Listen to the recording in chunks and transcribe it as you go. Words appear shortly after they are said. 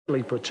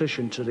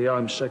petitioned to the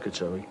Home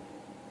Secretary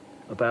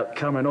about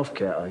coming off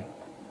Cat A,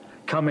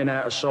 coming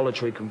out of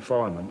solitary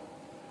confinement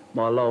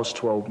my last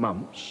 12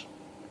 months,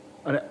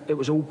 and it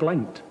was all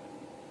blanked.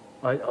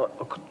 I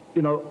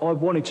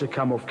wanted to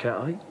come off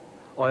Cat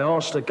A. I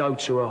asked to go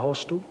to a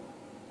hostel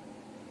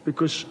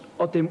because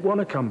I didn't want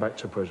to come back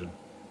to prison.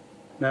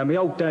 Now, my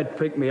old dad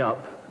picked me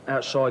up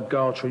outside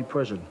Gartree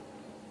Prison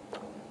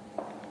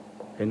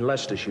in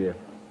Leicestershire,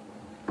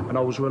 and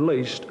I was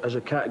released as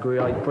a Category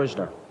 8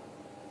 prisoner.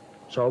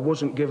 So I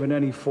wasn't given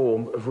any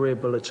form of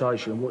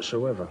rehabilitation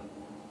whatsoever,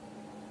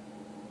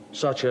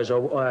 such as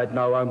I had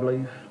no home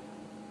leave,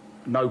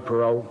 no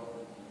parole,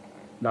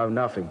 no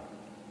nothing.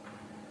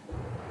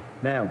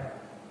 Now,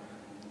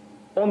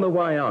 on the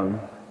way home,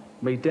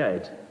 me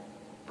dad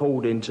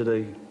pulled into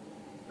the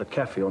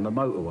cafe on the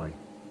motorway.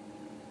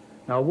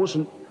 Now, I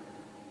wasn't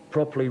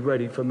properly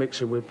ready for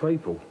mixing with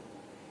people.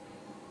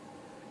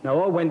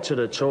 Now, I went to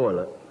the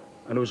toilet,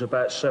 and there was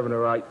about 7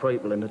 or 8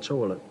 people in the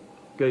toilet,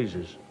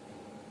 geezers.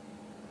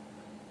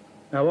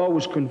 Now, I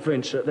was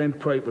convinced that them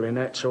people in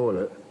that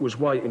toilet was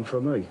waiting for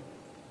me.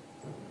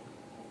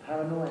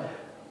 Paranoia?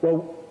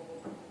 Well,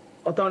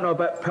 I don't know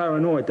about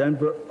paranoid then,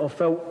 but I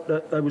felt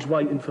that they was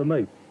waiting for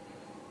me.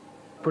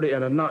 Put it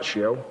in a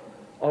nutshell,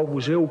 I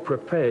was ill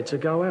prepared to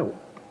go out.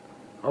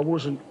 I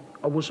wasn't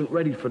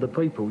ready for the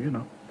people, you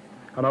know.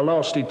 And I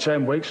lasted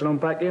 10 weeks and I'm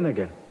back in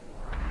again.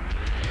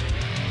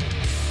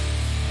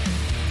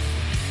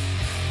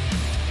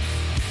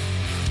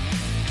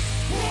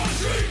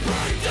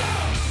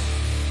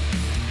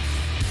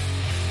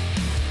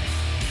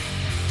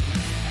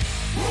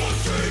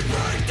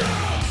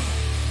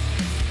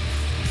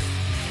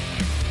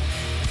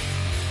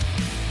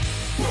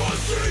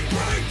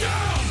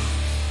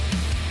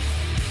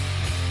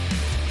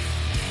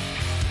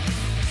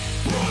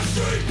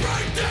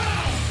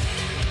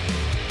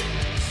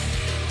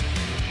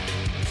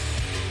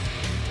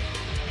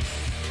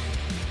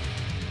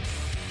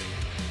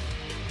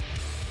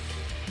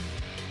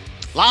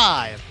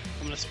 Live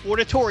from the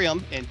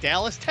Sportatorium in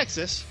Dallas,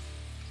 Texas,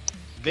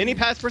 Vinny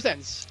Paz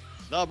presents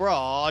the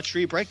Broad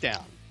Street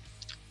Breakdown.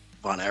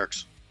 Von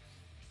Erichs.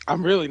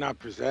 I'm really not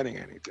presenting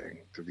anything,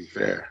 to be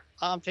fair.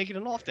 I'm taking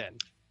it off then.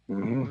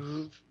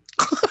 Mm-hmm.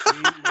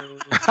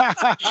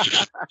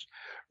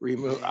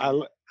 Remove.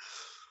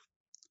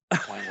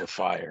 Playing with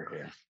fire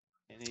here.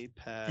 Vinny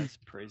Paz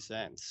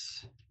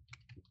presents.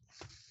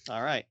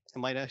 All right. It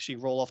might actually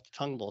roll off the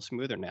tongue a little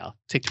smoother now.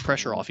 Take the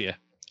pressure off you.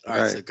 All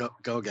right, so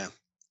go again.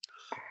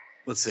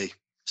 Let's see.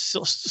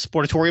 So,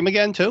 Sportatorium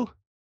again, too?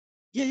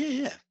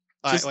 Yeah.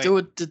 All just right, do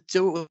it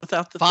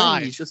without the 5,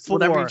 thing. You just 4,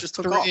 whatever you just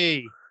took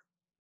 3,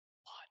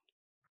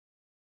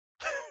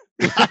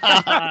 1.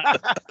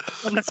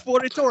 From the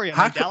Sportatorium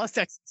in Dallas,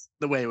 Texas.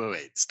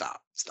 Wait.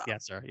 Stop.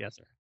 Yes, sir.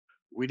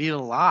 We need a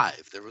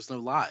live. There was no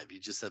live. You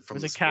just said from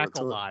It was the a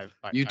cackle Sportatorium. live.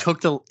 You took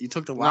the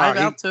live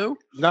out too?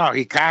 No,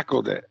 he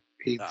cackled it.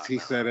 He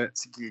said it.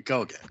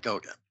 Go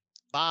again.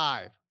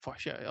 5, 4.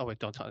 Oh wait,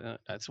 don't tell.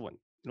 That's one.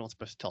 You're not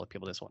supposed to tell the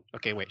people this one.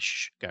 Okay, wait.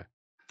 Shh. Go.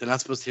 They're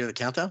not supposed to hear the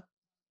countdown?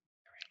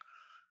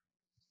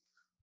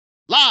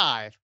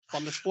 Live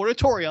from the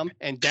Sportatorium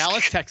in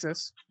Dallas,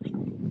 Texas.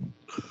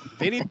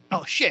 Vinny.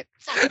 Oh shit.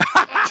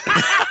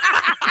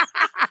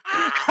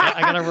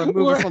 I gotta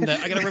remove it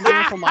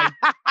from my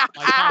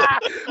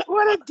top.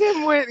 What a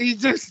dimwit! He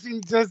just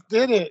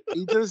did it.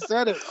 He just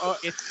said it. Oh.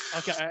 It's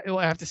okay.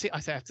 I have to say.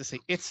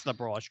 It's the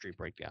Broad Street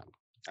Breakdown.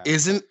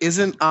 Isn't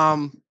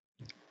the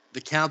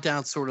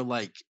countdown sort of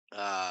like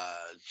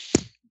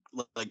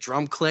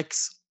drum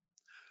clicks?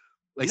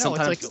 Like no,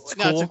 sometimes it's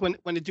like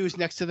when the dude's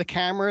next to the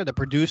camera, the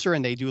producer,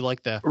 and they do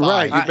like the 5.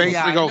 Right. You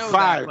basically go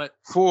 5,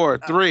 4,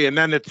 3, and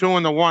then the 2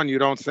 and the 1. You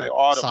don't say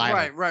audible.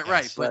 Right.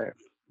 Yes.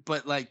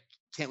 But like,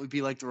 can't we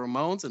be like the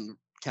Ramones and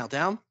count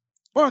down?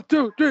 1,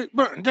 2, 3.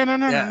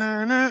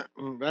 Yeah.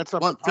 That's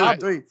up 1, to 2,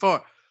 3,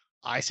 4.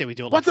 I say we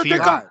do it What like the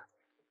Fear.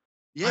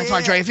 Yeah. That's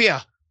my Dre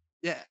Fear.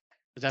 Yeah.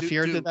 Is that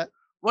Fear did that?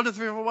 1, 2,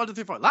 3, 4. 1, 2,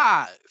 3, 4.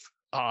 Live.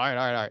 Oh, all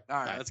right.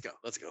 All right. Let's go.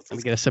 Let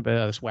me get a sip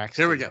of this wax.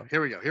 Here we go.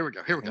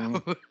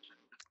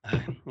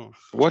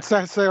 What's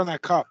that say on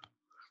that cup?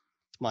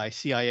 It's my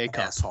CIA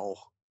cup. Asshole.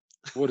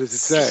 What does it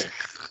say?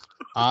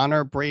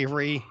 Honor,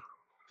 bravery,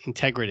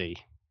 integrity.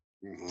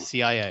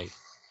 CIA.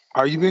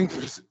 Are you being?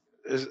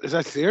 Is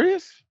that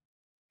serious?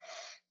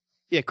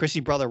 Yeah,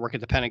 Chrissy's brother worked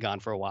at the Pentagon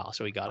for a while,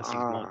 so he got us.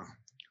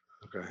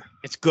 Okay.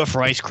 It's good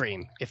for ice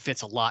cream. It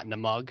fits a lot in the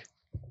mug.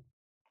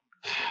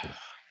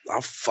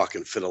 I'll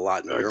fucking fit a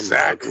lot in your mug.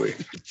 Exactly.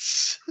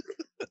 It's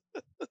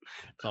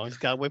always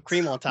got whipped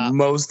cream on top.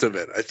 Most of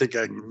it. I think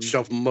I can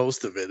shove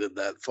most of it in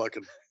that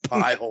fucking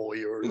pie hole of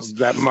yours.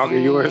 That mug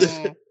of yours.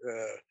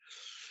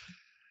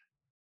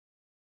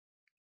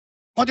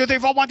 1, 2, 3,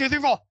 4. 1, 2, 3,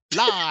 4.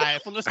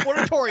 Live from the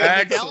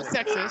Sportatorium in Dallas,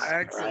 Texas.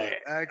 Excellent.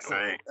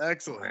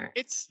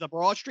 It's the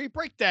Broad Street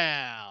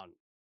Breakdown,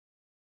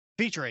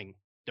 featuring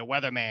the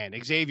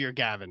weatherman Xavier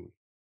Gavin.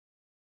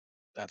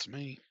 That's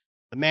me.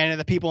 The man of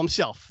the people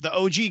himself, the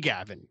OG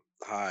Gavin.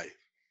 Hi.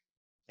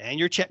 And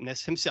your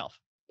Chepness himself.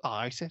 Oh,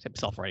 I said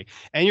himself already.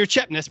 And your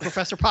Chepness,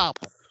 Professor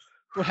Pablo.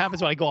 what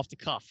happens when I go off the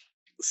cuff.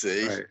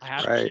 See?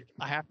 Right.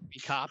 I have to be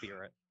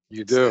copyright.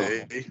 You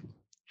do. See?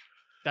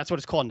 That's what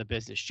it's called in the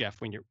business, Jeff.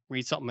 When you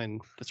read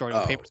something that's already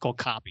on paper, it's called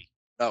copy.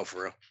 Oh,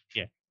 for real?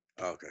 Yeah.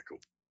 Oh, okay, cool.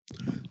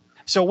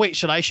 So wait,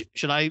 should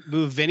I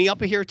move Vinny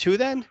up here too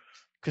then?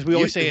 Because we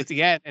always say at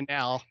the end, and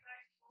now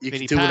You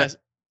Vinny can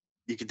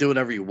do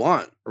whatever you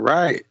want.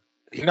 Right.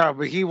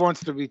 But he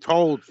wants to be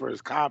told for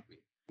his copy.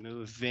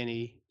 Move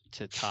Vinny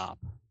to top.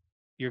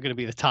 You're going to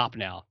be the top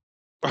now.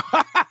 All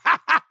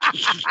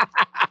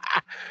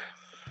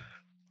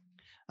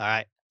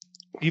right.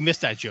 You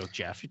missed that joke,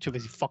 Jeff. You're too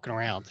busy fucking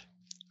around.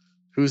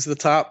 Who's the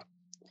top?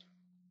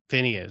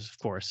 Vinny is, of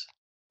course.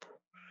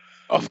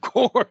 Of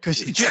course.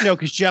 Because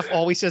Jeff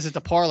always says at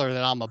the parlor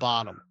that I'm a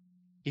bottom.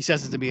 He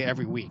says it to me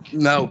every week.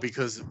 No,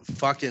 because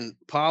fucking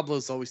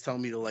Pablo's always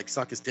telling me to like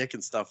suck his dick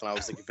and stuff. And I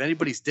was like, if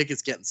anybody's dick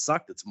is getting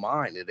sucked, it's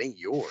mine. It ain't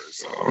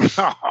yours.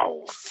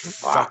 Oh,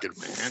 fucking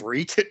man.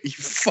 freak. You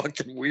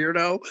fucking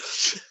weirdo.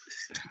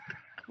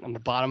 I'm the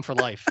bottom for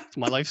life. It's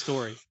my life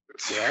story.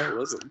 Yeah,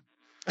 listen.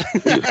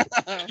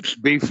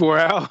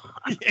 B4L.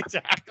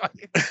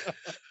 Exactly.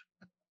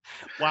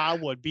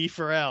 Wildwood,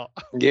 B4L.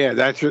 Yeah,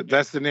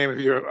 that's the name of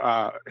your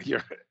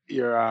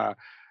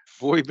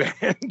boy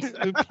band.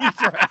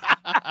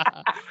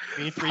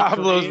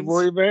 Pablo's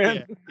boy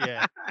band.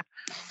 Yeah.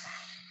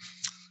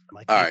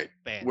 All right.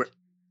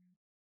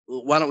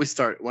 Why don't we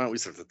start at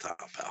the top,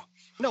 pal?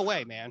 No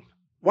way, man.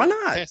 Why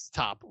not? That's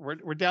top.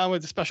 We're down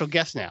with the special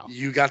guest now.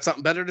 You got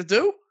something better to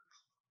do?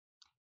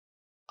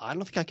 I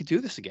don't think I could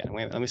do this again.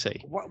 Wait, let me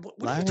see. What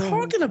are you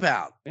talking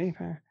about?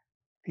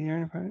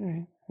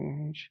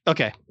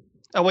 Okay.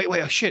 Oh, wait.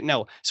 Oh, shit.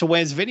 No. So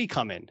when's Vinny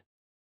coming?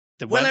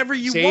 Whenever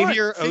you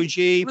Xavier, want. OG,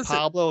 listen,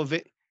 Pablo.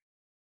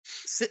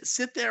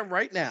 Sit there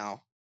right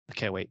now.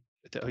 Okay, wait.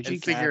 The OG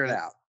and figure it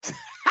out.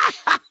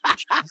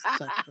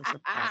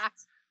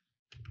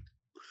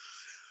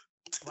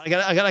 I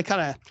gotta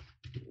kind of,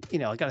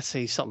 I gotta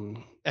say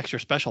something extra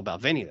special about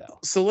Vinny though.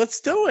 So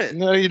let's do it.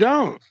 No, you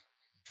don't.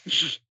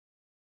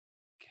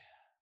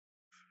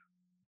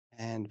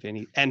 And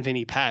Vinny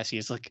Paz.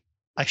 He's like,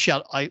 I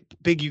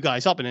big you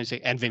guys up and then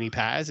say, and Vinny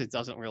Paz. It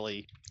doesn't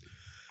really.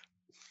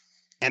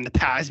 And the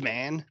Paz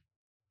man.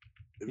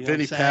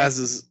 Vinny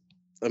Paz's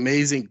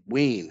amazing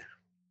ween.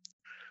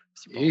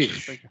 Well,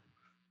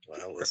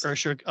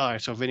 sure. All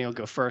right, so Vinny will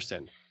go first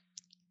then.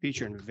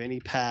 Featuring Vinny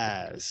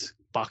Paz,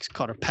 Box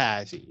Cutter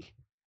Pazzy.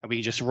 And we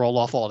can just roll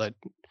off all the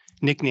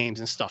nicknames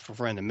and stuff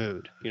if we're in the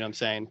mood. You know what I'm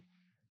saying?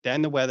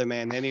 Then the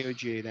Weatherman, then the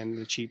OG, then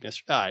the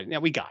Cheapness. All right, now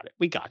we got it.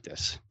 We got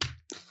this.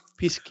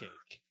 Piece of cake.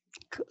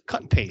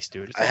 Cut and paste,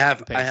 dude. I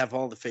have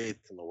all the faith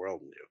in the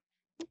world in you.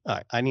 All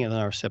right, I need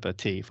another sip of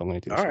tea if I'm going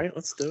to do this. All right,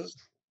 let's do it.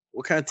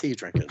 What kind of tea you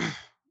drinking?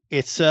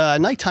 It's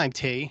nighttime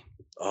tea.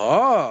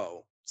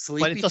 Oh,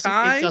 sleepy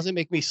time? It doesn't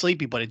make me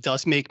sleepy, but it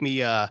does make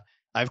me, I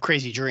have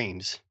crazy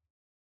dreams.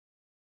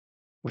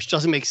 Which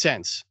doesn't make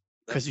sense.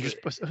 Because you're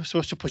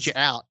supposed to put you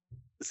out.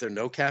 Is there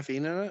no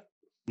caffeine in it?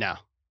 No.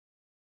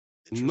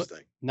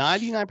 Interesting.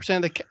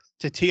 99% of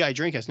the tea I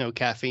drink has no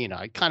caffeine.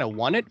 I kind of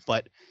want it,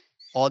 but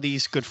all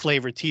these good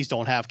flavored teas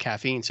don't have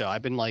caffeine. So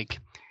I've been like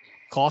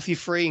coffee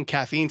free and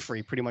caffeine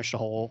free pretty much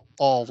all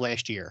of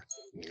last year.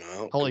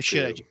 No, holy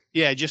shit.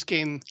 I just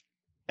came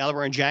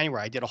Alabama in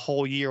January. I did a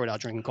whole year without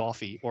drinking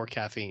coffee or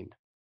caffeine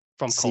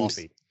from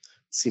coffee.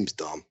 Seems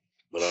dumb,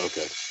 but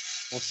okay.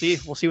 We'll see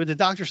what the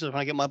doctor says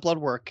when I get my blood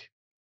work.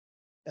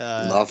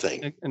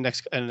 Nothing. In the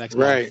next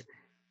right.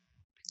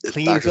 month.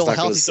 Clean bill of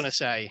health, he's going to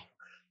say.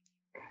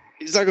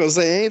 He's not going to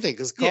say anything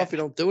because coffee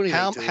don't do anything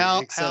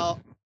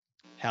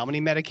How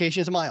many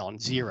medications am I on?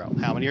 0.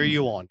 How many are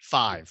you on?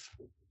 5.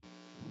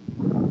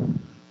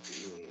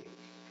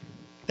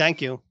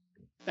 Thank you.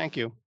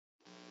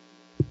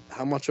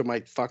 How much of my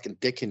fucking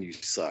dick can you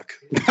suck?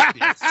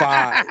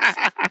 5.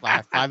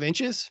 5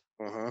 inches?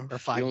 Uh-huh. Or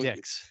 5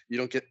 dicks? You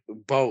don't get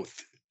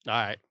both. All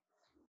right.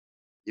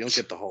 You don't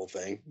get the whole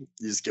thing.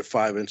 You just get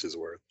 5 inches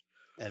worth.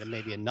 And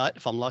maybe a nut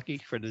if I'm lucky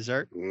for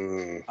dessert.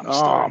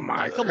 Oh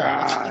my God! Come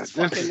on,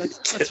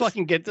 let's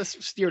fucking get this,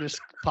 steer this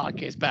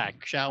podcast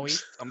back, shall we?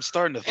 I'm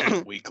starting to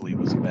think weekly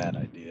was a bad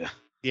idea.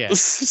 Yeah.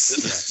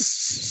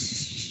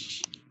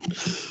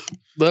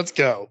 Let's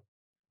go.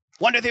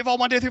 1, 2, 3, 4.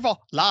 1, 2, 3, 4.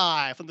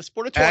 Live from the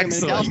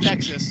Sportatorium in Dallas,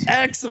 Texas.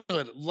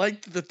 Excellent.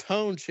 Like the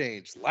tone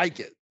change. Like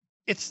it.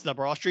 It's the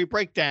Broad Street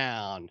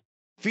Breakdown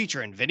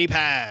featuring Vinny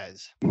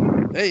Paz.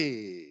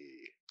 Hey.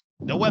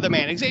 The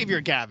Weatherman,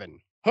 Xavier Gavin.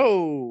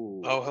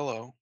 Ho. Oh,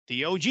 hello.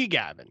 The OG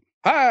Gavin.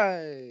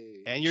 Hi.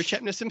 And your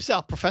chipness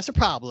himself, Professor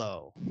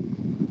Pablo.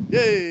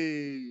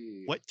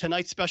 Yay. What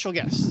tonight's special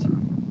guest?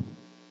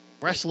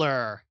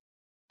 Wrestler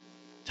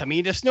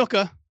Tamina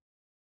Snuka.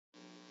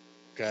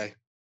 Okay.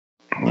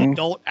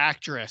 Adult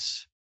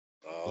actress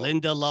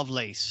Linda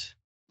Lovelace.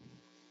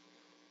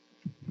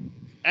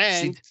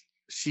 And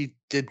she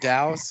did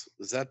Dallas.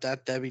 Is that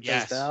Debbie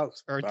does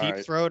Dallas? Or Deep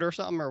Throat or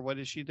something? Or what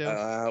did she do?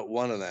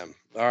 One of them.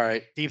 All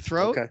right. Deep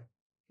Throat? Okay.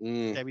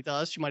 Debbie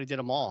does. She might have did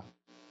them all.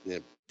 Yeah.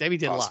 Debbie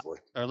did possibly.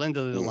 a lot. Or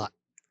Linda did a lot.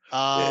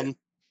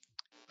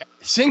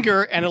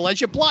 Singer and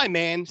alleged blind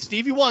man,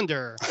 Stevie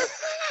Wonder.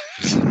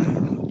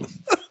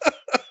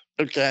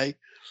 Okay.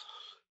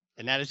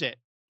 And that is it.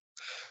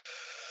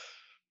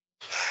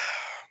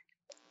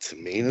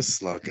 Tamina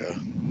Snuka.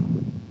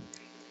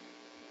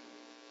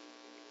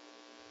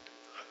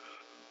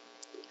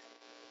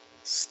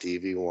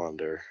 Stevie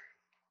Wonder.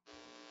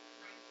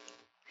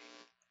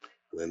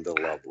 Linda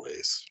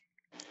Lovelace.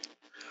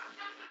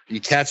 You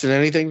catching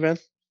anything, Ben?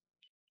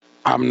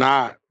 I'm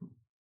not.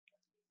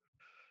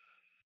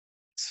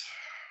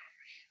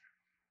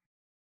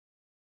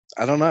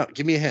 I don't know.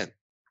 Give me a hint.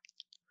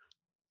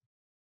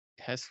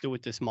 It has to do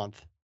with this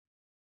month.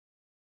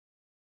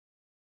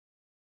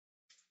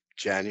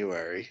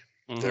 January.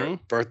 Mhm. Their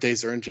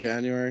birthdays are in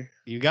January.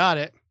 You got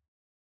it.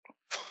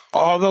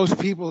 All those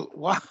people.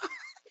 What?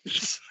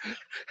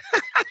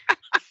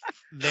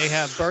 They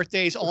have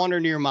birthdays on or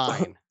near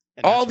mine.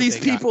 and All that's what these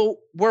they got. people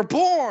were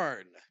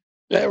born.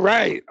 Yeah,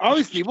 right. All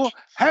these people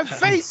have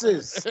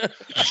faces.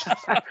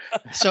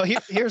 So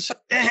here's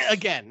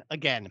again.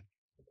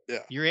 Yeah.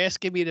 You're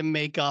asking me to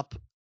make up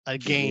a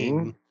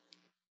game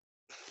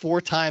 4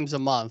 times a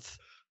month,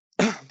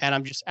 and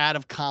I'm just out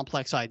of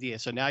complex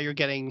ideas. So now you're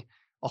getting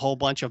a whole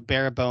bunch of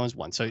bare bones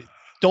ones. So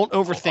don't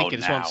overthink it.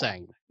 Is what I'm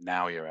saying.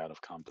 Now you're out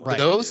of complex. Right.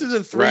 Those are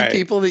the 3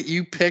 people that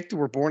you picked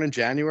were born in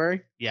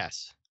January?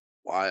 Yes.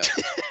 Wild.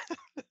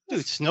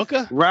 Dude,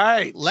 Snuka?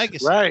 Right.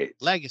 Legacy. Right.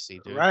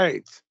 Legacy, dude.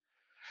 Right.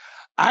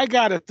 I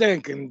gotta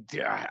think, and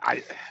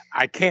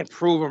I can't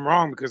prove them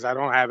wrong because I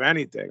don't have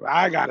anything.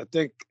 I gotta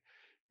think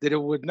that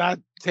it would not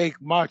take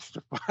much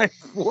to find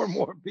 4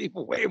 more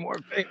people way more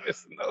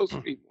famous than those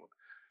people.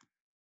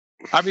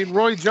 I mean,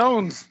 Roy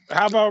Jones.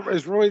 How about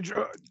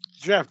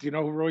Jeff? Do you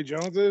know who Roy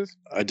Jones is?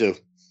 I do.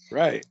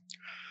 Right.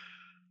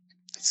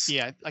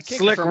 Yeah, I can't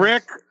Slick confirm.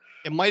 Rick.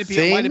 It might be.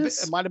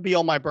 Famous It might be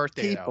on my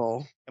birthday. Though.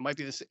 People It might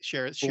be this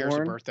shares a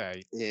born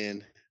birthday.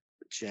 in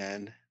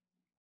January.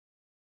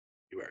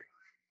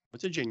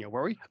 What's it,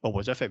 January? Or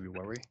was it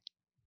February?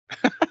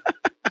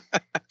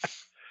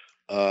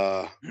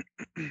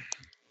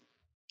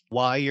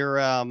 While you're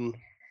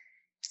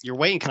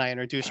waiting, can I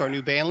introduce our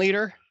new band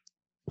leader?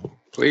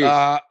 Please.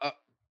 Go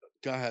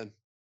ahead.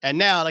 And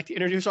now I'd like to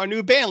introduce our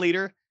new band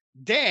leader,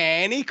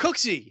 Danny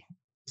Cooksey.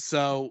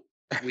 So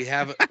we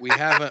have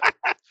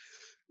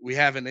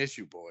an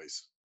issue,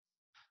 boys.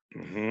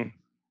 Mm-hmm.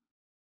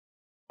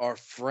 Our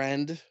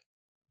friend,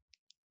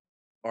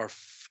 our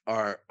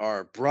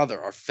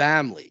brother, our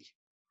family,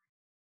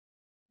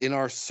 in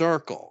our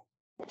circle,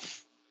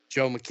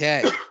 Joe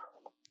McKay,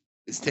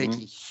 is taking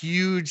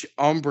huge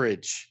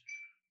umbrage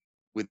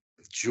with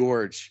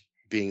George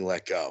being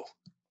let go,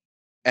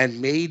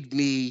 and made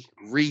me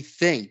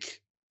rethink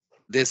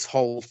this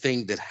whole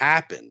thing that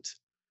happened.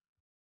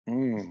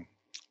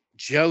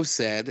 Joe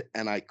said,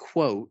 and I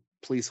quote,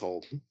 please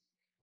hold.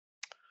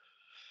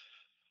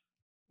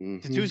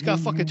 This dude's got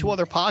fucking 2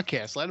 other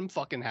podcasts. Let him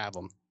fucking have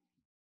them.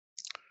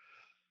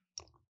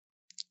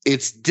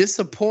 It's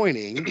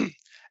disappointing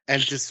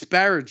and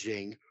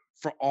disparaging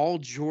for all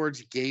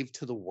George gave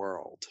to the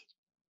world.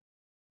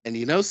 And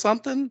you know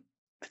something?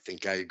 I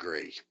think I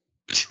agree.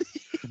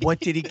 What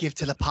did he give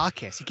to the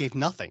podcast? He gave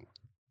nothing.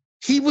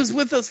 He was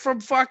with us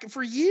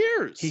for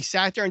years. He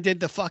sat there and did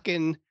the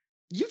fucking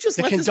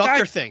the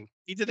conductor thing.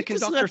 He did the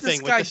conductor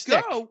thing with the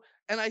stick.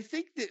 And I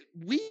think that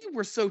we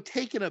were so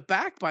taken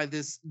aback by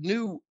this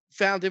new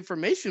found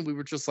information. We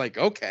were just like,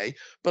 okay,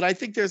 but I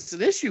think there's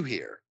an issue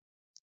here.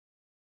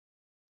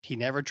 He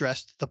never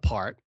dressed the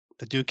part.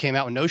 The dude came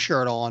out with no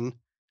shirt on,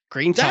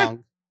 green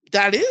tongue.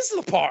 That is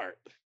the part.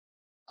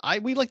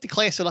 We like to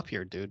class it up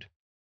here, dude.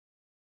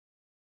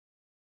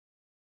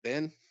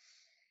 Ben?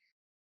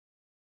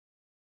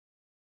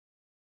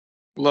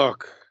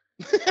 Look.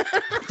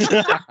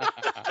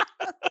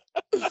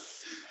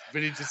 But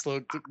he just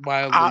looked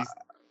mildly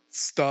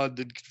stunned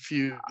and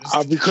confused.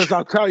 Because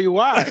I'll tell you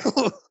why.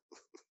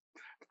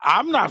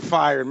 I'm not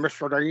fired,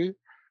 Mr. D.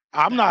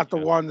 I'm not the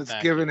one that's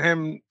giving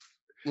him.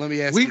 Let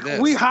me ask you this.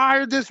 We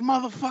hired this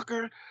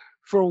motherfucker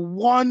for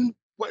one,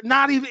 but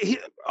not even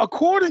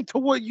according to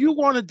what you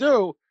want to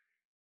do.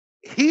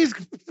 He's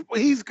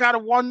got a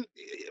one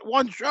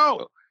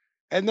show,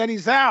 and then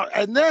he's out,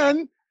 and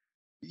then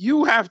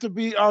you have to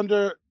be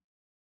under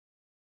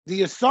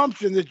the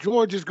assumption that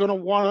George is going to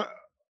want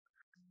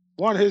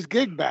his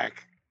gig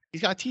back.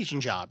 He's got a teaching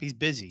job. He's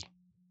busy.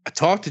 I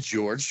talked to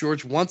George.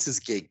 George wants his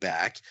gig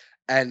back,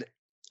 and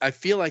I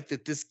feel like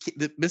that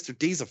Mr.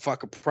 D's a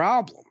fucking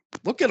problem.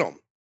 Look at him.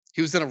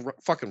 He was in a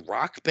fucking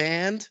rock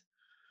band.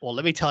 Well,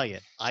 let me tell you,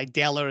 I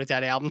downloaded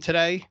that album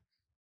today.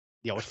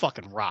 Yo, it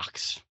fucking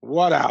rocks.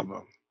 What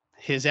album?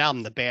 His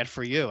album, the Bad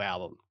For You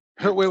album.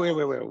 Wait.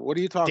 What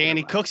are you talking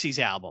Danny about? Cooksey's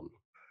album.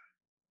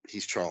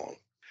 He's trolling.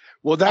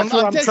 Well, that's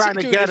what I'm trying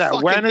to get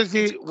at. When is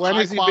he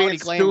being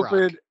stupid?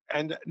 Rock.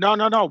 And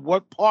no.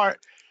 What part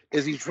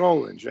is he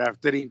trolling, Jeff?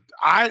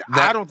 I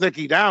don't think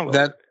he downloaded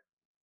that.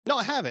 No,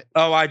 I have it.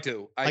 Oh, I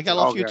do. I got it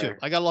off YouTube.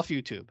 I got it off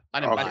YouTube. I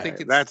didn't buy I think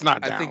it. That's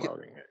not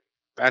downloading it.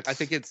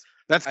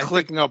 That's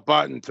clicking a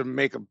button to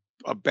make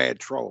a bad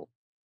troll.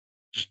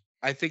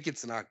 I think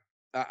it's not.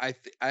 I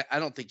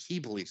don't think he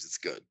believes it's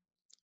good.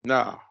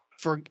 No.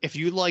 if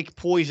you like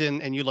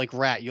Poison and you like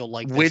Rat, you'll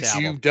like this Which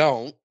album. you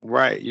don't.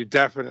 Right, you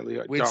definitely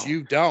Which don't.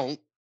 you don't.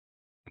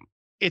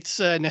 It's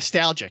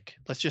nostalgic.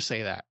 Let's just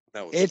say that.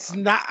 It's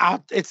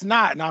not. It's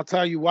not, and I'll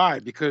tell you why.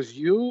 Because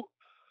you,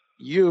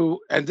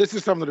 and this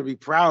is something to be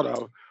proud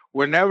of.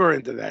 We're never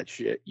into that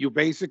shit. You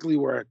basically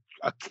were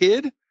a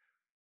kid,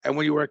 and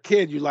when you were a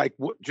kid, you like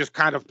just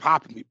kind of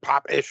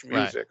pop-ish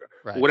music,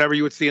 right. whatever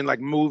you would see in like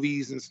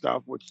movies and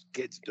stuff, which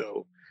kids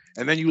do.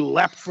 And then you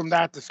leapt from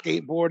that to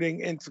skateboarding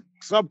into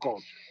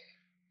subculture.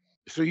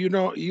 So you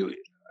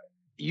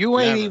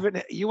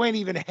ain't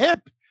even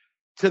hip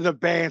to the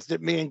bands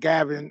that me and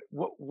Gavin.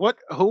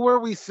 Who were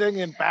we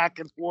singing back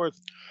and forth?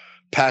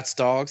 Pat's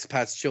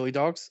Chili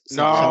Dogs.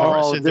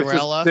 No,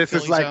 Cinderella.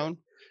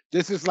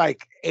 This is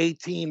like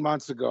 18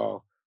 months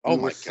ago. Oh we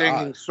my were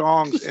singing God.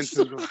 songs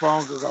into the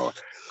phone,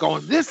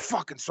 going, this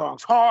fucking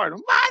song's hard.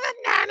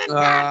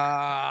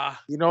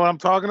 You know what I'm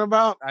talking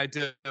about? I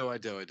do.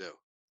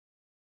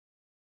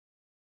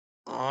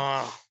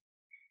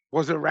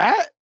 Was it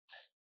Rat?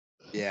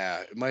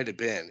 Yeah, it might have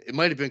been. It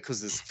might have been because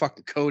this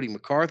fucking Cody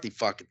McCarthy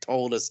fucking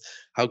told us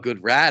how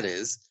good Rat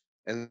is,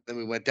 and then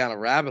we went down a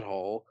rabbit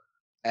hole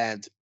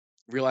and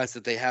realized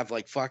that they have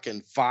like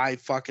fucking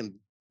 5 fucking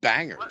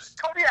bangers.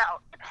 Cody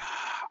out.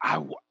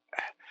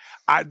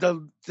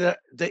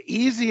 The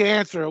easy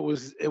answer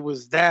was it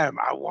was them.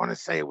 I want to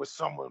say it was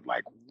someone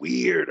like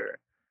weirder,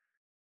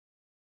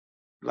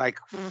 like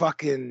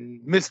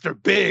fucking Mr.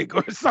 Big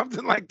or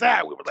something like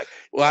that. We were like,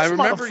 well, I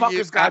remember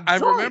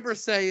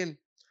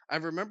I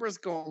remember us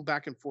going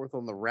back and forth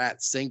on the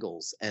Rat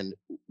singles, and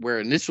where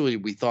initially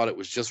we thought it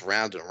was just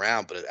Round and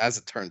Round, but as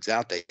it turns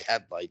out, they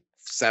had like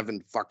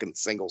 7 fucking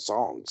single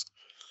songs.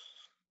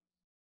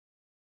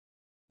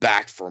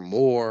 Back for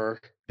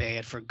More.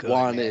 Bad for Good.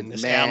 Wanted Man.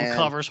 This Man. album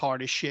cover's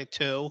hard as shit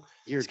too.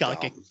 It's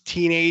got like a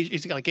teenage.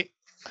 It's got like a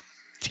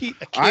kid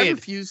I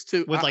refuse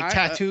to with like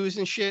tattoos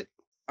and shit.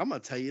 I'm gonna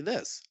tell you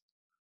this.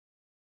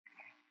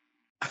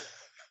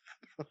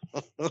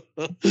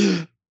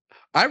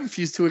 I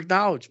refuse to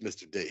acknowledge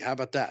Mr. D. How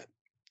about that?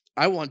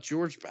 I want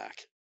George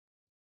back.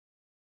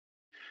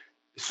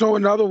 So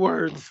in other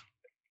words,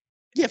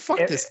 yeah,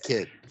 fuck this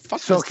kid.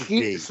 Fuck so Mr.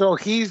 D. So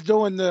he's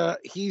doing the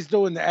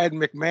Ed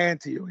McMahon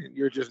to you, and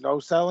you're just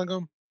no selling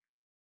him,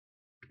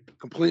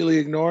 completely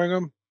ignoring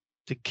him.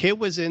 The kid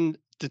was in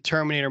the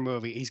Terminator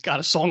movie. He's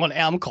got a song on the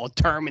album called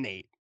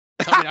Terminate.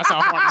 I mean, that's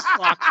how hard as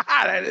fuck.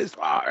 That is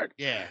hard.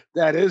 Yeah,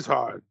 that is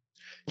hard.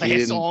 Like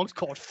his song's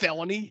called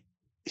Felony.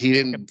 He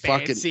didn't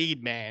fucking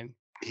seed, man.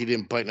 He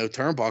didn't bite no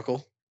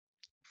turnbuckle.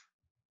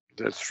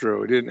 That's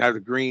true. He didn't have the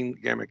green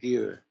gimmick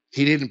either.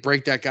 He didn't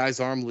break that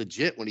guy's arm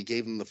legit when he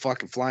gave him the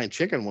fucking flying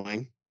chicken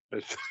wing.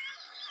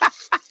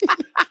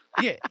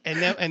 Yeah,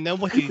 and then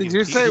what did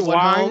you say?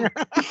 Wine?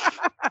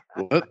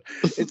 What?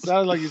 It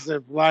sounded like you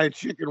said flying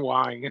chicken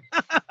wine.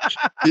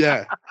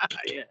 Yeah.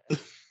 Yeah.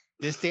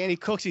 This Danny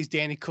Cooksey's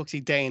Danny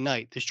Cooksey day and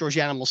night. This George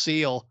Animal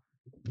Steel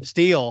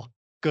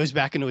goes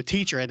back into a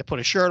teacher. Had to put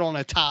a shirt on,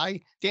 a tie.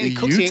 Danny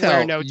Cooksey ain't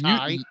wearing no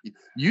tie.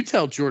 You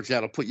tell George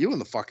that'll put you in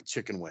the fucking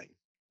chicken wing.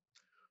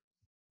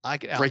 I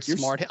could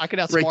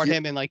outsmart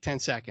him in like 10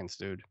 seconds,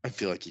 dude. I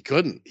feel like he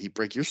couldn't. He'd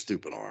break your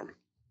stupid arm.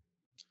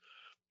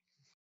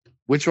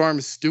 Which arm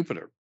is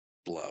stupider,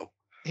 Blow?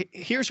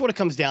 Here's what it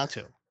comes down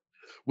to.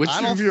 Which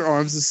of your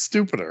arms is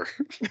stupider?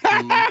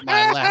 My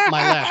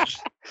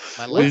left.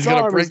 He's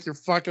gonna break your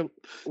fucking.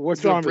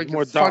 Which arm is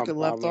more dumb? Fucking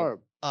left arm.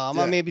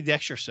 I'm maybe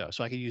dexter, so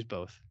I could use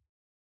both.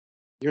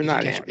 You're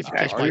not. If you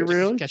catch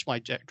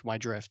my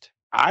drift.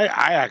 I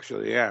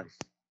actually am.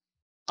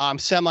 I'm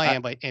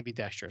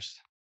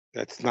ambidextrous.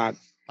 That's not.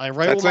 I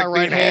write with my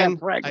right hand.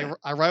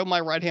 I write with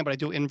my right hand, but I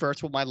do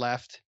inverts with my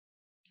left.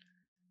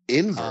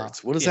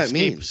 Inverts? What does that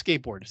mean?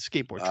 Skateboard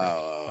trick.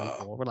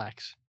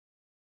 Relax.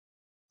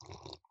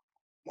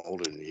 I'm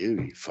older than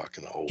you, you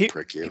fucking old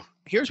prick. You.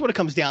 Here's what it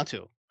comes down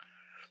to.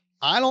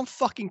 I don't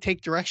fucking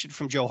take direction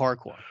from Joe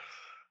Hardcore.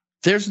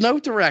 There's no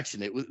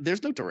direction.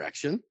 There's no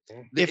direction.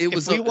 Wait a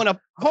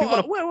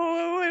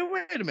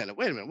minute.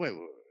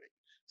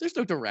 There's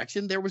no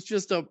direction. There was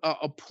just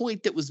a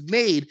point that was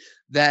made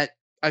that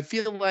I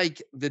feel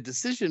like the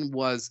decision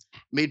was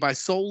made by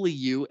solely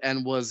you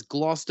and was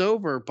glossed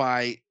over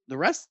by the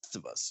rest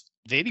of us.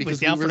 Vinny was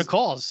down for the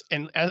cause.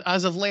 And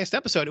as of last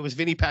episode, it was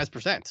Vinny Paz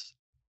Presents.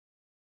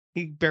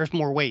 He bears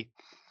more weight.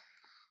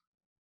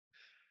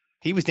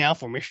 He was down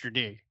for Mr.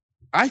 D.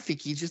 I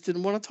think he just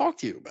didn't want to talk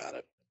to you about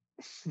it.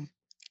 What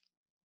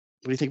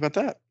do you think about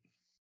that?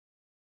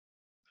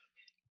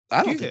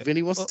 I don't think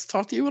Vinny wants to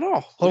talk to you at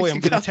all. Oh, wait, I'm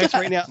getting a text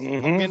right now.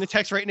 I'm getting a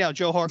text right now.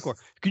 Joe Hardcore.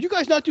 Could you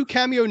guys not do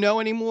Cameo No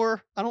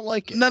anymore? I don't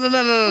like it. No. What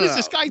is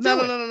this guy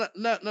doing?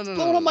 No. It's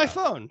blowing on my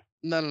phone.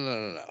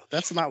 No.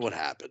 That's not what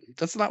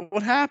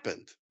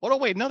happened. Oh,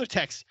 wait, another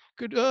text.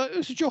 Good.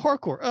 This is Joe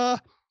Hardcore.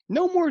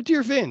 No more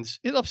Dear Vins.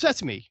 It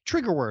upsets me.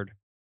 Trigger word.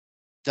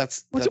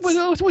 What's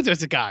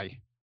a guy?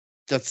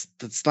 That's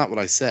not what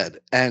I said.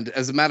 And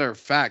as a matter of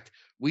fact,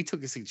 we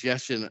took a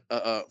suggestion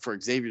for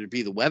Xavier to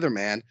be the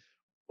weatherman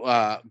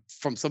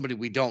from somebody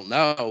we don't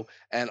know,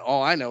 and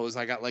all I know is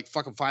I got like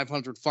fucking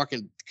 500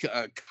 fucking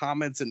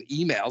comments and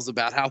emails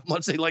about how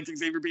much they like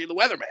Xavier being the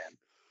weatherman.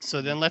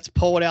 So then let's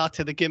pull it out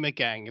to the gimmick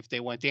gang. If they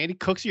want Danny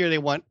Cooksey or they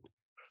want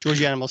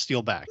George Animal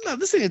Steel back. No,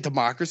 this ain't a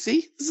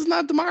democracy. This is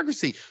not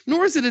democracy.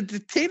 Nor is it a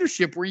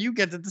dictatorship where you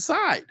get to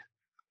decide.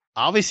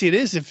 Obviously, it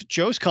is. If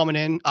Joe's coming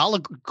in,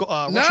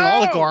 Russian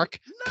oligarch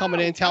coming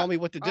in, telling me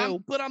what to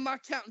do. But I'm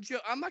not counting Joe.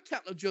 I'm not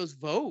counting Joe's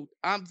vote.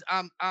 I'm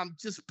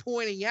just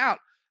pointing out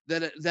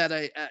that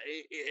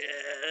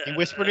He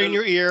whispered in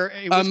your ear.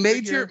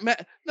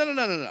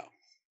 No.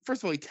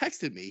 First of all, he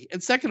texted me,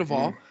 and second of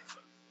all,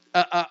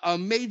 a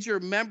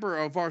major member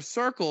of our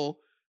circle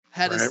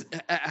had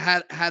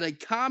a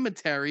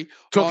commentary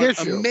took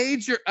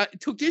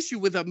issue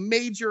with a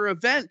major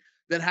event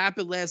that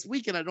happened last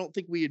week, and I don't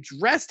think we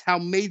addressed how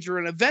major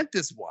an event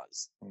this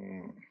was.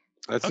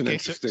 That's an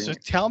interesting. So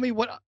tell me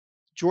what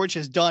George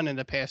has done in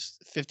the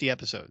past 50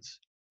 episodes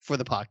for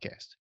the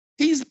podcast.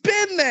 He's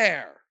been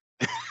there.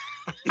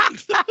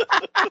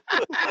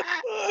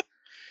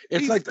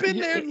 It's like been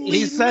there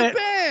leading the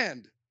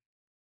band.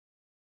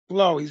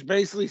 Flo, he's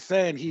basically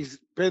saying he's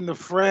been the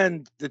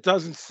friend that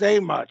doesn't say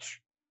much,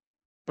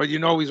 but you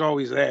know he's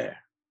always there.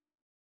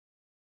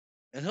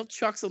 And he'll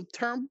chuck some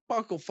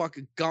turnbuckle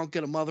fucking gunk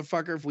at a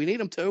motherfucker if we need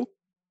him to.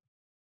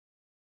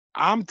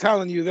 I'm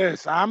telling you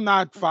this. I'm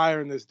not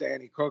firing this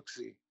Danny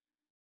Cooksey.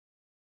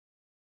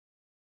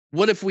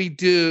 What if we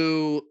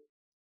do...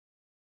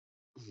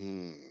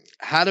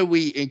 How do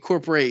we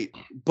incorporate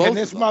both? Can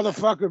this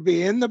motherfucker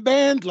be in the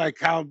band? Like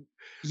how...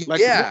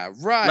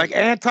 right. Like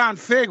Anton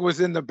Fig was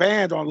in the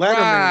band on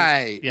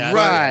Letterman.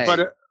 Right.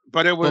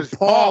 But it was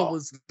Paul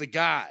was the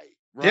guy.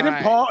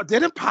 Right.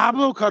 Didn't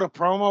Pablo cut a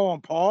promo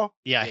on Paul?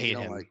 Yeah, I hate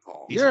him. Like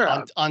Paul. He's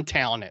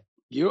untalented.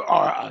 You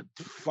are a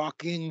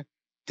fucking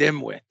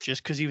dimwit.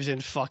 Just because he was in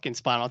fucking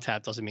Spinal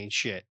Tap doesn't mean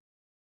shit.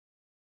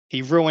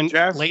 He ruined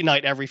late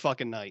night every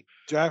fucking night.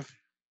 Jeff?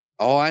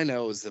 All I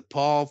know is that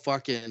Paul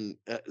fucking...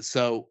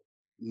 so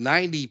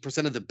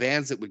 90% of the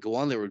bands that would go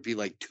on there would be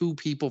like two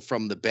people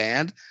from the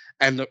band,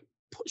 and the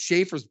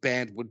Schaefer's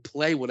band would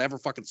play whatever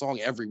fucking song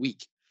every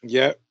week.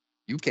 Yeah.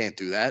 You can't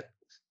do that.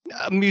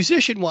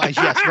 Musician-wise,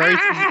 yes, very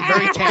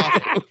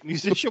talented.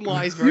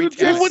 Musician-wise, very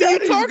talented. What are you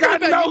talking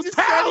about? No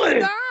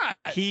talent.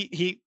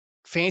 He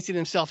fancied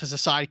himself as a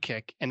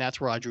sidekick, and that's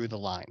where I drew the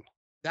line.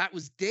 That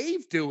was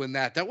Dave doing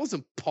that. That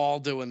wasn't Paul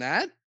doing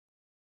that.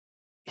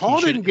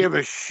 Paul didn't give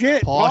a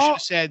shit. Paul should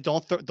have said,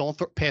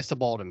 "Don't pass the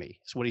ball to me."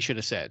 That's what he should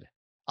have said.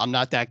 I'm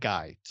not that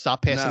guy.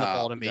 Stop passing the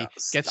ball to me.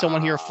 Get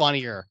someone here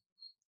funnier.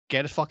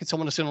 Get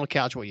someone to sit on the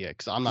couch with you,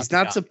 because I'm not.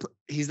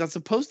 He's not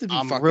supposed to be.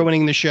 I'm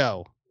ruining the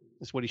show.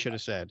 That's what he should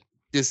have said.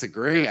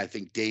 Disagree. I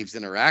think Dave's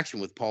interaction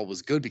with Paul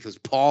was good because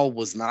Paul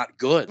was not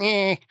good.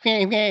 Yeah,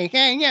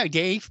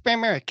 Dave.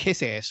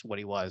 Kiss ass, what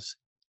he was.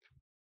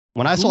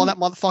 When I saw that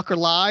motherfucker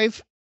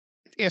live,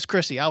 ask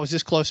Chrissy, I was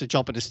this close to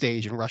jumping the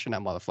stage and rushing that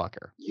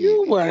motherfucker.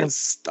 You wouldn't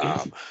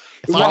stop.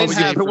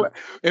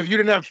 If you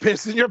didn't have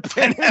piss in your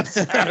pants,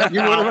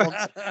 you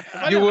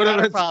would have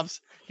had problems.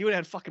 He would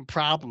have had fucking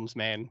problems,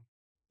 man.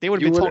 They would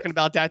have been talking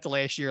about that the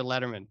last year,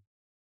 Letterman.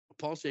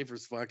 Paul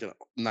Schaefer's fucking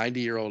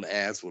 90-year-old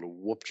ass would have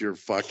whooped your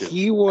fucking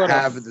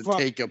having to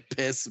take a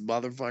piss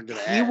motherfucking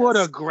ass. He would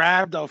have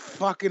grabbed a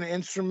fucking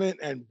instrument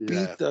and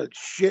beat the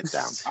shit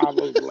down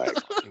Pablo's leg.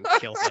 And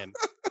kill him.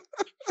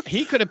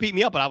 He could have beat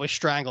me up, but I was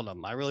strangling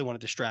him. I really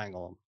wanted to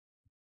strangle him.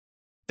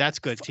 That's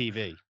good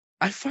TV.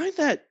 I find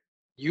that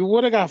you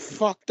would have got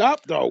fucked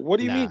up though. What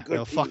do you mean good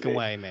no TV? Fucking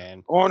way,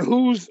 man.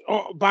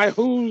 By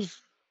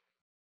whose?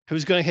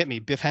 Who's gonna hit me?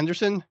 Biff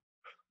Henderson?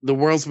 The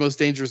world's most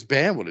dangerous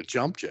band would have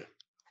jumped you.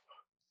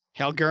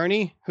 Hal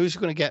Gurney? Who's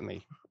going to get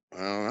me? I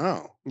don't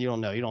know. You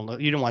don't know.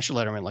 You don't watch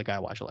Letterman like I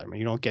watch Letterman.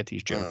 You don't get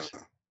these jokes.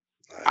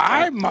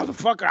 I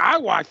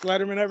watch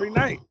Letterman every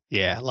night.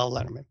 Yeah, I love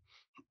Letterman.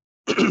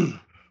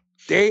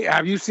 Dave,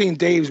 have you seen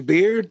Dave's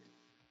beard?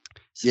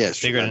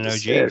 Yes. Bigger than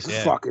OG's.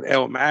 It's fucking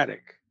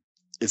Illmatic.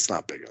 It's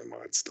not bigger than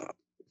mine. Stop.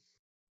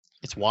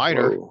 It's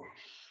wider. Whoa.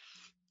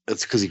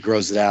 That's because he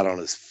grows it out on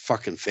his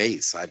fucking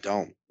face. I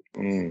don't.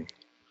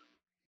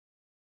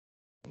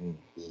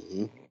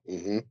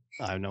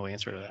 I have no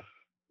answer to that.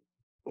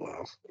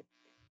 Well,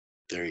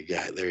 there you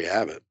go. There you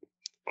have it.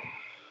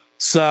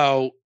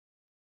 So,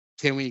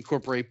 can we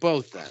incorporate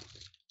both then?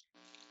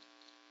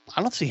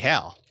 I don't see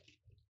how.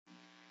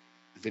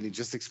 Vinny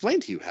just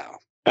explained to you how.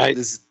 Right.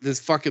 This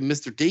fucking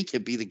Mr. D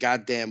can be the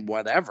goddamn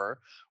whatever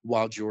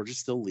while George is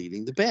still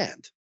leading the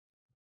band.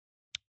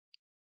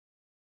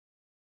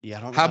 Yeah,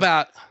 I don't. How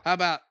about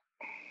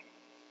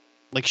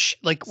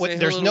like what?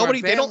 There's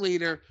nobody. They don't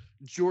leader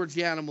George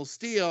the Animal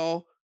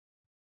Steel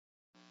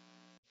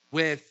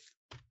with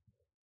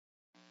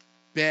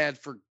Bad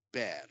for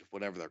Bad,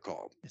 whatever they're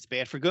called. It's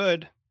Bad for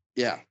Good.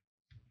 Yeah.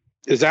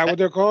 Is that what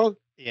they're called?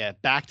 Yeah,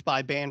 backed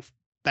by Band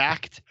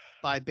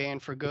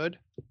for Good.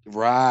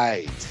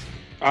 Right.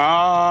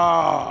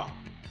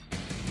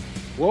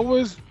 What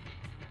was?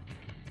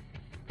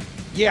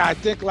 Yeah, I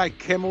think like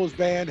Kimmel's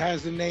band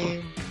has a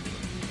name.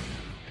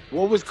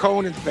 What was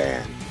Conan's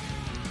band?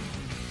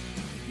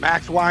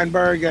 Max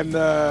Weinberg and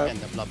the And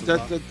the blah blah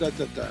blah.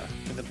 the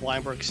And the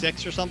Weinberg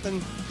 6 or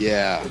something.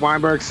 Yeah.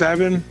 Weinberg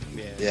 7.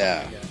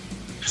 Yeah.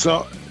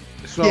 So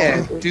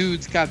Yeah,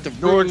 dude's got the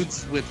George-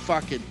 roots with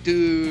fucking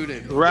dude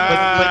and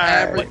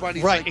Right.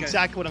 everybody's Right, like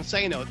exactly what I'm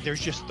saying though. There's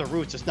just the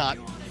roots. It's not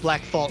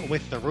Black Thought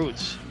with the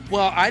roots.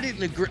 Well, I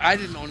didn't agree. I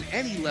didn't on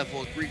any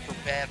level agree for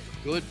Bad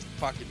for Good to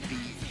fucking be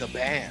the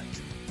band.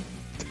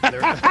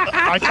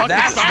 I fucking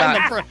That's signed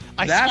not- them for.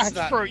 I that's signed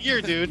not- for a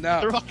year, dude. No,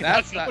 They're fucking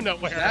that's not not. going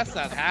nowhere. That's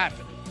not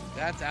happening.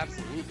 That's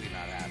absolutely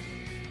not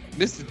happening.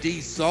 Mr.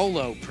 D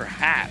solo,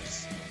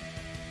 perhaps.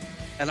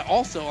 And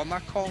also, I'm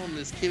not calling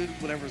this kid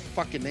whatever his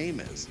fucking name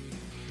is.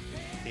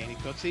 Danny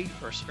Cooksey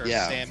or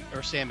Yeah.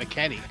 Sam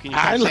McKenney. Can you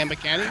I call li- Sam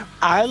McKenney?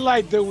 I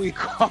like that we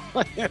call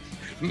him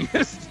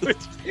Mr.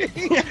 T.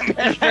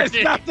 It has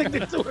nothing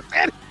to do with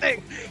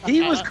anything.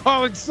 He was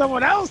calling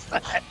someone else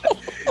that.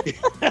 He's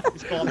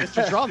called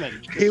Mr.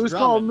 Drummond. He was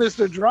called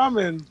Mr.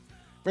 Drummond.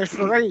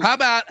 Mr. Ray. How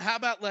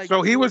about like?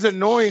 So he was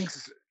annoying.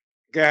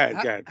 Go ahead,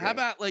 How, go ahead. how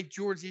about like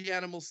George the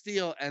Animal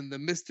Steel and the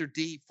Mr.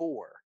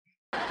 D4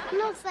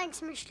 No thanks,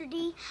 Mr.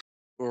 D.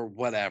 or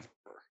whatever,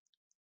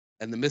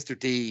 and the Mr.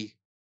 D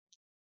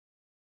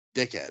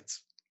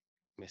dickheads.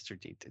 Mr.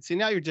 D. See,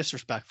 now you're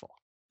disrespectful.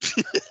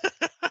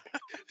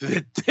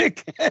 the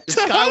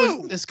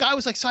dickhead? This guy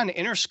was like signing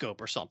Interscope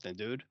or something,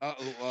 dude. Oh,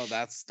 well,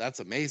 that's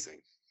amazing.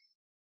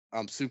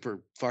 I'm super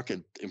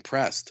fucking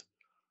impressed.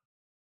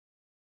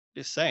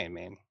 Just saying,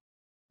 man.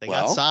 They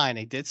Well- got signed.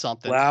 They did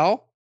something,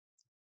 Well,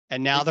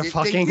 and now they they're did-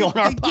 they fucking did- on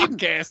our they didn't.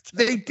 podcast.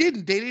 they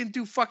didn't. They didn't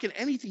do fucking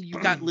anything. You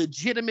got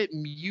legitimate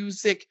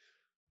music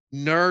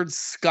nerd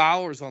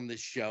scholars on this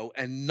show,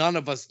 and none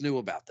of us knew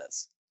about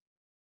this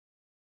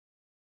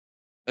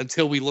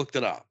until we looked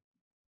it up.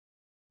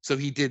 So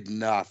he did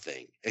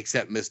nothing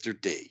except Mr.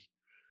 D.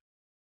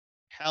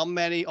 How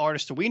many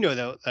artists do we know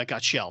though that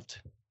got shelved?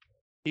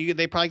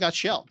 They probably got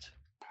shelved.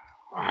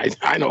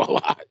 I know a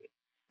lot.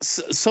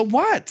 So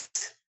what?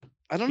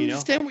 I don't You know?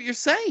 understand what you're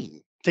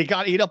saying. They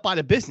got eat up by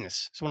the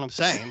business. That's what I'm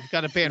saying.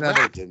 Got a bad No,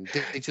 they rap. didn't.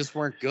 They just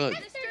weren't good.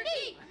 Mr.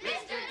 D! Mr.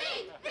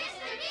 D! Mr.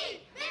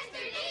 D!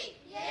 Mr. D!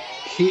 Yeah!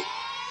 He,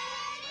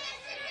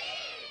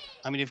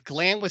 I mean, if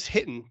Glam was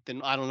hitting,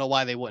 then I don't know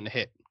why they wouldn't have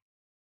hit.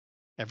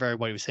 If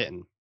everybody was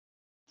hitting.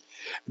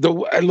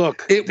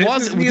 look, It this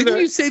was. is neither- Didn't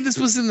you say this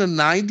was in the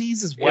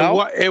 90s as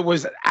well? it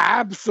was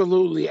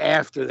absolutely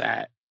after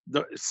that.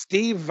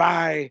 Steve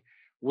Vai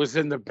was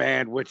in the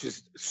band, which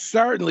is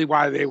certainly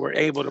why they were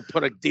able to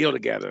put a deal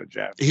together,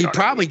 Jeff. You He know what I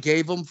probably mean?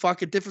 gave him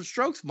fucking Different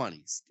Strokes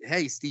money.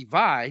 Hey, Steve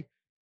Vai,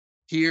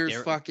 here's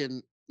Yeah.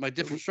 fucking my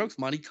Different Strokes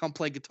money. Come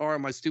play guitar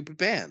in my stupid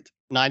band.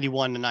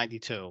 91 to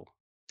 92.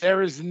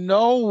 There is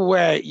no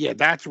way. Yeah,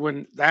 that's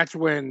when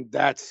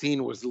that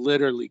scene was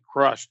literally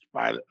crushed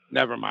by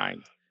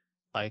Nevermind.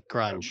 Like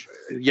grunge.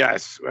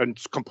 Yes, and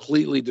it's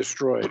completely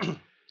destroyed.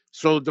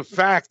 So the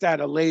fact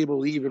that a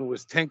label even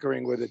was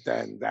tinkering with it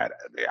then, that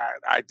the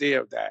idea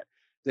of that,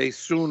 they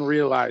soon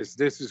realized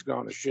this is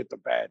going to shit the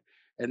bed,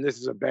 and this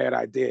is a bad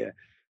idea.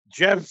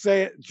 Jeff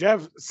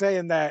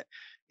saying that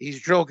he's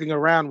joking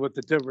around with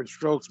the Different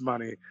Strokes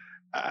money.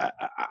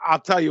 I'll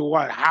tell you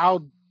what,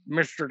 how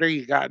Mr.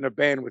 D got in a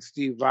band with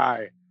Steve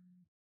Vai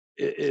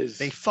is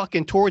They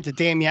fucking toured the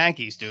damn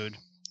Yankees, dude.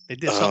 They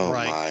did something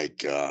right. my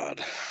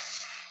god.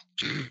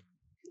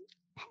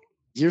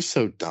 You're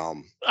so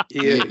dumb.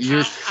 yeah,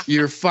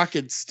 You're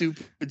fucking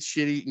stupid,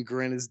 shit-eating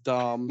grin is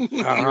dumb.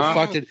 Your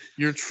uh-huh.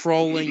 your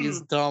trolling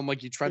is dumb.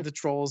 Like you tried to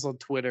troll us on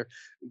Twitter.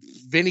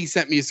 Vinny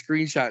sent me a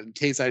screenshot in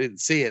case I didn't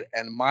see it,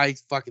 and my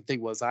fucking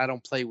thing was I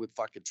don't play with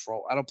fucking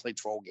troll. I don't play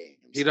troll games.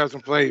 He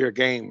doesn't play your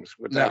games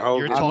with that No, whole.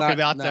 You're I'm talking not-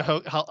 about no.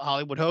 the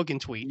Hollywood Hogan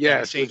tweet.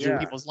 Yes, Saving yeah.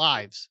 people's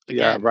lives.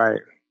 Yeah,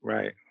 Again,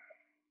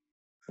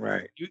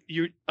 right.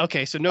 You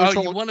okay? So no Oh, you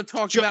trolling. want to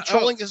talk about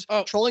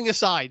Trolling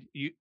aside,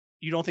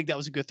 you don't think that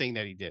was a good thing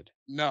that he did?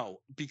 No,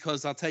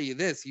 because I'll tell you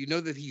this. You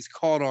know that he's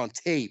caught on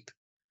tape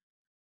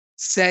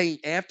saying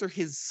after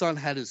his son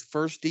had his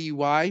first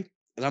DUI,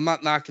 and I'm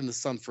not knocking the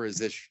son for his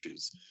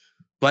issues,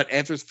 but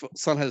after his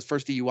son had his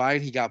first DUI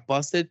and he got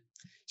busted,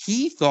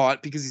 he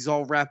thought, because he's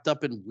all wrapped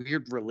up in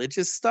weird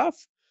religious stuff,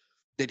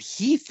 that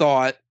he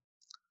thought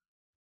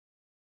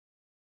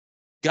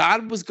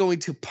God was going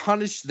to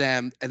punish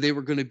them and they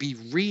were going to be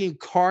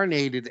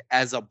reincarnated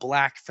as a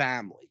black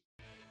family.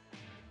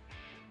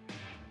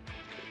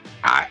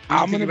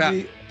 I'm gonna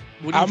be.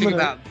 What do you I'm think gonna-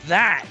 about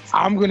that?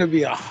 I'm gonna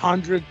be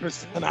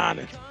 100%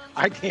 honest.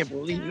 I can't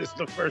believe this is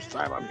the first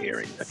time I'm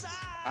hearing this.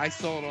 I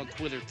saw it on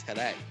Twitter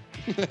today,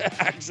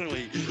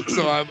 actually.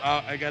 So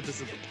I got this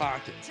in the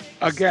pocket.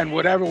 Again,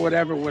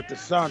 whatever with the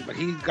son, but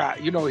he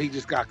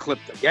just got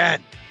clipped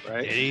again,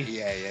 right? Did he?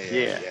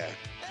 Yeah.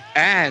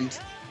 And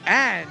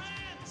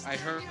I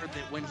heard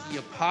that when he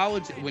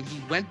apologized, when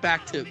he went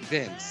back to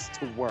Vince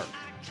to work,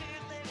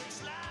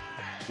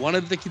 one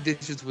of the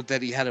conditions was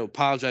that he had to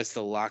apologize to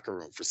the locker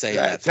room for saying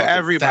that To fucking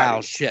everybody.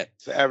 foul shit.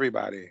 To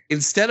everybody.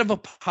 Instead of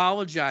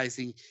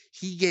apologizing,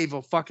 he gave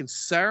a fucking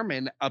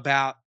sermon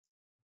about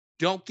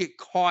don't get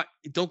caught,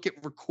 don't get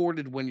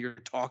recorded when you're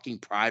talking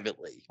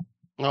privately.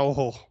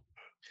 Oh,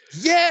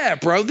 Yeah,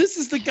 bro. This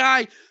is the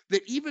guy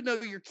that even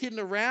though you're kidding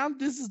around,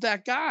 this is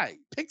that guy.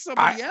 Pick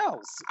somebody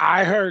else.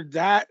 I heard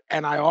that,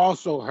 and I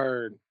also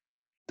heard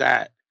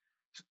that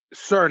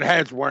certain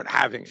heads weren't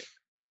having it.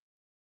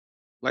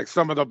 Like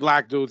some of the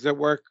black dudes that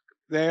work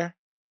there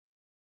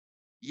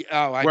Yeah,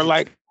 oh, I were did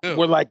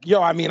like, too.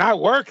 yo, I mean, I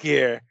work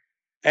here,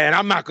 and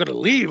I'm not gonna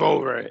leave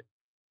over it.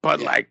 But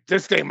Yeah. like,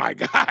 this ain't my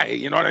guy.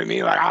 You know what I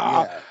mean? Like,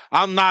 Yeah.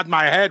 I'll nod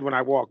my head when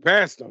I walk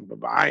past them,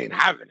 but I ain't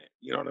having it.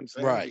 You know what I'm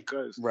saying? Right.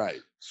 Because Right.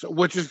 so,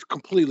 which is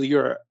completely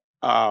your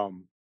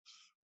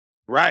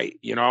right.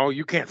 You know,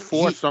 you can't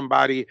force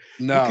somebody.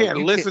 No, You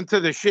can't listen to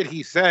the shit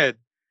he said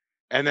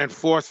and then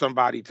force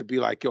somebody to be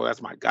like, yo,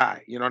 that's my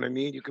guy. You know what I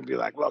mean? You can be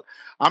like, look,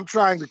 I'm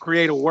trying to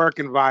create a work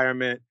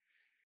environment,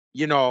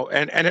 you know,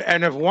 and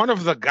if one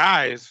of the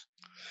guys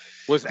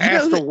was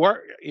asked to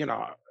work, you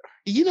know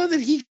that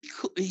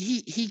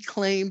he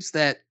claims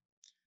that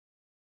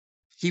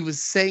he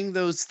was saying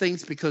those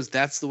things because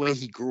that's the way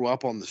he grew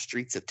up on the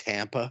streets of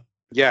Tampa.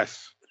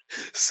 Yes.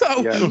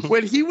 So Yes.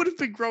 when he would have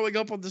been growing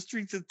up on the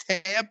streets of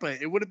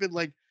Tampa, it would have been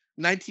like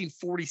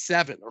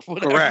 1947 or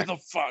whatever Correct. the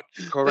fuck.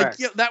 Correct. Like,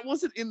 yeah, that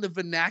wasn't in the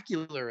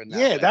vernacular.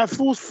 That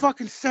fool's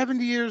fucking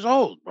 70 years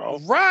old, bro.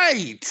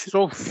 Right.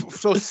 So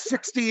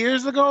 60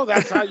 years ago,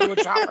 that's how you were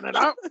chopping it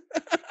up?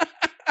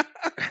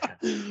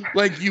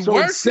 Like you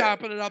were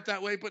chopping it up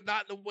that way, but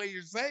not the way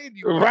you're saying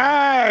you were.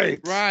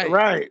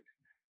 Right.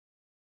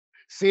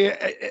 See,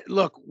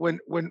 look,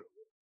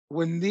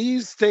 when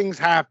these things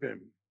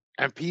happen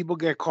and people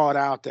get caught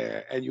out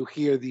there and you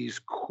hear these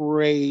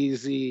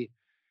crazy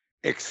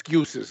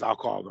excuses, I'll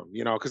call them,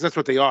 you know, because that's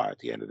what they are at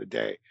the end of the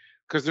day.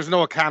 Because there's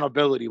no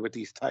accountability with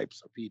these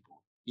types of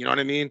people. You know what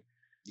I mean?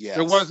 Yeah.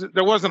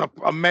 There wasn't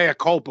a mea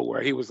culpa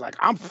where he was like,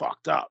 I'm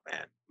fucked up,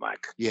 man.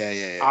 Like,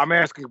 yeah. I'm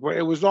asking, but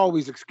it was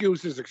always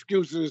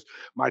excuses.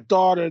 My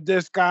daughter,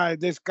 this guy,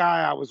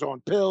 I was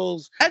on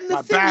pills. And the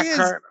my thing back is,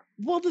 hurt.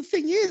 well, the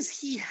thing is,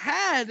 he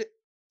had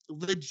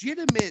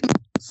legitimate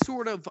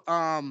sort of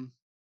I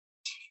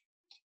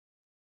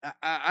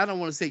don't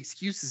want to say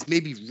excuses,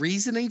 maybe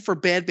reasoning for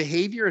bad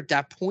behavior at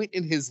that point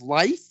in his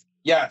life.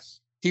 Yes.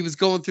 He was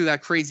going through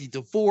that crazy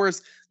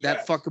divorce.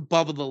 That fucking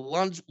Bubba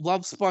the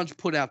Love Sponge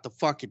put out the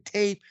fucking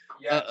tape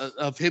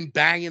of him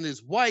banging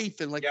his wife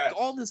and like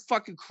all this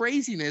fucking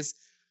craziness.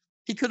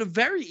 He could have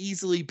very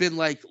easily been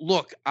like,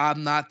 look,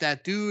 I'm not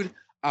that dude.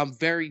 I'm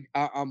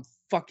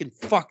fucking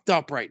fucked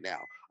up right now.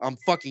 I'm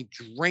fucking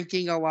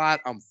drinking a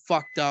lot. I'm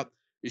fucked up.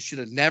 It should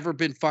have never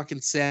been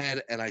fucking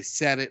said. And I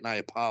said it and I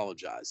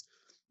apologize.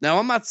 Now,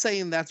 I'm not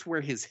saying that's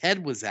where his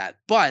head was at,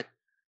 but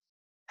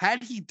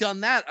had he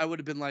done that, I would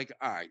have been like,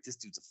 all right, this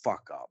dude's a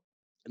fuck up.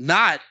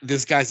 Not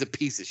this guy's a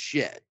piece of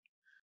shit.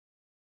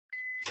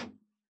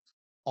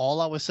 All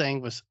I was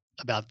saying was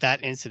about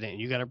that incident.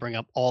 You got to bring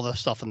up all the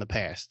stuff in the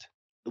past.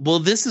 Well,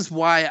 this is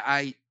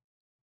why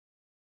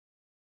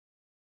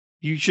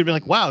you should be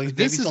like, wow.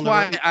 This is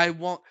why I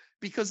won't,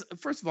 because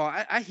first of all,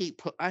 I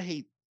hate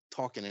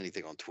talking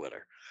anything on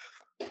Twitter.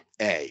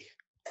 A.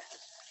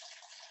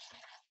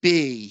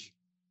 B.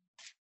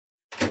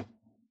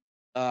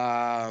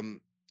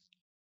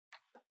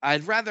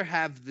 I'd rather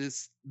have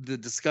the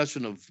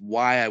discussion of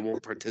why I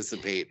won't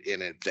participate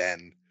in it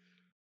than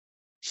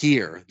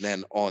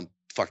on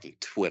fucking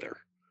Twitter.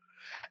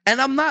 And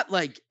I'm not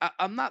like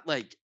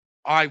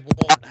I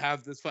won't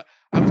have this fun.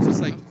 I was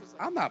just like,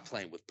 I'm not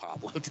playing with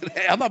Pablo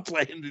today. I'm not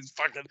playing this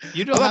fucking.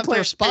 You don't have to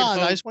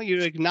respond. I just want you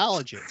to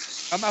acknowledge it.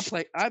 I'm not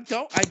playing. I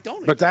don't.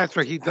 But that's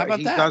what he does.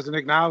 He doesn't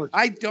acknowledge.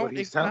 I don't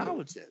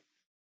acknowledge it.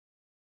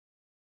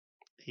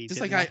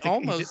 Just like I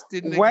almost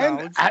didn't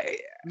acknowledge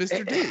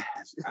Mr. D.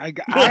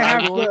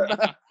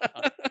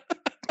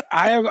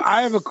 I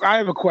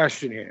have a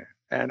question here,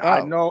 and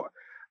I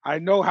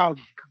know how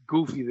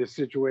goofy this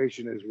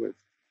situation is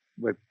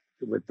with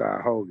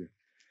Hogan.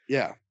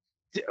 Yeah.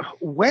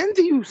 When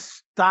do you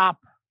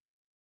stop,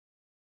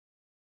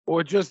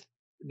 or just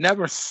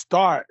never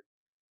start,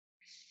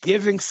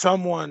 giving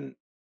someone,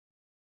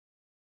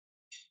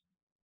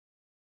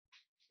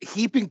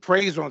 heaping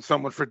praise on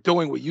someone for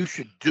doing what you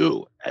should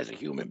do as a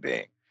human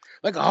being?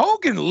 Like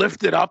Hogan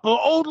lifted up an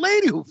old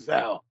lady who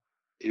fell.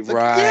 Right.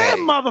 Like, yeah,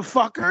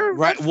 motherfucker.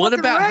 Right. What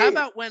about right.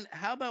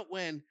 how about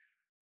when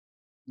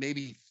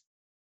maybe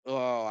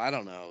I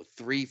don't know,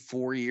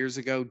 3-4 years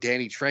ago,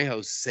 Danny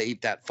Trejo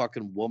saved that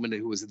fucking woman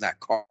who was in that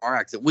car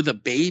accident with a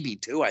baby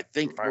too, I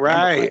think.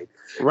 Right.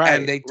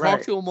 And they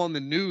talked to him on the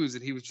news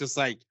and he was just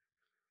like,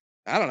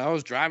 I don't know, I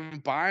was driving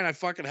by and I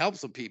fucking helped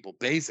some people,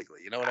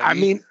 basically. You know what I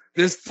mean?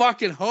 This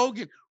fucking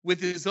Hogan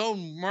with his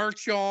own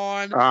merch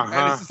on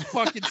and his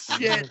fucking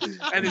shit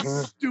and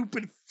his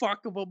stupid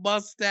fuck of a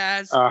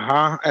mustache.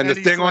 And the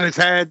thing on his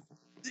head.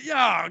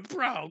 Yeah,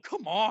 bro,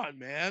 come on,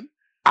 man.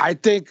 I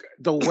think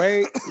the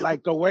way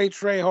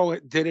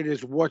Trejo did it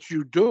is what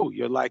you do.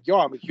 You're like, yo,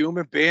 I'm a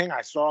human being.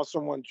 I saw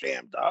someone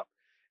jammed up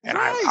and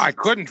I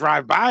couldn't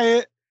drive by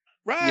it.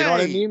 Right. You know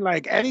what I mean?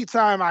 Like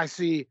anytime I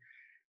see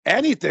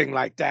anything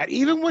like that,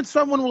 even when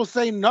someone will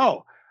say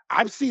no,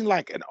 I've seen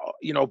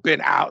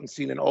been out and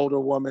seen an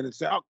older woman and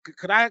say, oh,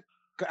 could I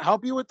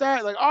help you with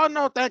that? Like, oh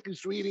no, thank you,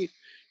 sweetie.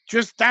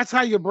 Just that's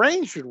how your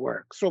brain should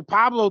work. So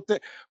Pablo,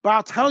 but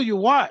I'll tell you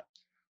what,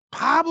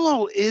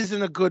 Pablo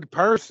isn't a good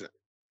person.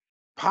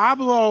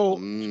 Pablo,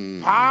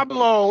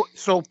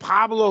 so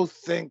Pablo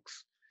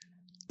thinks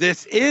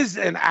this is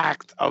an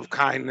act of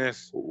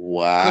kindness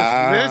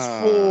because this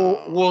fool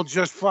Wow. will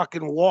just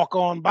fucking walk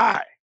on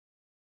by.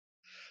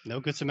 No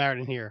good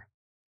Samaritan here.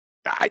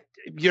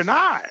 You're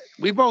not.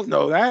 We both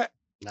know that.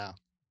 No.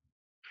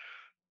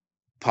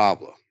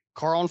 Pablo.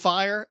 Car on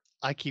fire.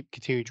 I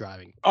continue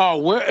driving. Oh,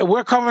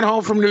 we're coming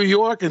home from New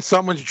York and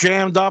someone's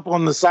jammed up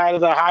on the side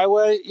of the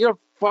highway. You're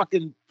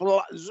fucking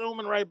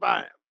zooming right by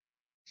him.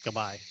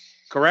 Goodbye.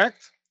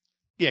 Correct?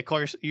 Yeah,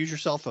 use your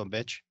cell phone,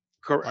 bitch.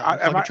 Correct.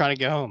 I'm trying to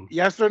get home.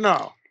 Yes or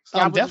no?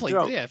 Stop I'm with the definitely.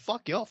 joke. Yeah,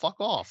 fuck you. Fuck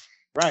off.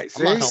 Right.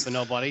 See? I'm not helping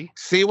nobody.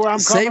 See where I'm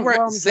coming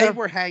from? Say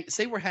we're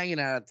hanging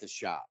out at the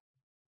shop.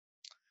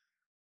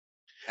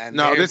 And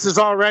no, this is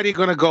already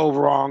going to go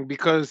wrong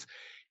because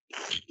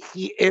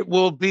it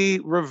will be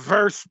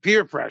reverse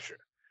peer pressure.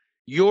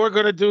 You're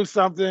going to do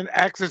something,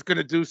 X is going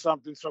to do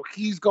something, so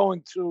he's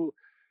going to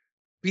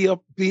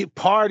be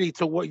party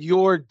to what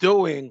you're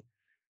doing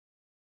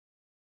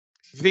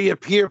via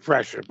peer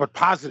pressure, but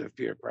positive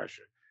peer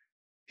pressure.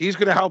 He's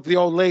going to help the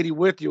old lady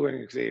with you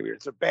and Xavier.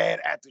 It's a bad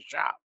at the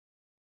shop.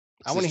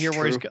 I want to hear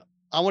where he's going.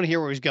 I want to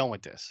hear where he's going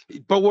with this.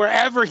 But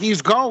wherever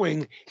he's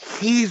going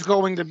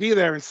to be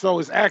there, and so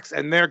is X,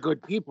 and they're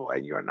good people,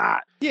 and you're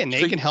not. Yeah, and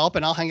they can help,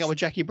 and I'll hang out with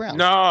Jackie Brown.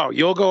 No,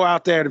 you'll go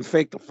out there and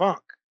fake the funk.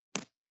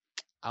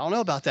 I don't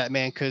know about that,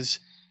 man, because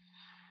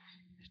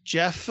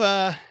Jeff's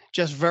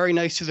very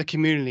nice to the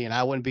community, and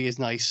I wouldn't be as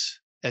nice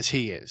as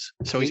he is.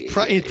 So he's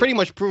pretty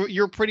much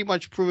you're pretty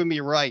much proving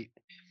me right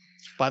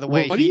by the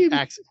way he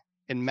acts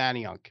in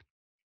Manayunk.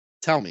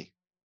 Tell me.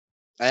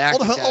 All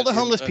the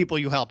homeless people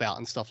you help out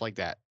and stuff like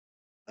that.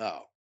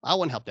 Oh, I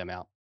wouldn't help them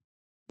out.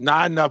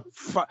 Not enough.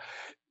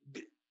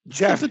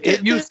 Jeff,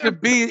 it used to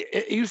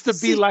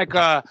be like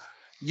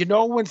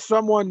when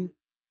someone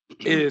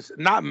is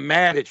not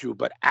mad at you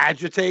but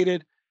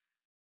agitated.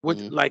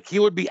 Like he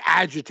would be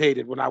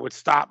agitated when I would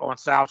stop on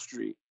South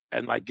Street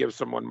and like give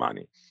someone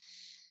money.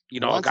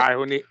 A guy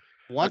who need.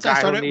 Once I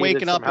started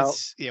waking up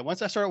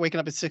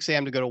at 6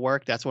 a.m. to go to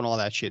work, that's when all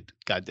that shit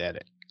got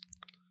dead.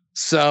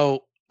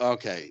 So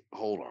okay,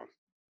 hold on.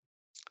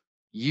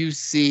 You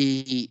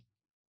see.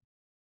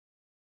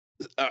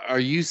 Are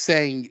you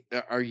saying?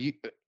 I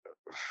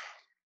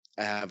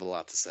have a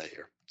lot to say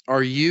here.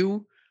 Are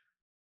you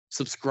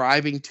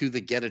subscribing to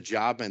the get a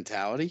job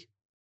mentality?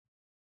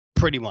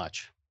 Pretty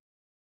much.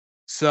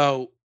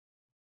 So,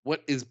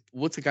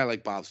 what's a guy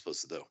like Bob supposed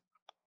to do?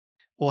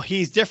 Well,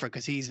 he's different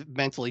because he's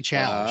mentally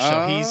challenged.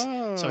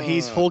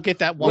 He'll get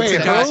that one.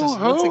 Wait,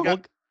 who?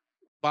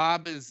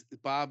 Bob is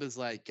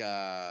like.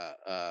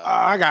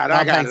 I got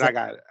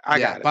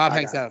it. Bob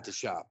hangs out at the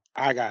shop.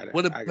 I got it.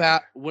 What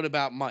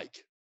about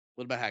Mike?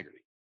 What about Haggerty?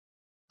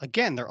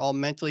 Again, they're all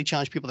mentally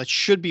challenged people that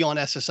should be on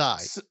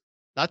SSI,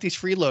 not these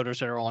freeloaders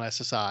that are on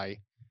SSI,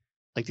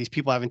 like these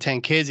people having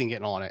 10 kids and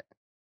getting on it.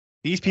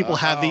 These people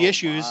have the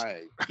issues.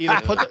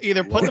 Either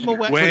put them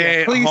away.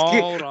 Wait,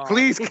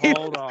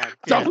 hold on.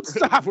 Don't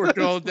stop. We're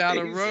going down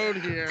a road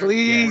here.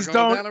 Please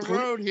don't. Down a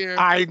road here.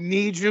 I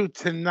need you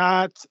to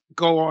not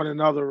go on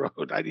another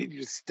road. I need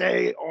you to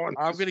stay on.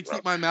 I'm going to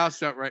keep my mouth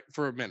shut right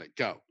for a minute.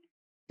 Go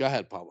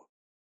ahead, Pablo.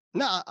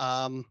 No,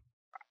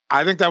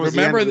 I think that was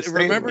remember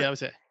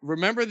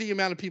the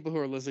amount of people who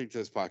are listening to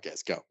this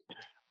podcast. Go.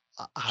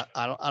 I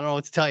don't know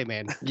what to tell you,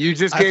 man. You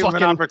just gave him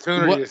an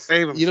opportunity to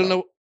save him. You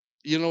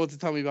don't know what to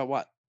tell me about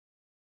what?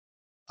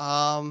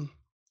 I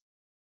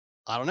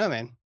don't know,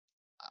 man.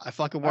 I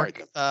fucking work.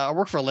 Right, I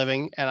work for a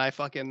living, and I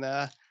fucking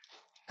have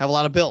a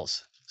lot of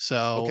bills.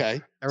 So okay,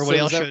 everybody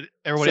else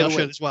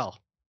should as well.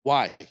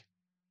 Why?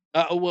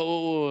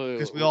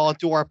 Because we all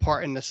do our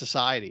part in the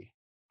society.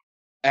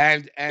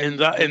 And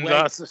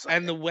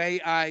the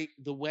way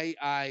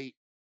I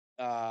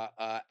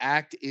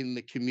act in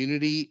the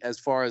community as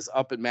far as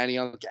up in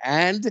Manayunk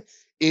and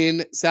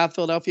in South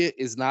Philadelphia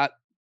is not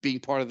being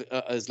part of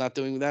is not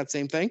doing that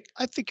same thing.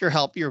 I think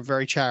you're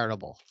very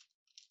charitable.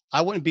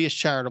 I wouldn't be as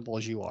charitable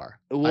as you are.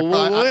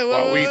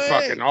 We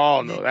fucking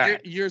all know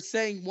that. You're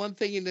saying one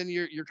thing and then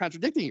you're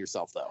contradicting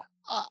yourself though.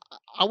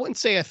 I wouldn't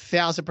say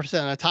 1,000%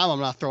 of the time I'm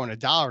not throwing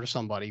 $1 to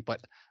somebody,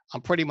 but I'm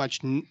pretty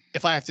much,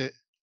 if I have to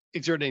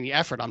exert any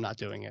effort, I'm not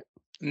doing it.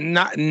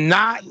 Not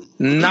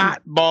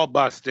ball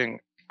busting.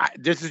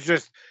 This is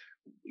just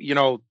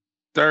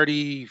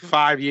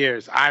 35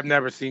 years. I've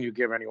never seen you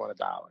give anyone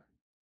 $1.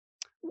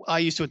 I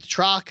used to at the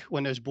truck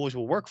when those boys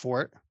will work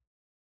for it.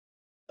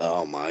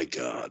 Oh my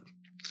God.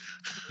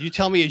 You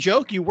tell me a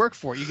joke, you work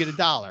for it, you get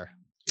 $1.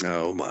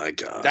 Oh my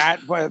God. That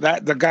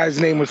the guy's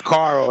name was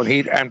Carl,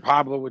 and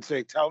Pablo would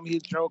say, "Tell me a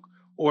joke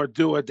or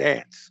do a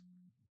dance."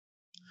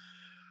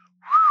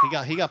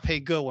 He got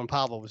paid good when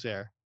Pablo was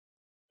there.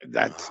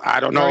 I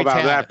don't know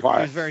about that part.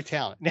 He was very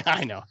talented.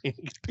 I know.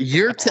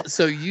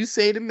 So you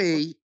say to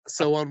me,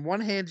 so on one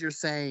hand you're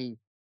saying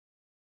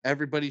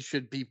everybody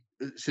should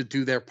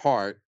do their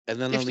part, and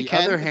then on the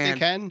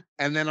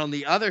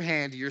other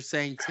hand you're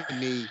saying to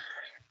me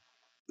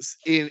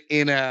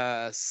in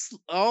a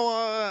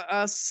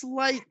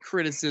slight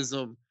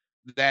criticism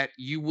that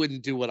you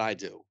wouldn't do what I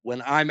do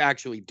when I'm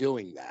actually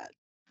doing that.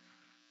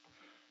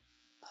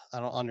 I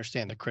don't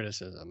understand the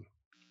criticism.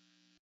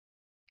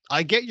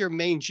 I get your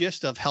main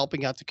gist of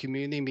helping out the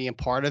community, being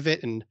part of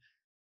it, and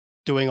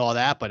doing all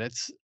that, but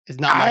it's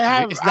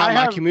not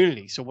my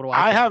community. So what do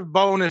I? I have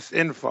bonus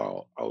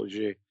info,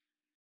 OG.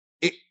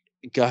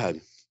 Go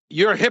ahead.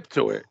 You're hip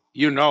to it.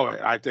 You know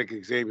it. I think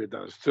Xavier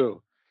does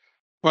too.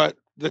 But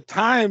the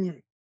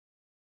time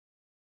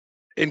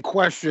in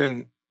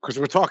question, because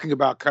we're talking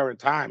about current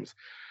times,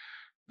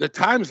 the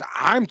times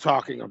I'm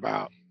talking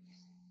about,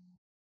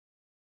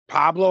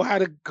 Pablo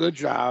had a good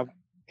job.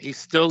 He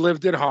still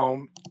lived at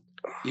home.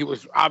 He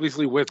was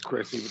obviously with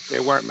Chris. They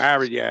weren't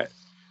married yet.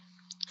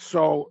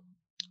 So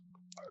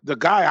the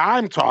guy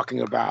I'm talking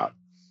about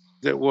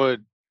that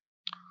would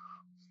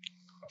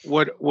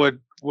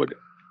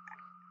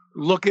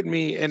look at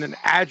me in an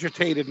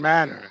agitated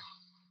manner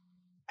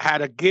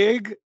had a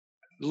gig,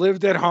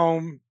 lived at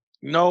home,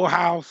 no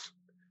house,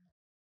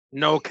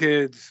 no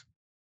kids.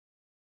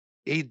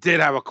 He did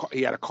have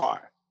he had a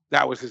car.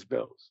 That was his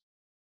bills.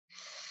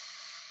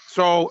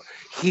 So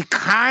he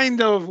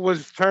kind of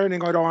was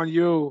turning it on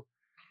you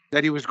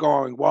that he was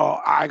going,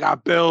 well, I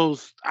got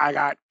bills, I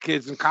got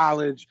kids in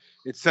college,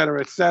 et cetera,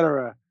 et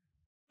cetera.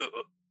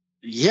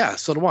 Yeah,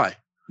 so do I.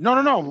 No.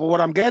 But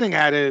what I'm getting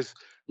at is,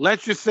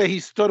 let's just say he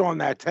stood on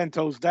that 10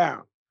 toes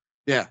down.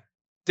 Yeah.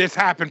 This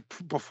happened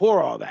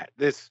before all that.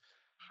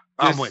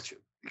 I'm with you.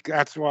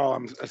 That's why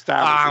I'm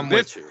establishing. I'm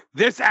with you.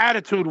 This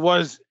attitude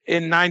was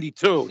in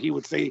 92. He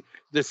would say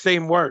the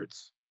same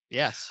words.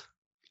 Yes.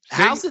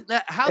 How's it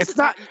that? How's It's it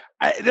not.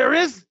 It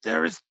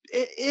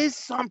is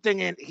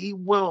something, and he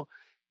will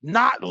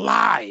not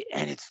lie.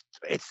 And it's.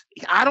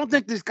 I don't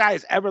think this guy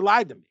has ever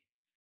lied to me.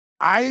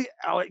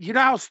 You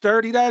know how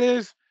sturdy that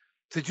is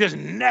to just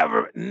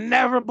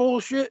never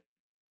bullshit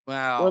or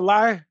Well,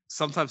 lie.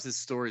 sometimes his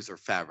stories are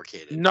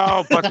fabricated.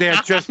 No, but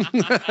they're just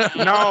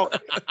no.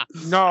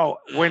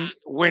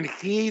 When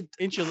he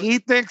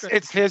thinks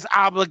it's his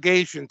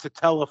obligation to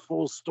tell a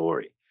full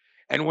story,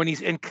 and when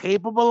he's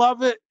incapable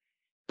of it,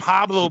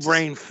 Pablo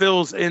brain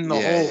fills in the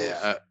holes.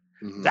 Yeah.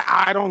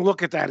 I don't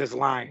look at that as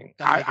lying.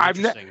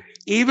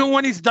 Even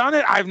when he's done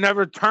it, I've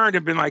never turned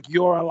and been like,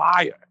 "You're a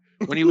liar."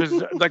 When he was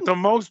like the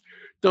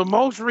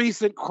most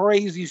recent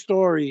crazy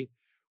story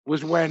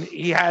was when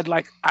he had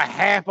like a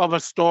half of a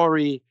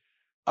story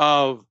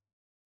of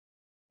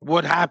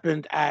what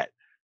happened at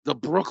the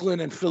Brooklyn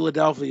and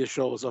Philadelphia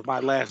shows of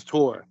my last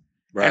tour,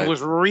 and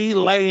was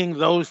relaying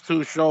those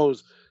two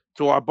shows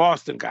to our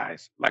Boston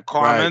guys, like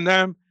Karma and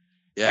them.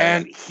 Yeah,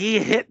 and he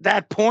hit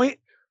that point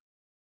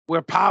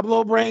where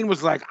Pablo Brain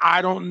was like,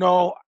 I don't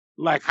know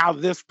like how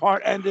this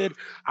part ended.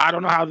 I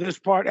don't know how this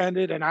part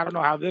ended, and I don't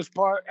know how this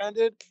part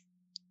ended.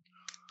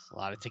 A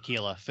lot of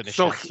tequila finished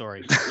that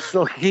story.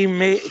 So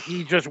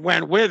he just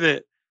went with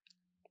it,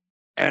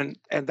 and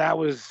that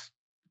was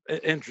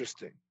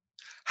interesting.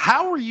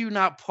 How are you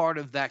not part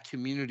of that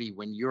community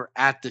when you're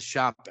at the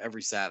shop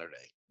every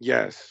Saturday?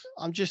 Yes.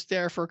 I'm just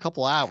there for a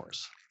couple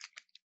hours.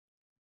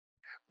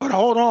 But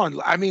hold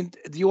on. I mean,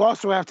 you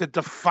also have to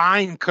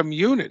define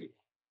community.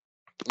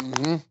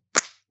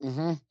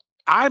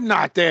 I'm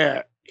not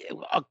there.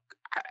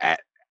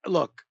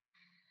 Look,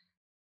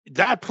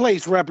 that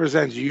place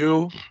represents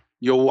you,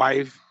 your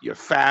wife, your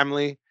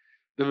family.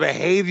 The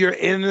behavior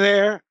in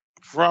there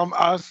from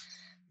us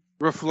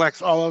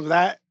reflects all of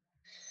that.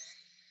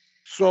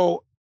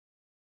 So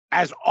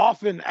as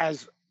often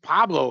as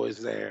Pablo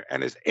is there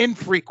and as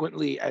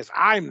infrequently as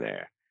I'm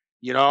there,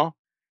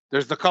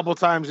 there's the couple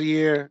times a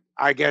year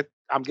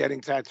I'm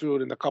getting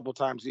tattooed, and the couple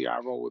times a year I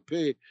roll with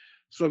P.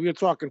 So if you're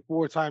talking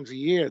 4 times a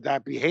year,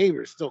 that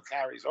behavior still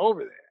carries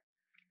over there.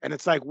 And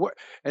it's like, what?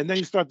 And then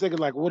you start thinking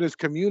like, what is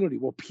community?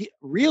 Well,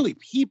 really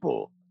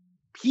people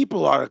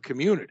are a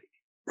community.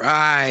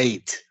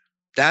 Right.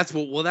 That's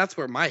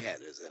where my head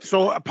is. Anyway.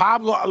 So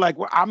Pablo, like,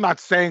 I'm not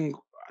saying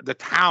the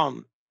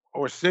town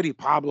or city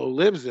Pablo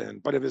lives in,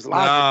 but if his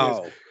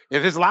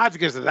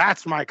logic is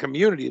that's my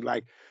community,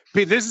 like,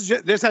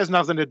 this has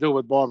nothing to do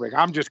with ball break.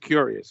 I'm just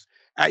curious.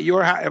 At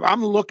your house, if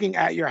I'm looking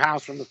at your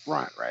house from the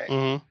front, right?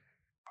 Mm-hmm.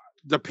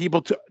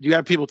 You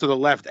have people to the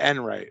left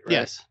and right?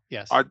 Yes. Do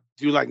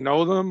you like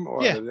know them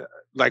or yeah.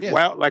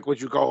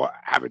 would you go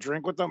have a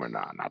drink with them or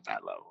not? Not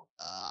that level.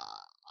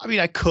 I mean,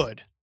 I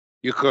could.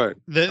 You could.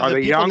 Are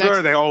they younger or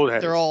are they old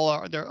heads? They're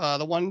all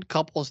the one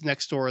couple's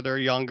next door. They're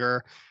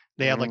younger.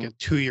 They have like a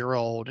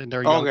 2-year-old, and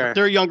they're younger. Okay.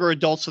 They're younger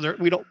adults, so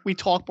we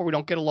talk, but we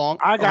don't get along.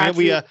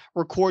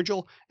 We're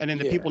cordial, and then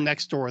the people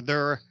next door,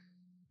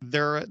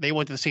 they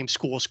went to the same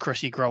school as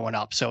Chrissy growing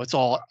up, so it's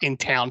all in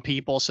town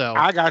people. So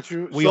I got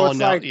you. We all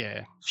know.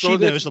 She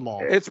knows them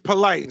all. It's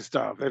polite and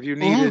stuff. If you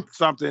needed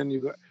something,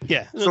 you go.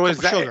 Yeah. So is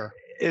that sugar?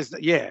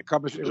 A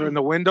cup of sugar in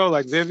the window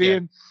like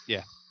Vivian?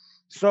 Yeah.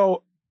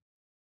 So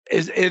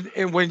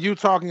and when you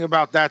talking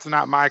about that's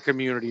not my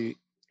community,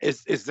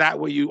 is that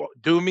what you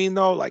do mean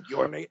though? Like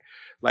your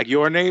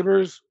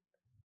neighbors?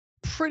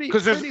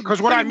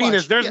 Because what I mean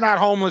is there's not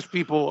homeless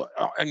people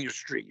on your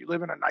street. You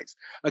live in a nice.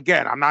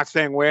 Again, I'm not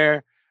saying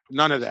where,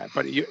 none of that.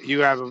 But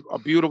you have a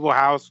beautiful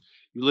house.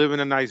 You live in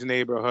a nice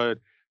neighborhood.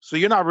 So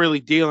you're not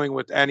really dealing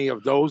with any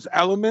of those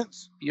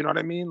elements. You know what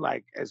I mean?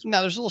 Like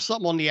now there's a little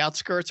something on the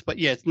outskirts, but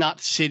yeah, it's not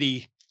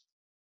city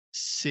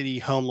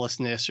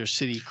homelessness or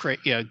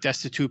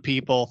destitute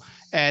people.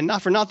 And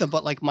not for nothing,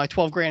 but like my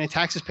 12 grand in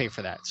taxes pay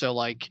for that. So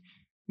like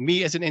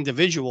me as an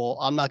individual,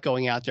 I'm not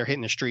going out there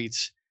hitting the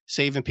streets,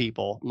 saving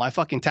people. My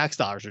fucking tax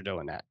dollars are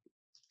doing that.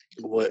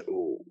 What?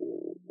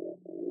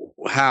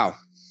 How?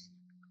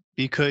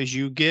 Because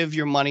you give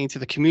your money to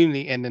the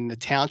community and then the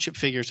township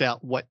figures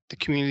out what the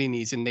community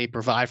needs and they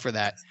provide for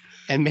that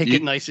and make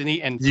it nice and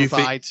neat and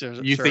provide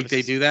services. You think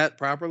they do that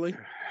properly?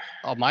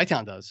 Oh, my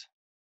town does.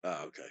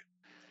 Oh, okay.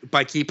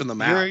 By keeping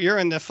them out. You're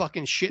in the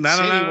fucking shit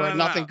city where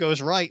nothing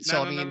goes right.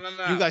 So, I mean,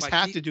 you guys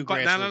have to do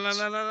grassroots.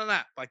 No.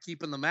 By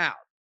keeping them out.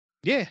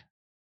 Yeah.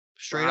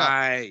 Straight up.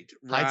 High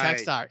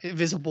tax dollar.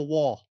 Invisible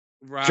wall.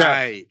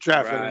 Right.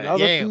 Jeff,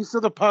 another piece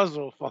of the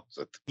puzzle.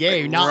 Yeah,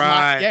 you're not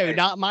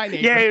my neighbor.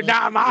 Yeah, you're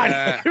not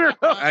my neighbor.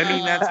 I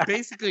mean, that's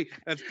basically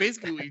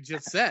what you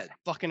just said.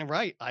 Fucking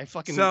right. I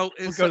fucking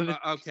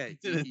okay.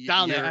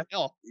 Down there.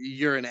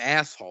 You're an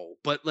asshole.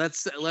 But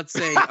let's say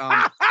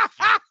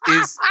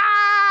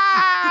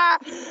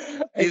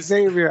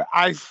Xavier,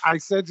 I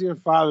said to your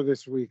father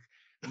this week,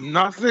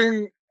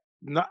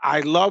 I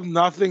love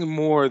nothing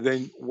more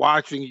than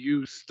watching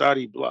you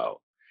study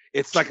blow.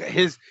 It's like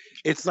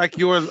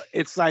you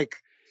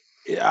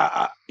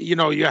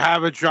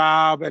have a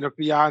job and a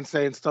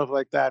fiance and stuff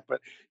like that,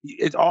 but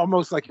it's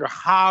almost like your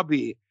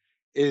hobby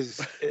is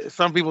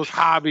some people's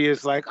hobby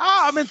is like,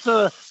 I'm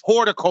into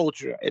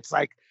horticulture. It's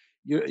like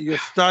you're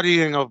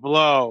studying of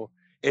blow.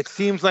 It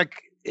seems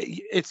like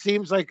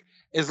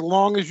as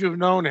long as you've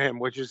known him,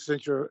 which is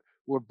since you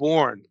were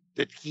born,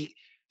 that he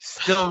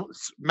still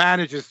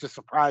manages to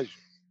surprise you.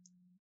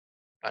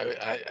 I'm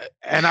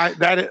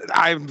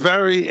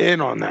very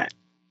in on that.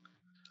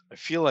 I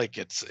feel like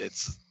it's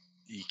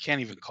you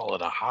can't even call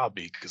it a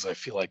hobby because I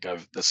feel like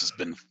this has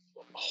been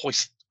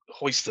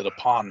hoisted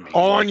upon me.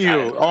 On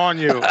you.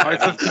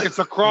 It's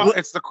a cross.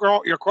 It's the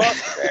cross. Your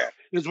cross there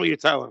is what you're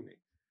telling me.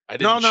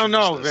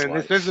 No, Vin.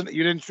 This isn't.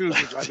 You didn't choose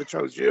this life. It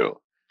chose you.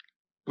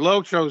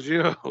 Blow chose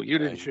you. You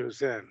didn't choose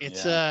him.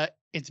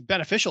 It's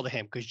beneficial to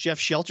him because Jeff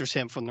shelters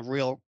him from the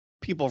real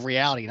people of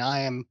reality, and I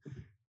am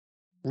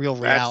real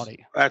reality.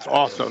 That's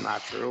also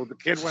not true. The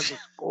kid went to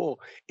school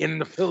in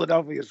the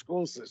Philadelphia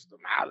school system.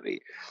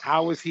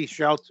 How was he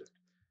sheltered?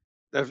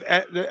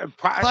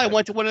 Probably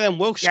went to one of them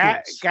woke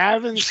schools.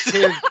 Gavin's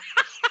kid.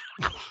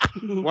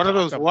 One of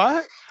those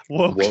what?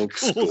 Woke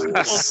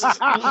schools.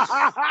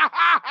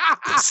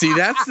 See,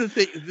 that's the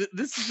thing.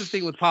 This is the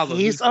thing with Pablo.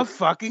 He's a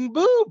fucking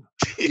boob.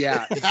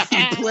 Yeah,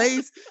 he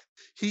plays.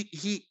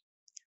 He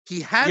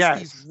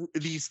has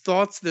these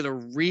thoughts that are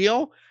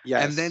real,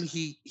 and then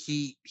he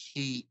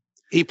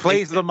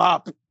plays them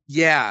up.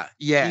 He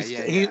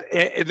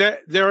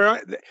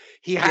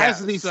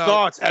has these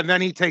thoughts, and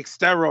then he takes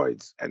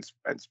steroids and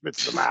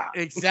spits them out.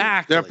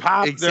 Exactly.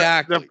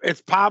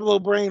 It's Pablo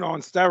brain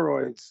on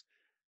steroids.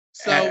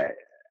 So,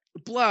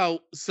 Blow.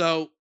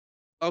 So,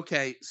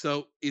 okay.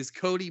 So, is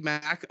Cody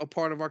Mack a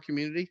part of our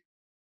community?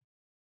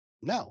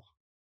 No,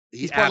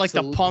 he's part of like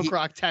the punk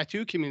rock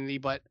tattoo community,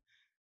 but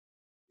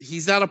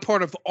he's not a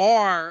part of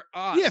our.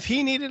 Yeah, if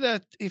he needed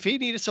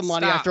some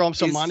money, I throw him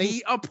some money. Is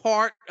he a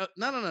part?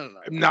 No.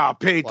 No,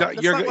 Pete,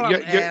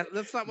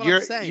 that's not what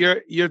I'm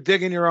saying. You're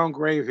digging your own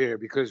grave here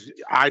because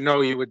I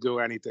know you would do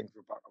anything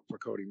for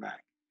Cody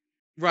Mack.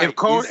 Right. If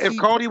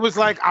Cody was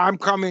like, I'm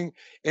coming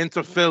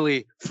into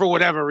Philly for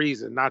whatever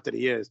reason, not that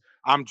he is,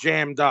 I'm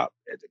jammed up.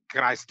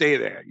 Can I stay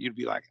there? You'd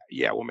be like,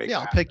 yeah, we'll make it. Yeah,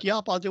 I'll pick you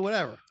up. I'll do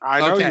whatever.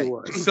 I know you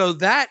would. So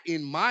that,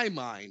 in my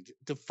mind,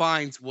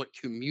 defines what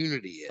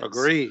community is.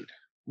 Agreed.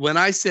 When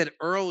I said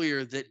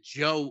earlier that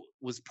Joe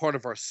was part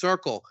of our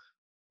circle,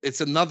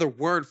 it's another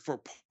word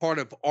for part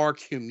of our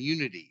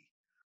community,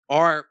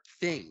 our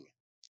thing.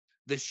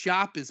 The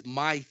shop is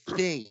my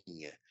thing.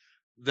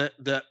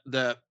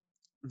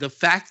 The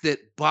fact that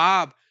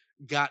Bob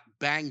got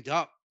banged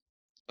up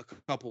a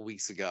couple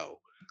weeks ago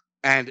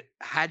and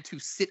had to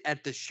sit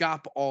at the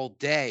shop all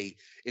day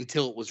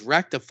until it was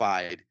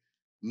rectified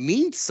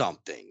means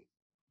something.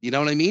 You know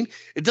what I mean?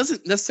 It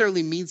doesn't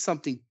necessarily mean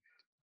something.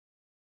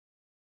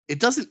 It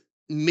doesn't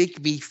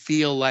make me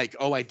feel like,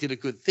 oh, I did a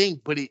good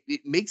thing, but it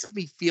makes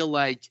me feel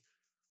like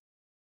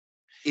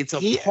it's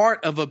a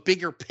part of a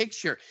bigger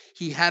picture.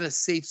 He had a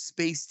safe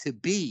space to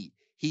be.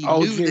 He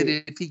knew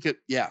that if he could,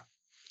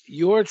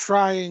 You're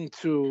trying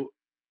to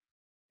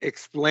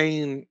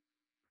explain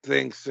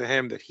things to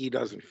him that he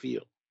doesn't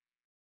feel.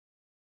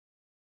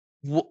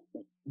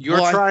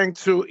 You're trying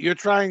to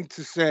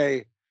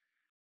say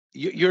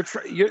you're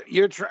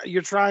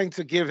trying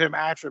to give him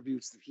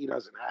attributes that he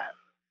doesn't have.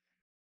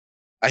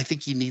 I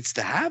think he needs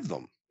to have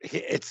them.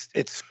 It's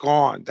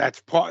gone. That's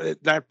part.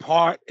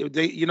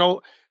 Who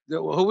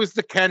was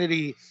the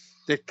Kennedy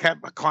that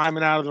kept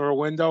climbing out of her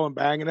window and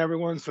banging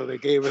everyone. So they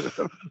gave her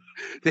the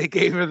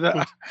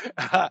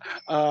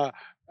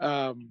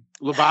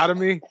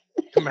lobotomy.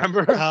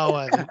 Remember?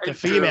 Oh, the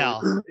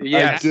female.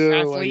 Yes.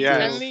 Kathleen yes.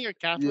 Kennedy or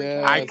Kathleen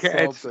Yeah.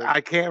 Kennedy?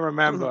 I can't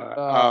remember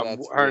Oh,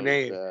 that's her really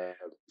name, bad.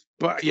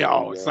 but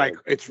really it's bad. like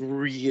it's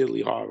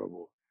really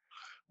horrible.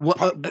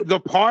 What? The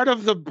part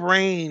of the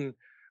brain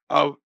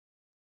of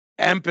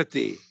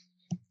empathy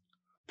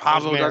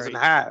Pablo doesn't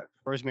have.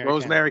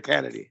 Rosemary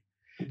Kennedy.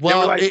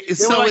 Well, they were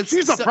like,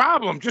 she's a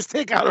problem. Just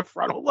take out her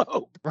frontal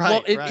lobe.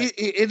 Right. Well,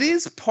 it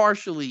is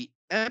partially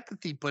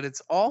empathy, but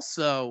it's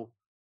also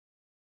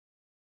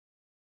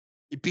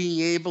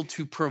being able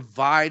to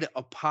provide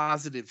a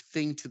positive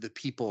thing to the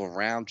people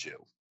around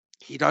you.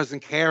 He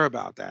doesn't care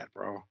about that,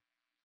 bro.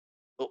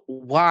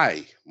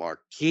 Why, Mark?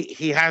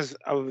 He has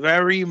a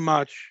very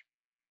much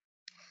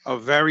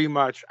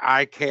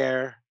I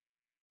care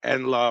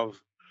and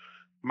love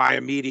my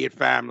immediate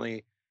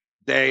family.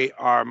 They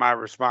are my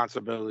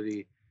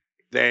responsibility.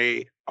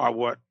 They are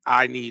what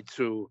I need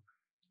to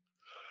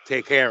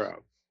take care of.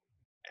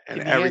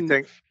 And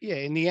everything.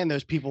 In the end,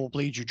 those people will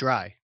bleed you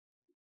dry.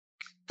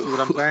 See what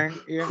I'm saying?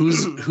 Yeah.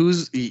 Who's all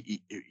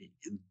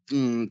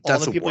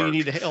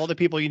the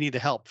people you need to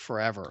help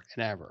forever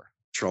and ever.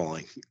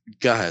 Trolling.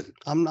 Go ahead.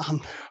 I'm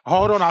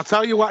Hold on. I'll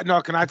tell you what.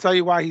 No, can I tell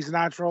you why he's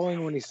not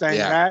trolling when he's saying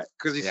that?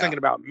 Because he's thinking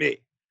about me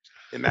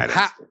in that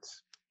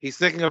instance. He's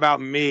thinking about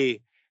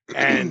me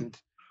and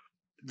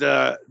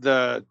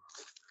the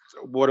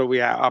what are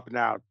we at up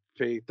now?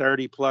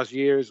 30 plus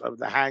years of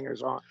the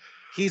hangers on.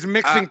 He's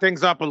mixing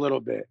things up a little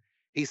bit.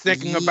 He's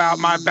thinking about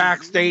my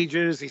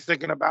backstages. He's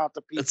thinking about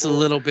the people. It's a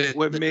little bit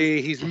with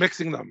me. He's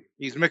mixing them.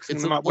 He's mixing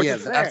them up. Which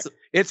is fair.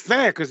 It's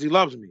fair because he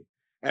loves me,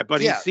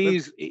 but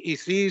he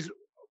sees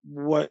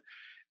what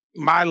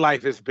my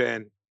life has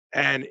been,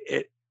 and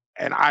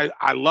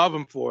I love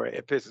him for it.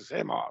 It pisses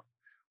him off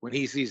when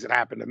he sees it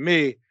happen to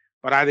me.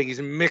 But I think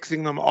he's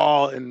mixing them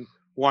all in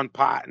one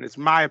pot, and it's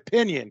my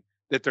opinion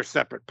that they're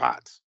separate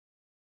pots.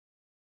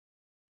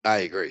 I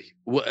agree.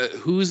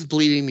 Who's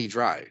bleeding me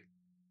dry?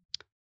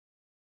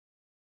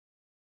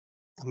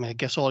 I mean, I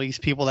guess all these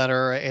people that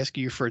are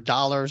asking you for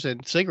dollars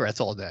and cigarettes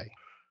all day.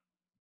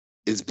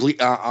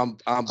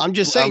 I'm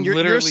just saying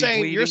you're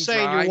saying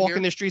you're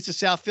walking the streets of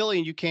South Philly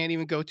and you can't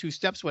even go 2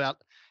 steps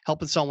without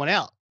helping someone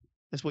out.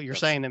 That's what you're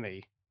saying to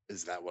me.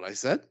 Is that what I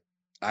said?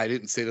 I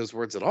didn't say those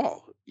words at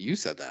all. You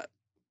said that.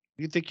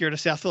 You think you're the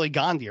South Philly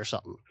Gandhi or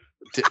something?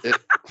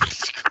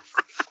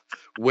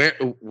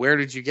 Where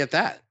did you get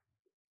that?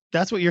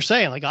 That's what you're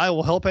saying. Like, I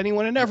will help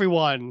anyone and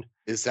everyone.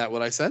 Is that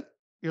what I said?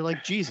 You're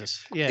like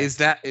Jesus. Yeah. Is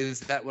that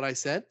what I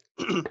said?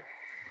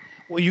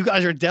 Well, you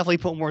guys are definitely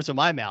putting words in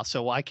my mouth,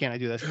 so why can't I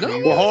do that?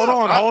 Well, hold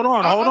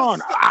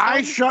on.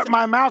 I shut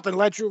my mouth and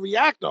let you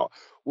react, though.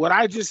 What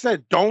I just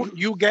said, don't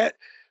you get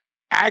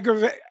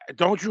aggravated?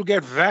 Don't you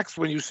get vexed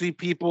when you see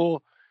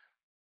people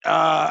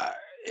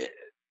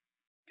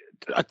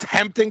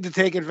attempting to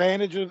take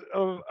advantage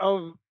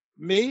of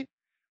me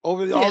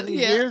over all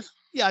these years?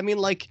 Yeah, I mean,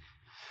 like,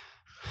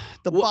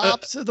 the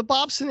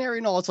Bob scenario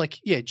and all, it's like,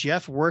 yeah,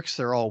 Jeff works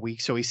there all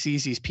week, so he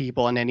sees these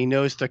people and then he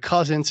knows the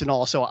cousins and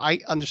all. So I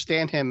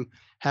understand him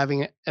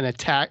having an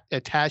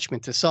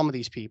attachment to some of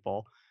these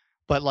people,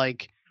 but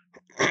like,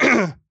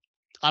 I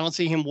don't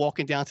see him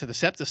walking down to the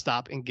SEPTA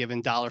stop and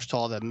giving dollars to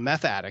all the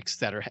meth addicts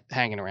that are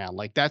hanging around.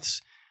 Like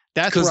that's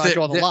where I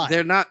draw the line.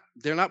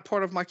 They're not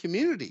part of my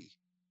community.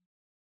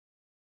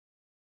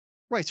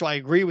 Right. So I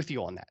agree with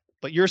you on that,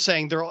 but you're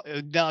saying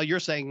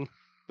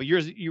but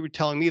you were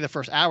telling me the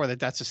first hour that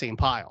that's the same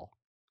pile.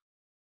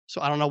 So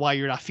I don't know why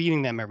you're not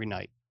feeding them every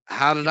night.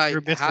 How did I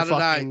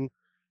Mr.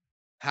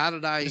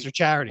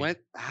 Charity.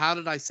 How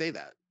did I say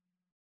that?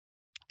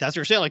 That's what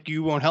you're saying. Like,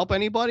 you won't help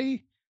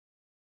anybody?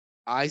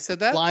 I said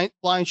that?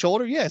 Blind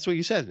shoulder? Yeah, that's what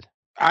you said.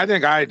 I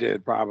think I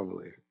did,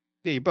 probably.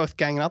 Yeah, you're both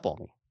ganging up on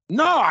me.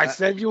 No, I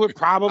said you would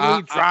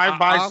probably drive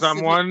by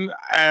someone.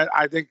 And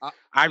I think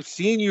I've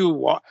seen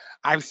you.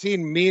 I've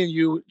seen me and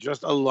you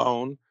just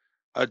alone.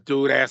 A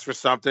dude asked for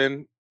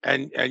something.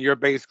 And you're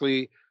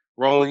basically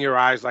rolling your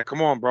eyes like,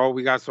 come on, bro,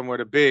 we got somewhere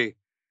to be.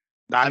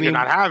 You're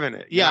not having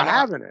it. You're not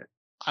having it.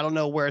 I don't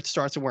know where it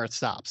starts and where it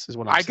stops is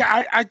what I'm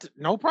saying. I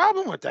no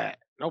problem with that.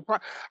 No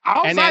problem.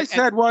 All I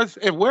said was,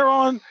 if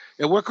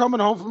we're coming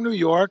home from New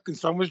York and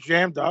someone's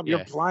jammed up,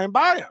 you're flying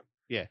by them.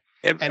 Yeah.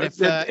 In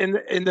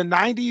the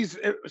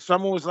 90s,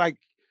 someone was like,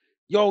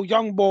 yo,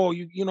 young boy,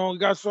 you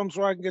got something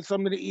so I can get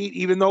something to eat,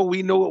 even though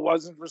we knew it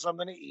wasn't for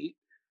something to eat.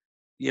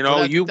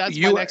 That's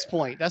my next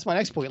point. That's my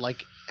next point.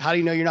 Like, how do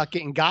you know you're not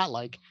getting got?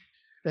 Like,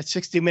 that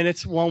 60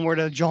 Minutes one where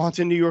the John's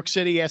in New York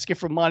City asking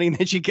for money, and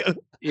then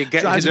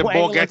the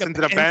ball gets into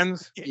the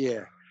Benz.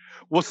 Yeah.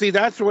 Well, see,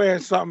 that's where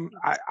something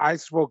I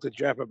spoke to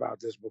Jeff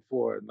about this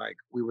before, and like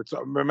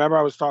remember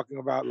I was talking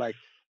about like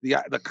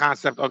the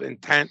concept of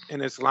intent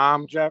in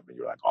Islam, Jeff, and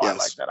you're like, oh, yes. I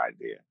like that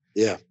idea.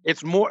 Yeah.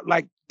 It's more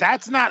like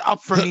that's not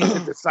up for me to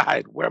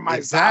decide where my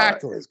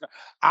exactly is.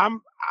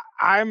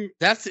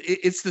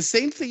 It's the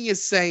same thing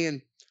as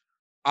saying,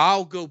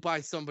 I'll go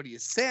buy somebody a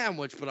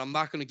sandwich, but I'm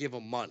not going to give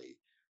them money.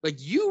 Like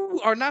you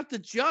are not the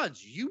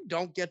judge. You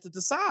don't get to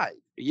decide.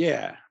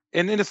 Yeah.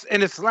 And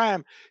in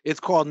Islam, it's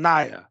called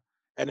Naya.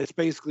 And it's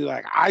basically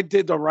like, I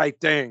did the right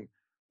thing.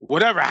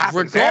 Whatever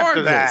happens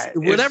after that,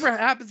 whatever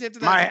happens after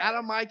that is out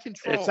of my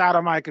control. It's out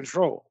of my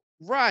control.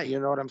 Right. You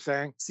know what I'm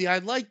saying? See, I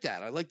like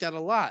that. I like that a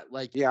lot.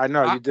 Like, yeah, I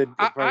know you did.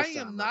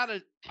 I'm not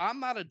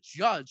a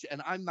judge,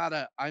 and I'm not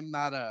a.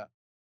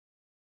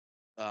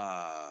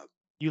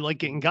 You like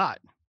getting got.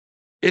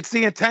 It's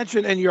the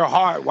intention in your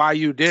heart why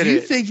you did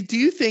it. Do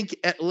you think?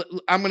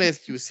 I'm going to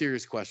ask you a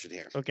serious question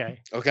here. Okay.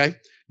 Okay.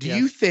 Do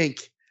you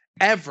think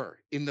ever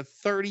in the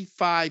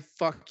 35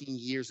 fucking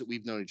years that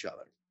we've known each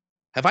other,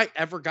 have I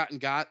ever gotten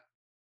got?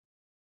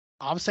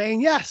 I'm saying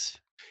yes.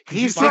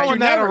 He's throwing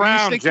that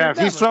around, Jeff.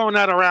 He's throwing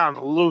that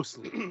around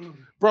loosely.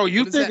 Bro,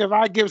 you think if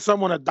I give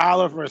someone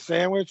 $1 for a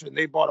sandwich and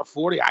they bought a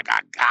 40, I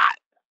got.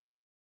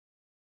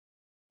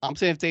 I'm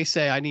saying if they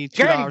say I need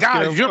 $2,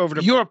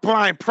 guys, you're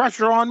applying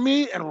pressure on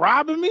me and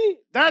robbing me.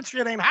 That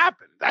shit ain't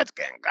happened. That's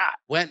getting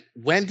got.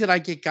 When did I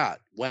get got?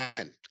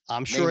 When?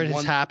 I'm sure it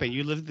has happened.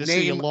 You lived in this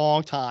city a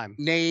long time.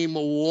 Name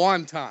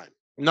one time.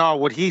 No,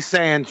 what he's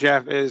saying,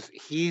 Jeff, is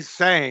he's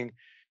saying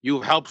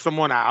you helped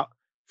someone out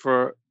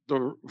for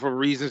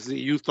reasons that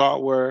you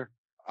thought were.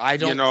 I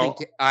don't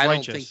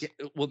think.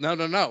 Well,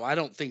 no. I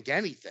don't think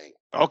anything.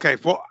 Okay,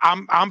 well,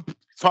 I'm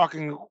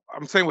saying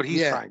what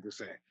he's trying to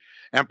say.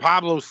 And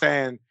Pablo's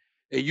saying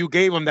you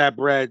gave him that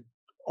bread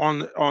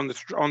on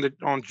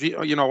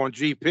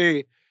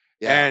GP,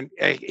 and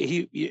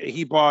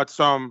he bought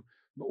some.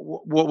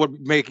 What would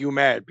make you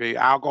mad? P?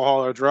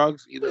 Alcohol or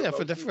drugs? Yeah,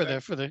 for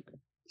the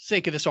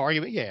sake of this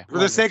argument, yeah. For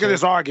the sake of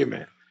this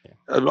argument,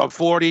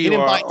 40. He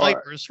didn't buy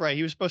diapers, right?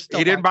 He was supposed to.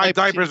 He didn't buy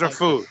diapers or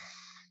food.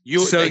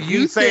 You saying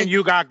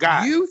you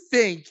got? You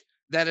think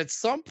that at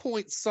some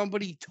point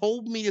somebody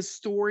told me a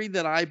story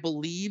that I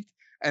believed,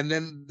 and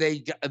then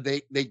they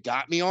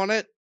got me on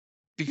it?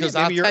 Because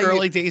maybe your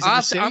early days of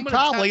the city,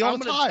 probably all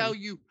the time.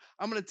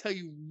 I'm going to tell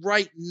you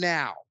right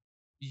now,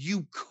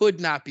 you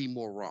could not be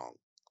more wrong.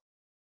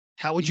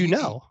 How would you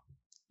know?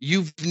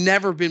 You've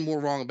never been more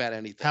wrong about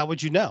anything. How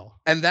would you know?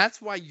 And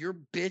that's why your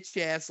bitch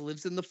ass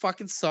lives in the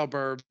fucking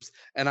suburbs,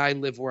 and I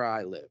live where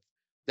I live.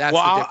 That's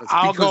the difference.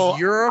 Because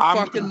you're a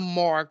fucking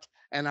mark,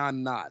 and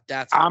I'm not.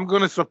 I'm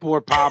going to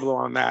support Pablo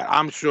on that.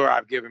 I'm sure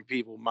I've given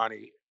people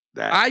money.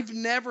 I've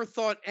never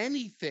thought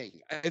anything.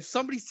 If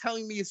somebody's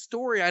telling me a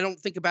story, I don't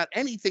think about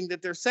anything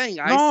that they're saying.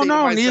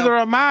 Neither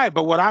am I.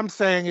 But what I'm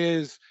saying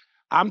is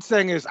I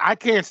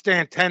can't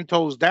stand 10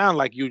 toes down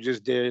like you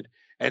just did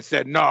and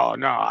said, no,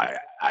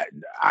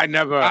 I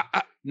never,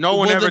 no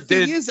one ever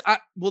did.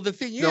 The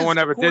thing is, no one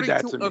ever did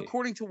that to me.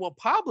 According to what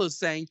Pablo's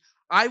saying,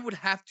 I would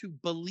have to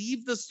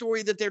believe the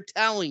story that they're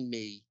telling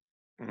me.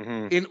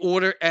 Mm-hmm. In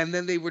order, and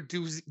then they were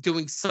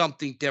doing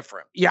something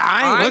different. Yeah,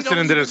 I ain't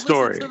listening to the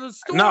story.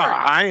 No,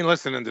 I ain't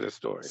listening to the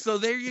story. So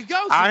there you go.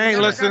 So I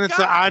ain't listening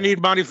to I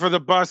need money for the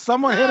bus.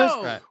 Someone hit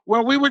us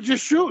when we were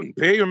just shooting.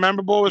 P,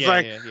 remember, boy was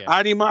I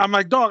need money. I'm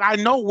like, dog, I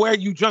know where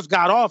you just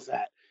got off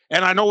at,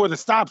 and I know where the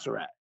stops are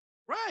at.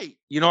 Right.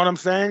 You know what I'm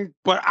saying?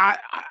 But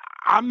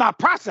I'm not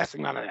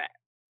processing none of that.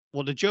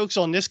 Well, the joke's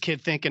on this kid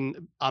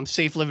thinking I'm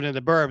safe living in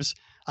the burbs.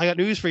 I got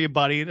news for you,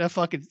 buddy. That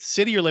fucking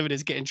city you're living in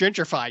is getting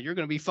gentrified. You're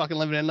going to be fucking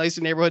living in a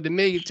nicer neighborhood than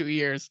me in 2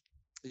 years.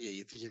 Yeah,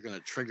 you think you're going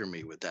to trigger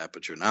me with that,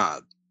 but you're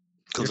not.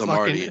 Because I'm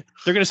already.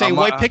 They're going to say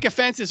white picket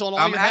fences on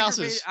all your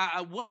houses.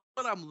 What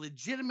I'm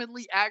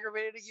legitimately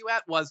aggravated at you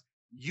at was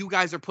you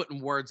guys are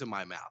putting words in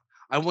my mouth.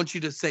 I want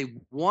you to say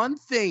one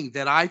thing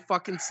that I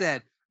fucking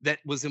said that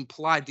was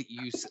implied that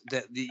you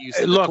said.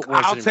 Look,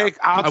 I'll take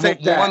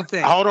that. One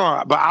thing. Hold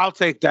on, but I'll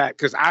take that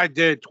because I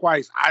did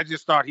twice. I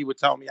just thought he would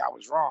tell me I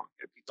was wrong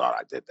if he thought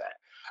I did that.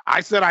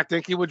 I said I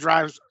think he would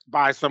drive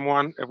by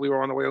someone if we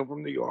were on the way home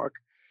from New York,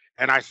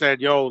 and I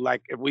said, "Yo,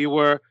 like if we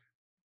were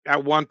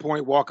at one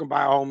point walking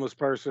by a homeless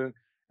person,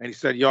 and he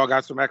said, "Yo, I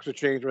got some extra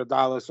change for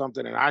 $1 or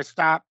something," and I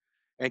stopped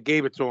and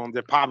gave it to him,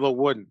 that Pablo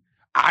wouldn't.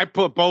 I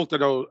put both of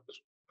those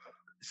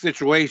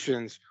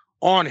situations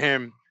on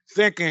him,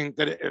 thinking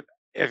that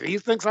if he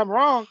thinks I'm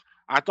wrong,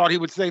 I thought he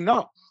would say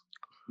no,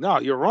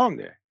 you're wrong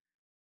there.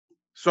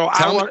 So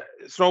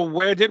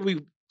where did we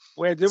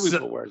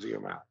put words in your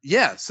mouth?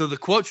 Yeah. So the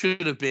quote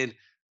should have been,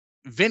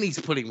 Vinny's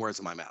putting words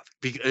in my mouth.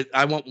 Because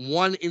I want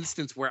one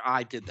instance where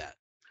I did that.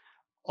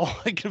 All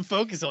I can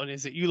focus on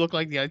is that you look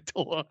like the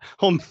Ayatollah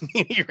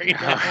Khomeini right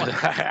now.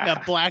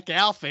 That black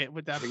outfit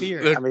with that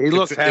beard. I mean, he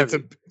looks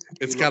heavy.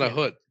 It's got a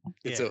hood.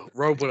 It's a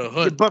robe with a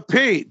hood. But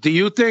Pete, do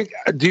you think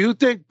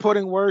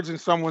putting words in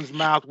someone's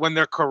mouth when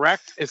they're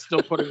correct is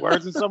still putting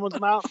words in someone's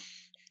mouth?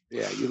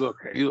 Yeah, you look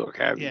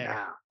heavy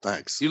now.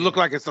 Thanks. You look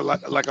like it's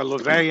like a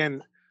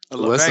LaVeyan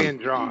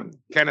John,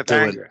 Kenneth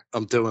Anger.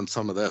 I'm doing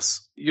some of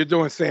this. You're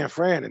doing San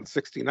Fran in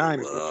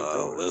 '69.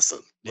 Listen.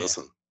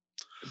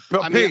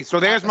 But Pete, so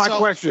there's my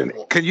question: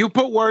 can you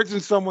put words in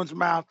someone's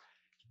mouth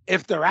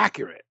if they're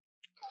accurate?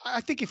 I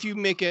think if you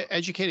make an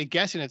educated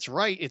guess and it's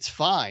right, it's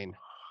fine.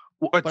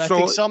 But I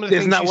think some of the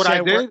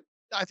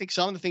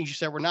things you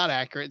said were not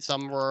accurate.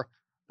 Some were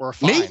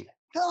fine. Me?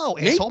 No,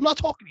 Me? asshole, I'm not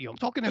talking to you. I'm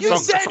talking to You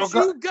Vinny. said so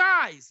go- you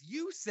guys.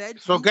 You said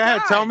So you go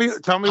ahead. Tell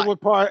guys. me what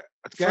part.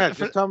 Go ahead.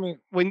 for- Just tell me.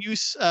 When you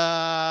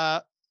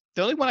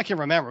the only one I can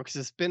remember, because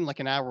it's been like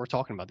an hour we're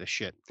talking about this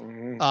shit.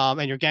 Mhm.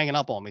 And you're ganging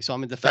up on me, so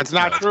I'm in defense. That's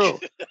not mode.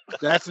 true.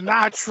 That's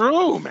not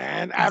true,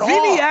 man. At Vinny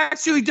all.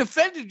 actually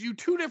defended you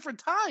 2 different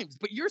times,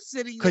 but you're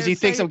sitting Because there he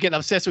thinks saying, I'm getting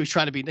upset, so he's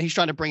trying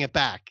to bring it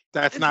back.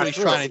 That's "It's not like, he's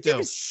true. trying to give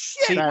do. a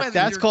shit See, whether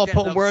that's you're called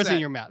getting putting words in upset."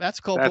 your mouth. That's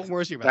called That's- putting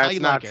words in your mouth. How That's you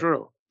not like it?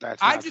 true.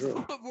 That's I not just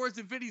true. put words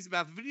in Vinny's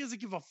mouth. Vinny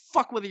doesn't give a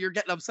fuck whether you're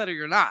getting upset or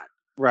you're not.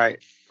 Right.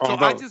 So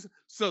On I both. just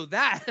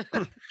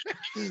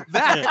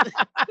that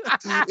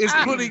is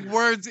putting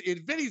words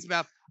in Vinny's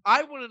mouth.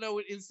 I want to know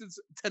an instance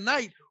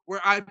tonight where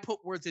I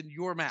put words in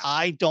your mouth.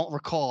 I don't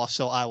recall,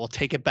 so I will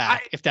take it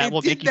back if that It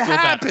will make you didn't feel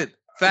better. happen.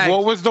 Thanks.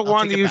 What was the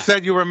one take that it you back.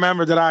 said you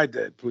remember that I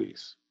did,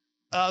 please?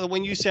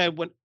 When you said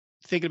when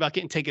thinking about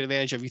getting taken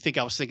advantage of, you think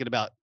I was thinking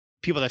about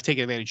people that have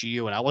taken advantage of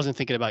you, and I wasn't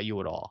thinking about you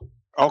at all.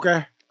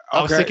 Okay.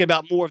 I was Okay. thinking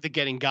about more of the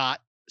getting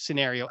got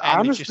scenario. I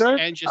And understood.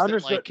 Just that,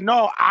 Understood. like,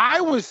 No,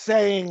 I was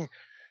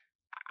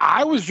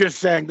just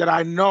saying that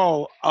I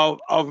know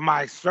of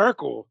my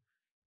circle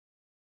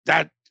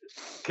that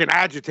can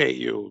agitate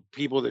you,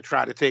 people that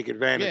try to take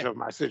advantage Yeah. of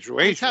my it's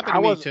situation. happened I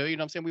to me wasn't, too. You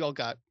know what I'm saying? We all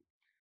got.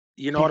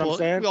 you know what I'm people-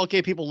 saying? We all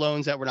gave people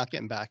loans that we're not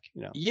getting back.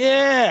 You know.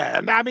 Yeah,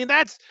 and I mean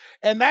that's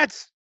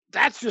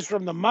just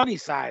from the money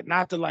side,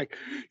 not the like,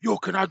 yo,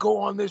 can I go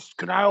on this?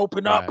 Can I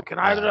open up? Right, Can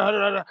I?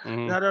 right.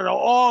 Mhm.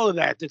 All of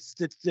that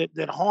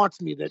that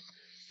haunts me.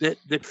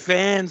 That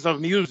fans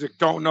of music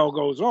don't know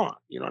goes on.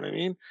 You know what I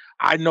mean?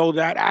 I know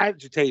that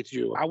agitates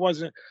you. I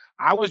was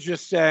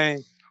just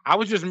saying. I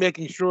was just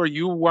making sure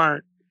you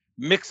weren't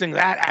mixing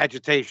that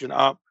agitation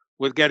up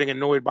with getting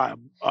annoyed by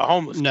a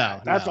homeless guy.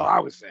 No, That's no. all I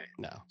was saying.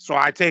 No. So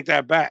I take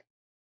that back.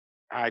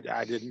 I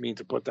didn't mean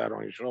to put that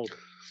on your shoulder.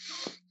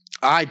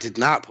 I did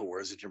not put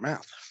words in your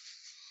mouth.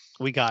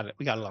 We got it.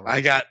 We got it all right.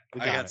 I got We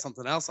got it.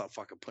 something else I'll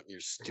fucking put in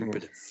your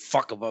stupid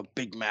fuck of a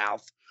big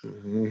mouth.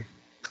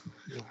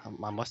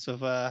 I must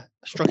have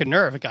struck a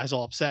nerve. The guy's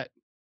all upset.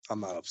 I'm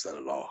not upset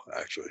at all,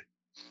 actually.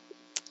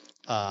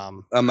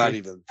 I'm not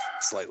even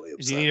slightly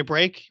upset. Do you need a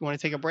break? You want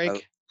to take a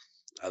break?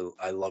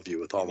 I love you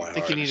with all my I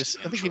think heart. you need to.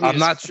 I think you need I'm to-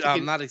 not I think I'm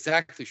you- not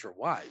exactly sure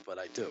why, but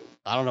I do.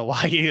 I don't know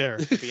why either.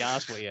 To be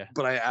honest with you.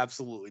 But I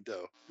absolutely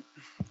do.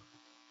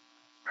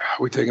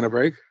 We taking a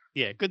break?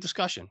 Yeah. Good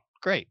discussion.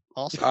 Great.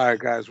 Awesome. All right,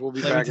 guys, we'll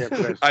be Let me back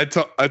after this.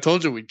 I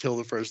told you we'd kill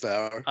the first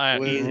hour. All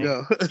right, There easy. you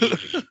go.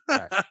 Easy. All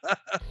right.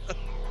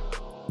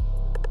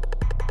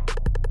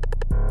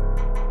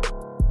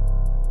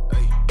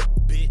 Hey,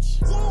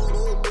 bitch.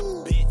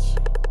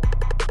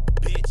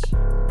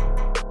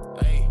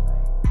 Bitch. Hey.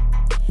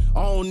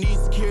 I don't need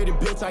security,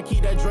 bitch. I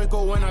keep that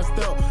Draco when I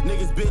step.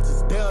 Niggas,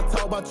 bitches, they'll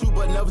talk about you,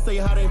 but never say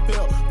how they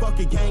feel. Fuck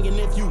a gang, and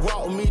if you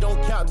walk with me,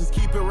 don't count, just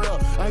keep it real.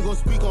 I ain't gonna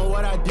speak on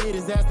what I did,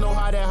 his ass know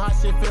how that hot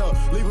shit feel.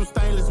 Leave him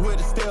stainless with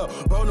the steel.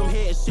 Bro, them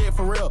head shit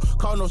for real.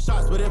 Call no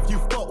shots, but if you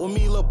fuck with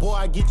me, little boy,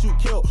 I get you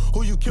killed.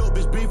 Who you kill,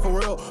 bitch, be for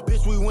real.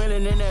 Bitch, we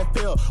winning in that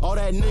field. All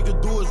that nigga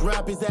do is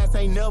rap, his ass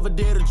ain't never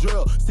did a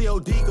drill.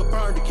 COD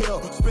confirmed to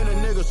kill. Spin a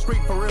nigga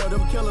street for real.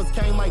 Them killers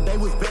came like they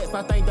was bets.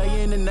 I think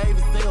they in the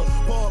Navy still.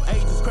 Pull up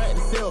agents, crack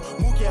the seal.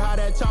 Mookie, how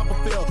that chopper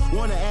feel.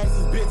 Wanna ask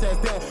his bitch ass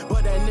that,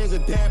 but that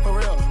nigga dead for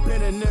real.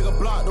 Been a nigga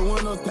block the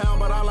windows down,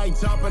 but I like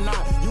jumping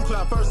out. You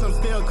clap first, I'm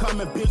still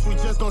coming, bitch. We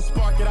just gon'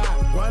 spark it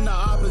out. Run the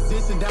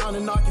opposition down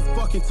and knock his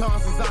fucking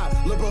tonsils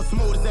out. Lil' bro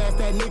smooth his ass,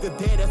 that nigga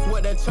dead. That's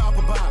what that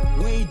chopper bout.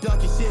 We ain't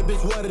ducking shit,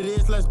 bitch. What it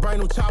is? Let's bring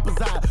them choppers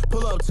out.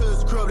 Pull up to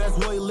his crib, that's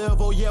where he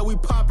live. Oh yeah, we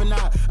popping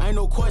out. Ain't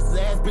no questions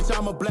asked, bitch.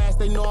 I'm a blast.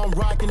 They know I'm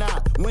rocking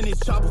out. When this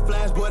chopper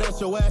flash, boy, that's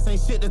your ass.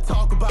 Ain't shit to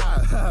talk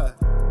about.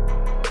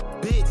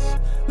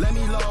 Bitch, let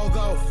me log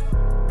off.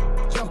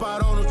 Jump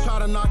out on him, try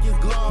to knock his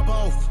glove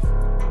off.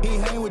 He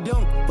hang with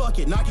them, fuck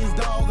it, knock his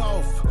dog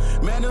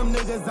off. Man, them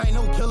niggas ain't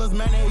no killers,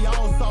 man, they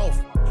all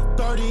soft.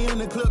 30 in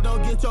the clip,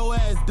 don't get your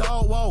ass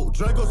dog walk.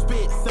 Draco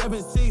spit,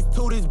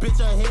 7.62, this bitch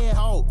a head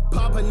hoe.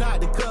 Popping out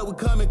the cut, we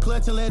coming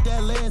clutch and let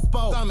that lens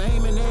spoke. I'm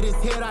aiming at his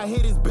head, I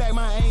hit his back,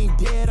 my aim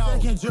dead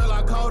off. Second drill,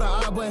 I called her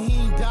out, but he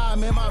ain't died,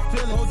 man, my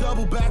feelings. Go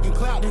double back and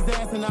clap his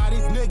ass, and now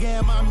this nigga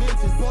in my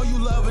mentions. Boy, you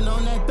loving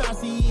on that thought,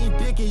 she eating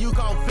dick and you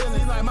call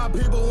feelings. Like my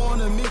people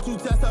wanna meet you,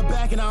 test her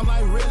back, and I'm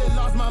like, really?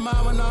 Lost my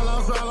mind when I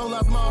lost Rollo,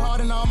 lost my heart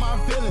and all my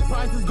feelings.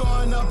 Prices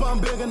going up, I'm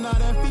bigger now,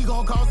 that fee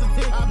gon' cost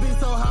a tick. I be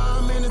so high,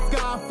 I'm in the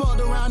sky, I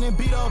fucked around and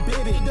beat up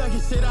baby.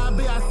 Ducking shit, I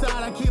be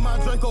outside, I keep my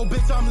Draco,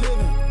 bitch, I'm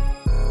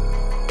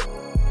living.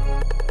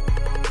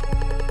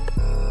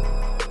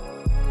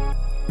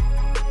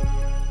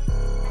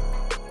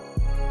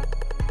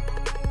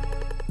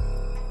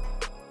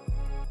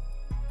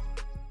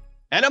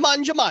 And a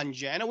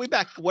manja, and we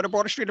back. What a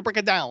broader street to break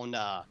it down.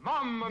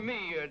 Mamma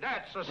mia,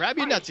 that's a Grab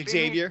your nuts, spicy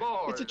Xavier.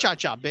 meatball. It's a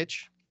cha-cha,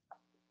 bitch.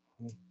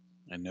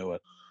 I knew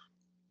it.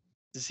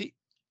 See,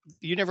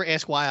 you never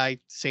ask why I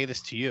say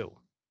this to you,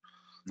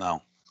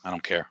 No, I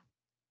don't care.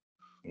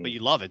 but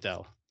you love it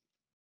though.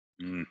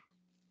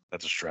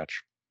 That's a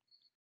stretch.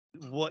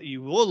 What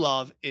you will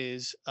love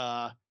is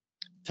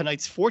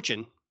tonight's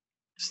fortune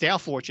Stale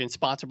Fortune,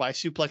 sponsored by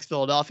Suplex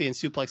Philadelphia and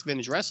Suplex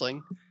Vintage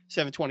Wrestling,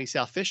 720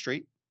 South Fifth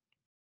Street.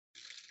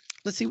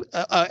 Let's see.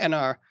 And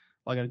I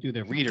got to do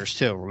the readers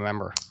too.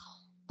 Remember,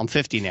 I'm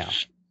 50 now.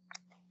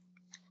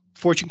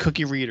 Fortune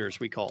cookie readers,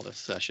 we call this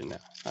session now.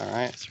 All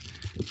right.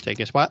 Take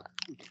a spot.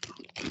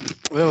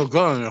 Little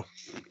gun.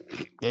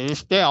 It is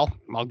stale.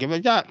 I'll give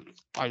it that.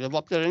 I live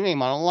up to the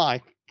name. I don't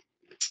lie.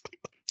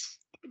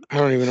 I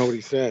don't even know what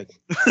he said.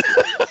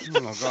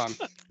 Oh, my God.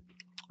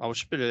 I will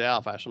spit it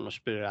out if I have something to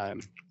spit it out.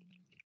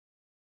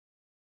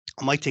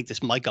 I might take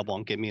this mic up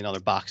and get me another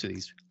box of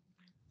these.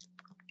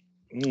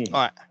 All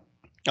right.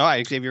 All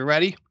right, Xavier,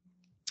 ready?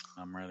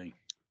 I'm ready.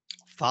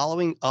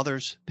 Following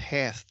others'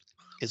 path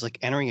is like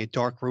entering a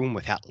dark room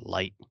without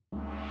light.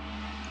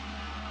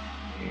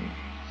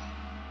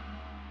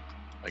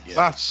 I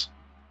guess.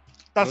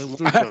 That's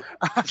stupid.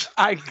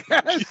 I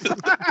guess.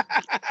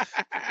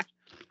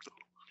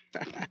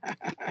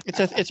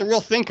 It's a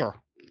real thinker.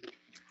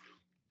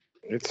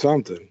 It's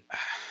something.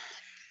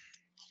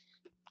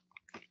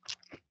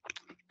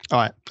 All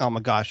right. Oh my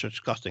gosh, it's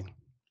disgusting.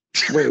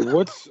 Wait,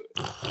 what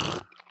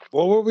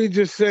were we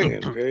just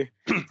singing, okay?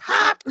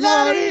 Hot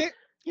blooded,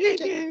 you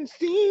can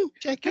see.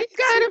 I got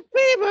a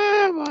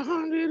fever of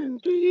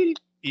 103.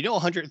 You know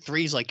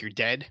 103 is like you're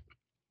dead?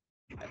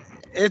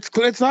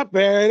 It's up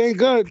there. It ain't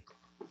good.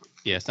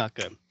 Yeah, it's not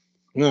good.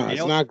 No,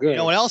 it's not good. You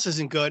know what else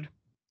isn't good?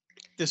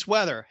 This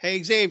weather.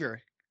 Hey,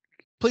 Xavier,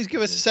 please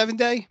give us a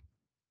 7-day.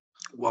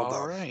 Well All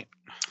done. right.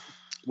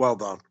 Well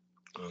done.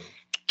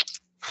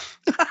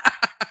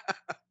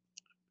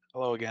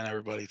 Hello again,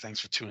 everybody.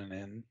 Thanks for tuning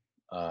in.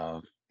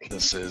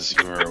 This is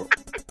your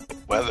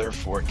weather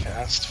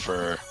forecast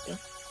for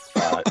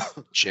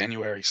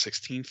January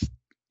 16th,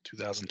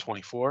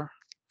 2024.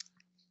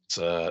 It's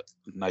a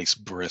nice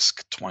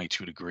brisk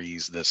 22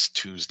 degrees this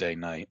Tuesday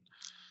night.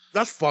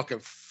 That's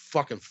fucking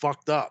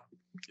fucked up.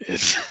 It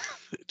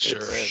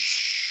sure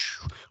is.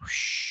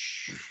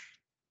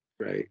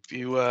 Right.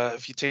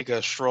 If you take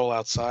a stroll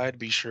outside,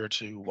 be sure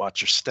to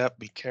watch your step.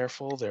 Be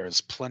careful.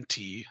 There's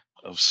plenty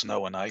of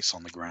snow and ice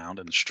on the ground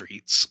and the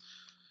streets.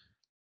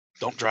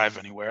 Don't drive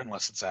anywhere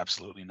unless it's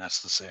absolutely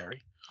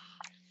necessary.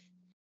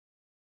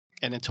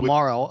 And then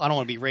tomorrow, I don't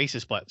want to be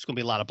racist, but it's going to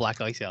be a lot of black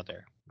ice out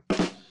there.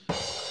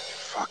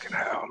 Fucking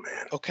hell,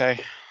 man. Okay.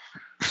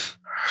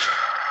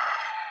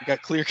 We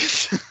got clear.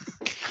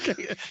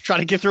 Trying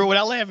to get through it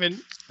without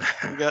laughing.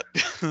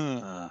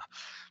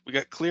 We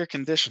got clear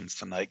conditions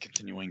tonight,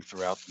 continuing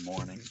throughout the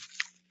morning.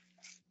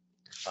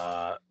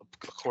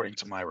 According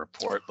to my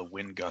report, the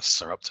wind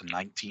gusts are up to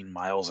 19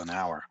 miles an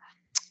hour.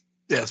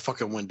 Yeah, it's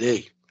fucking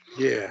windy.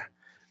 Yeah.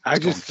 I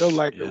just feel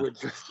like it would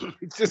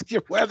just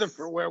get weather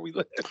for where we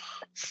live.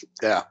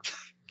 Yeah.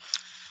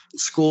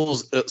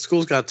 School's got a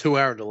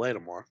 2-hour delay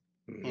tomorrow.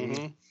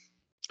 Mm-hmm.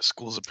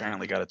 School's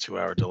apparently got a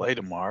 2-hour delay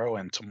tomorrow,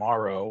 and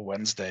tomorrow,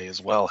 Wednesday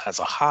as well, has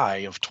a high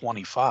of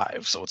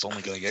 25, so it's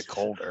only going to get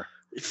colder.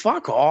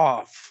 Fuck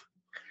off.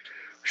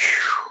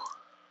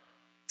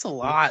 It's a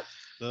lot.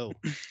 Oh.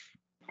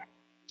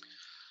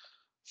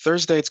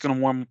 Thursday, it's going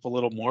to warm up a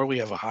little more. We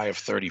have a high of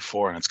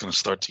 34, and it's going to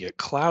start to get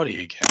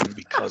cloudy again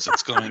because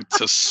it's going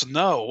to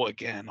snow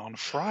again on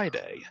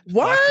Friday.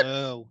 What?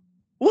 Oh.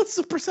 What's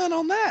the percent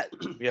on that?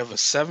 We have a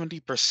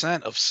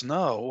 70% of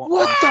snow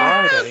What on the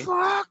Friday,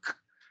 fuck?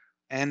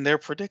 and they're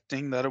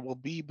predicting that it will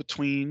be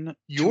between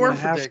You're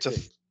 2.5 predicting.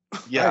 to.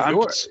 Yeah,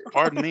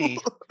 pardon me.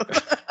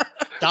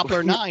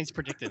 Doppler 9's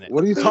predicting it.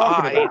 What are you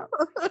talking about?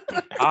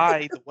 The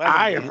I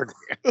am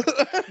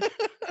weatherman,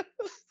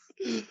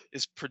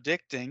 is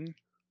predicting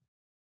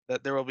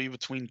that there will be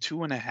between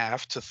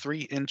 2.5 to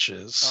 3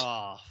 inches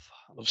Oh,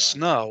 of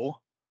snow.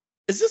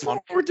 Is this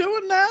what we're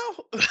doing now?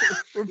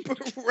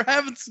 we're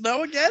having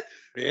snow again?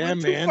 Yeah,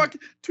 Like man.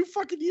 Two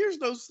fucking years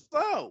no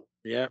snow.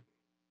 Yeah,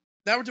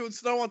 Now we're doing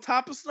snow on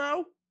top of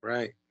snow?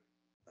 right.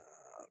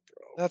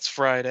 That's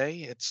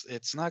Friday.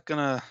 It's not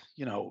gonna,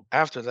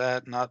 after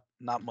that, not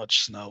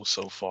much snow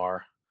so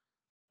far.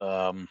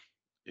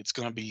 It's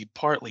gonna be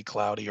partly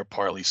cloudy or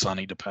partly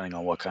sunny, depending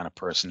on what kind of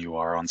person you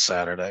are on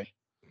Saturday.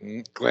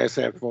 Glass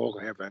half full,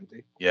 half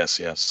empty. Yes.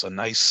 A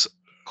nice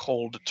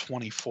cold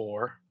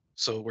 24.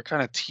 So we're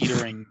kind of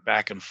teetering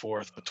back and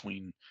forth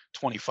between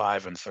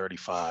 25 and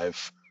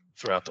 35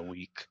 throughout the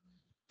week.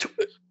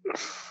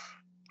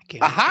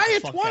 A high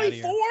of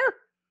 24?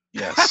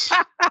 Yes.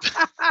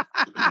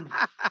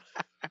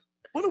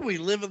 What do we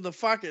live in the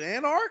fucking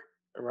Antarctica?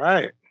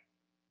 Right.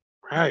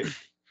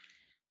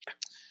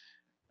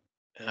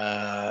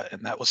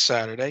 And that was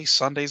Saturday.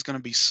 Sunday's going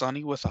to be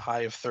sunny with a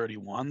high of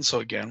 31. So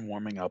again,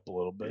 warming up a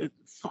little bit.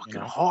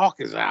 Fucking hawk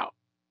is out.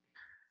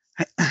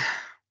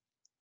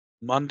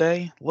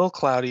 Monday, a little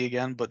cloudy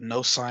again, but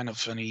no sign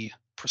of any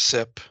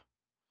precip.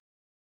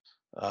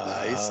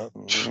 Nice.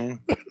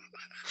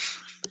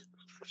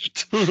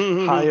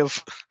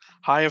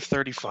 High of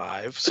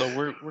 35. So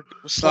we're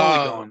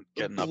slowly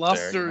getting up there.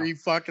 Blustery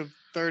fucking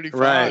 35.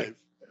 Right.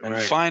 And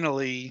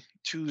finally,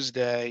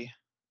 Tuesday,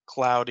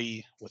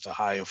 cloudy with a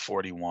high of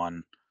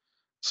 41.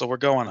 So we're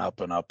going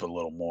up and up a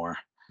little more.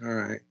 All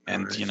right.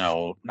 And, all right. you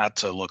know, not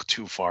to look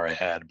too far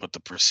ahead, but the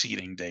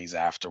preceding days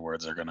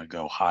afterwards are going to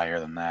go higher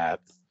than that.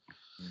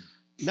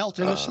 Melt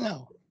in the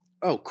snow.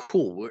 Oh,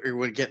 cool.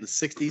 We're getting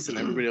 60s and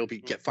everybody will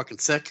get fucking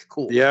sick.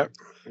 Cool. Yep.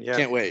 Yeah.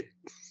 Can't wait.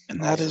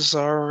 And that is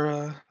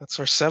our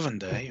 7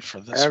 day for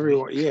this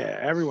Everyone, week. yeah,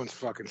 everyone's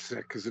fucking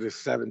sick because it is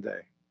 7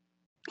 day.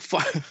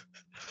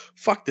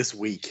 Fuck this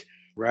week.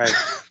 Right.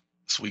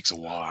 This week's a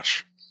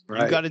wash.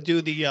 Right. You got to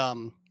do the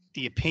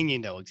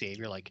opinion though,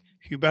 Xavier. Like,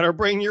 you better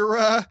bring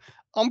your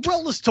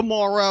umbrellas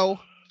tomorrow.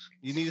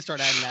 You need to start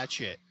adding that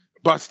shit.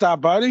 Bus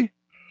stop, buddy.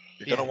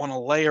 You're gonna want to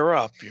layer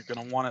up. You're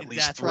gonna want at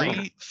least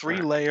three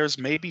layers,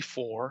 maybe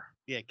 4.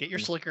 Yeah, get your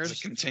It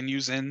slickers.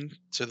 continues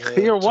into the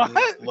Your to what?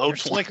 the low Your 20s.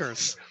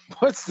 slickers.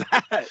 What's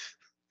that?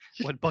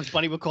 What Bugs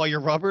Bunny would call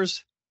your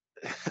rubbers.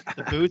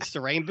 The boots,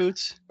 the rain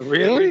boots.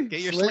 Really?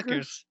 Get your Slickers?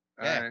 slickers.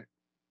 All Yeah. right.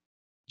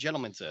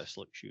 Gentlemen's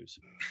slick shoes.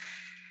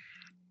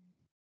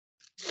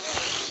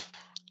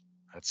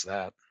 That's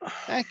that.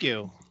 Thank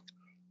you.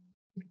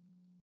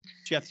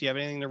 Jeff, do you have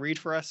anything to read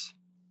for us?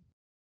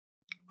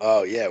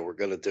 Oh yeah, we're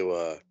gonna do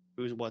a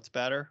Who's what's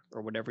better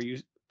or whatever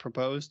you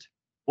proposed?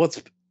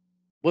 what's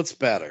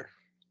better.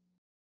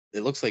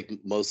 It looks like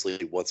mostly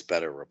what's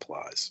better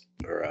replies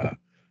or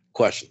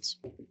questions.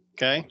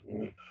 Okay.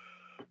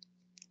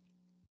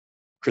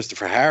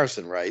 Christopher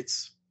Harrison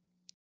writes,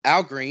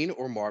 Al Green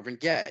or Marvin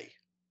Gaye?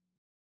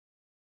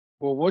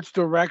 Well, which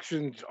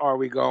directions are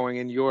we going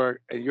in your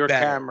Better.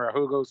 camera?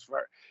 Who goes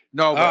first?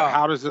 No, but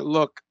how does it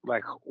look?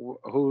 Like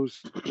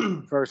who's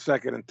first,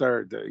 second, and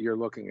third that you're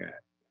looking at?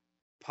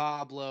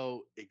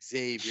 Pablo,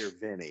 Xavier,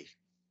 Vinny.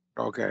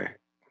 Okay.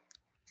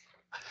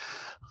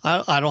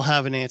 I don't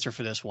have an answer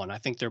for this one. I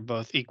think they're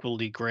both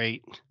equally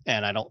great,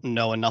 and I don't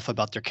know enough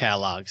about their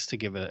catalogs to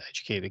give an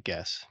educated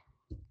guess.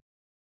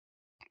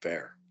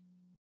 Fair.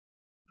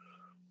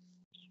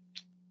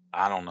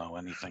 I don't know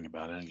anything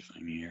about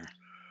anything here.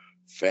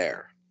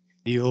 Fair.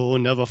 You'll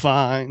never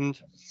find.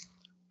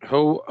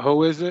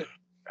 Who is it?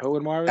 Who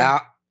and Marvin?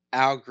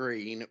 Al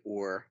Green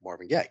or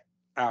Marvin Gaye?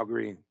 Al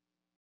Green.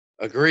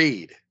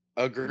 Agreed.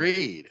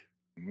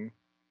 Mm-hmm.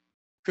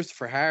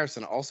 Christopher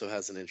Harrison also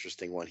has an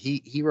interesting one.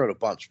 He wrote a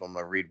bunch, but I'm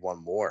gonna read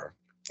one more.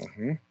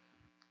 Mm-hmm.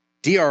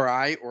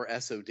 DRI or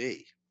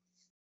SOD?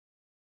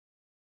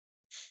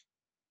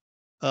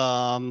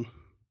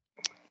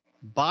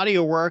 Body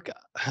of work.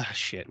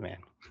 Shit, man.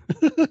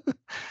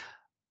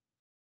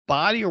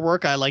 Body of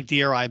work. I like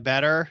DRI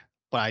better,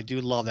 but I do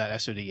love that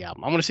SOD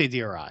album. I'm gonna say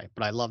DRI,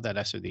 but I love that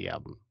SOD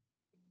album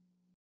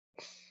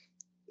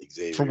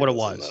Xavier for what it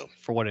doesn't was, know.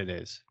 for what it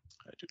is.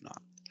 I do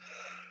not.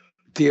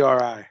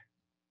 DRI.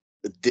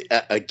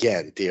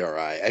 Again,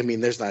 DRI. I mean,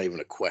 there's not even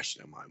a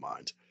question in my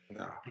mind.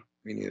 No,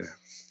 me neither.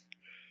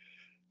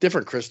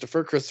 Different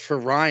Christopher. Christopher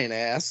Ryan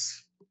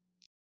asks,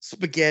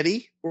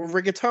 spaghetti or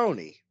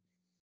rigatoni?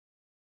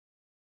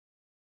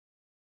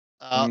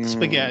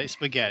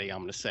 Spaghetti.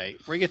 I'm gonna say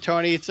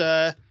rigatoni.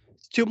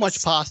 It's too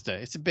much pasta.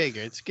 It's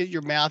bigger. It's get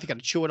your mouth. You got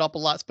to chew it up a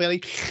lot.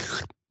 Spaghetti,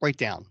 right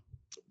down.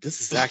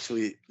 This is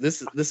actually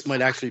this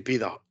might actually be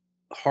the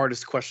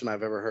hardest question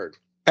I've ever heard.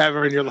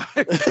 Ever in your life?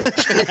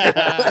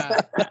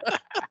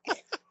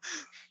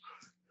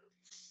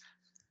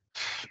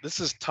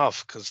 This is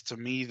tough because to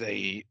me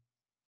they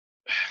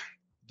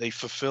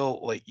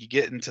fulfill, like, you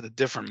get into the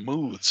different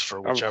moods for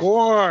Of whichever.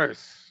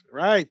 course.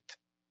 Right.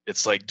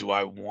 It's like, do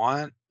I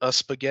want a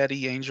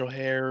spaghetti angel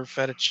hair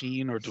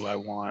fettuccine or do I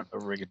want a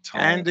rigatoni?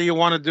 And do you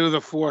want to do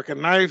the fork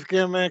and knife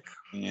gimmick?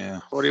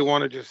 Yeah. Or do you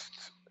want to just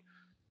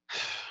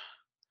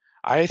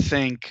I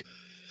think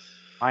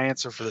my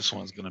answer for this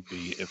one is going to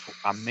be, if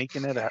I'm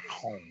making it at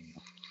home,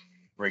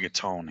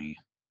 rigatoni,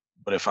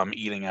 but if I'm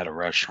eating at a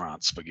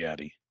restaurant,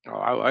 spaghetti. Oh,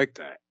 I like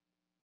that.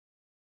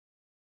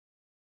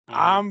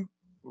 I'm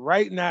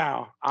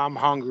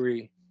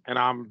hungry and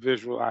I'm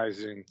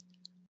visualizing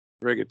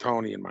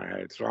rigatoni in my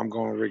head. So I'm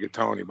going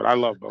rigatoni, but I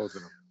love both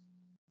of them.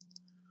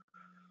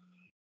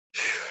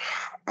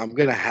 I'm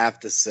gonna have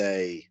to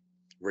say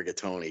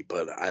rigatoni,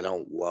 but I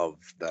don't love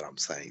that I'm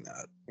saying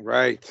that.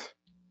 Right.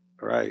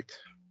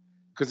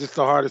 Because it's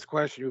the hardest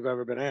question you've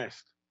ever been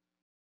asked.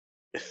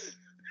 It's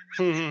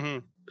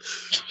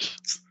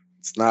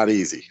not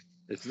easy.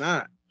 It's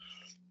not.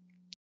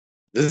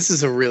 This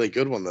is a really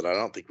good one that I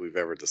don't think we've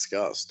ever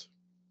discussed.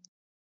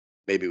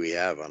 Maybe we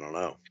have. I don't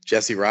know.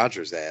 Jesse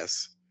Rogers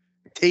asks,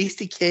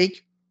 tasty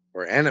cake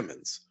or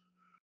Entenmann's?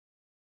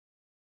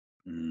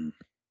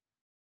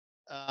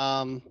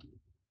 I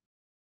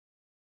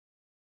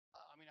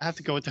have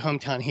to go with the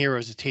hometown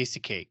heroes of Tasty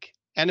Cake.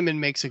 Entenmann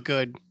makes a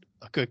good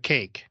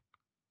cake.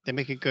 They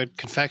make a good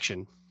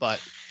confection,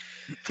 but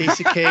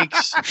Tasty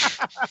Cakes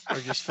are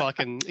just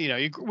fucking.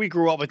 We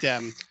grew up with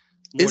them.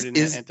 Is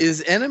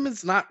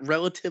Entenmann's not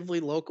relatively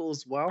local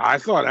as well? I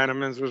thought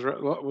Entenmann's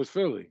was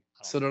Philly.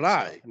 So did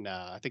I.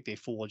 No, I think they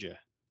fooled you.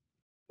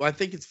 Well, I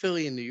think it's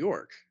Philly and New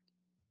York.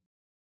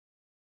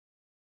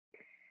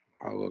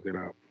 I'll look it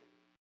up.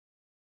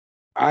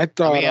 I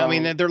thought. I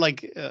mean, they're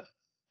like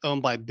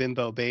owned by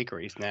Bimbo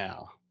Bakeries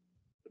now.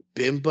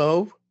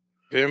 Bimbo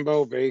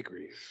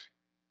Bakeries.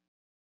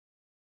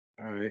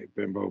 All right,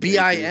 bimbo.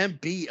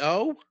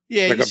 BIMBO.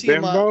 Yeah, Like you a see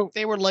them. bimbo?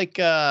 They were like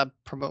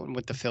promoting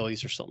with the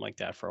Phillies or something like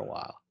that for a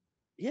while.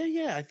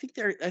 Yeah. I think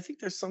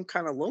there's some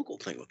kind of local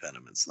thing with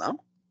Enemans. No.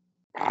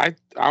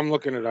 I'm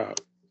looking it up.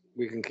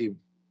 We can keep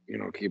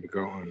it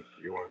going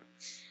if you want.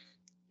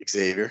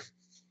 Xavier.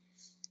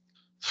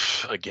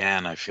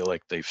 Again, I feel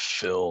like they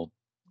fill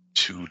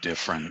two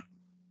different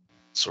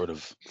sort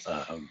of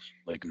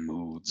like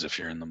moods. If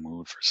you're in the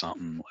mood for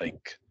something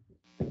like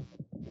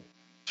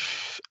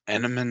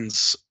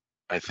Enemans,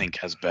 I think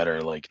has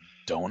better like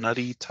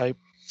donutty type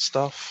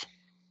stuff,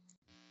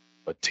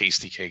 but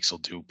Tasty Cakes will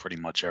do pretty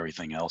much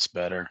everything else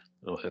better.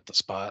 It'll hit the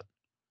spot.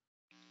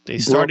 They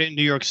started in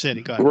New York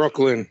City. Go ahead.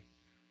 Brooklyn.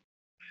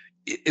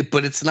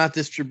 But it's not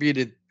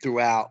distributed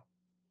throughout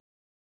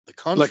the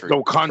country. Like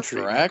no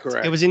country, correct?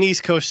 It was an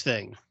East Coast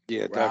thing.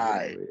 Yeah,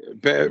 Right.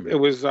 definitely.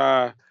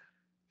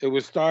 It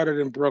was started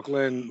in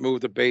Brooklyn,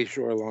 moved to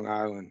Bayshore, Long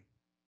Island.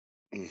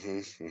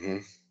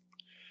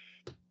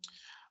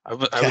 I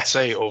would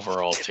say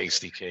overall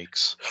Tasty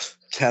Cakes.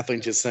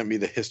 Kathleen just sent me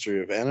the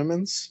history of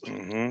Enemans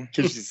Mm-hmm.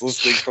 because she's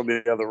listening from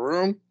the other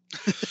room.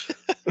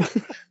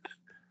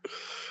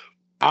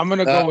 I'm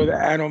gonna go with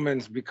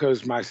Edelman's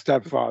because my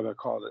stepfather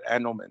called it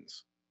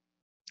Endelman's,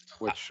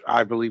 which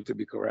I believe to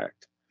be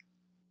correct.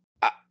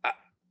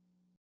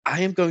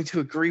 I am going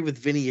to agree with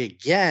Vinny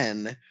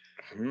again,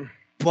 Mhm.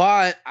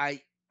 but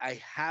I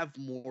have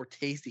more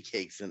Tasty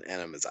Cakes than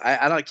Enemans.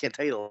 I can't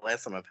tell you the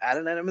last time I've had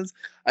an Enemans.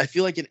 I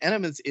feel like an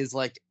Enemans is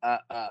like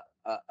a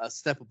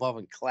step above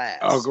in class.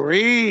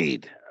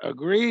 Agreed.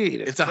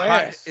 It's a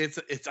high. It's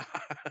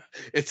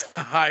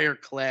a higher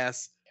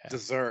class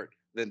dessert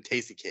than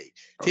Tasty Cake.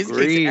 Tasty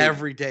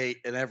Agreed. Cake's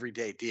an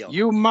everyday deal.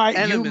 You might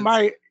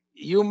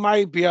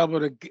be able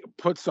to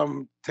put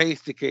some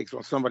Tasty Cakes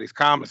on somebody's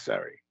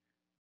commissary.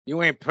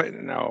 You ain't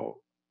putting no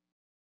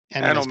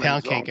Enemans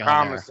pound Edelman's cake on on there.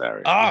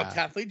 commissary. Oh, Yeah.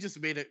 Kathleen just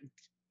made it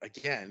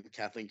again.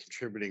 Kathleen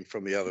contributing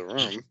from the other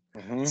room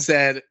Mhm.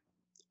 said,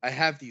 "I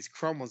have these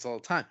crumb ones all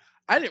the time.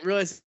 I didn't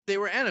realize they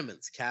were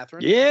Enemans,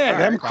 Catherine." Yeah, All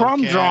them right.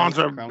 crumb cake, johns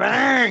are crumb cake.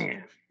 banging.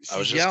 I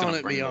was She's just yelling gonna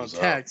at me bring on those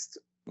up. text.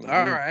 Mhm.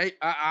 All right,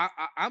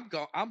 I'm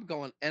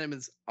going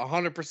Enemans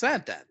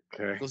 100% then,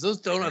 Okay. because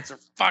those donuts are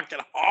fucking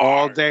hard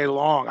All day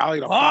long. I'll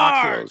eat a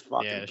box of those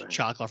fucking Yeah, things.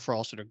 chocolate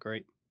frosted are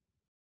great.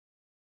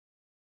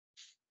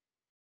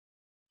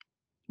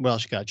 What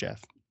else you got,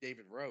 Jeff?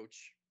 David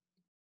Roach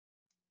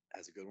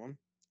has a good one.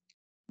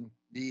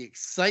 The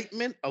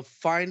excitement of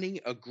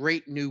finding a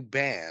great new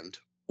band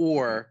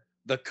or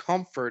the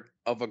comfort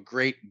of a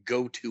great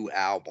go-to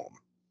album.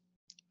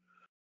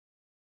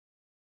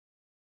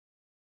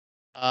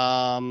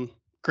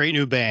 Great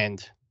new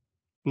band.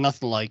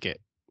 Nothing like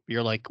it.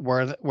 You're like,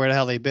 where the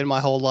hell they been my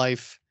whole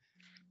life?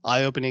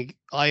 Eye-opening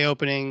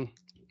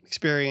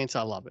experience.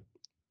 I love it.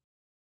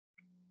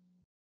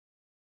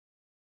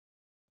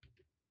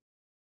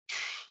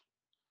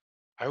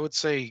 I would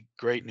say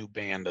great new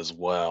band as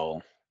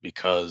well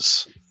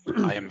because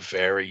I am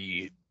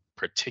very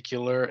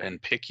particular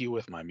and picky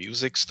with my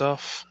music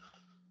stuff.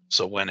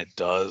 So when it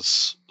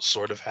does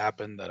sort of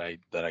happen that I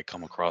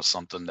come across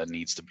something that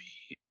needs to be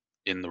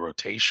in the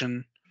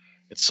rotation,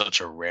 it's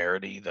such a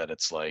rarity that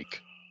it's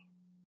like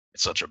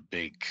it's such a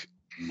big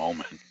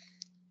moment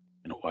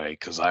in a way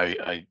because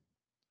I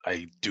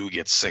do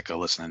get sick of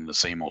listening to the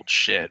same old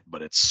shit,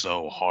 but it's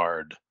so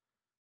hard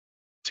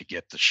to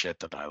get the shit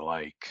that I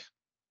like.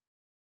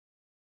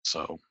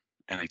 So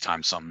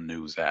anytime something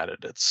new is added,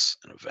 it's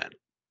an event.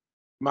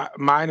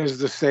 Mine is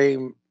the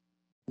same,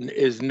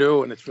 is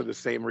new, and it's for the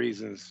same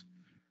reasons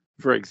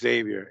for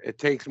Xavier. It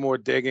takes more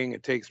digging.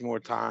 It takes more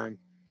time.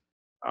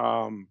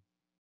 I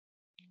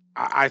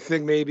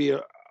think maybe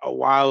a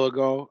while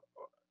ago,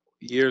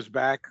 years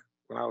back,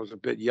 when I was a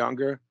bit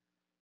younger,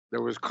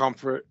 there was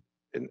comfort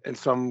in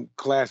some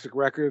classic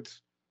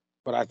records.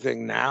 But I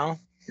think now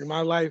in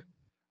my life,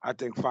 I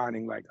think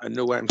finding like a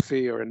new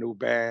MC or a new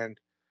band,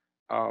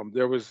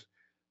 there was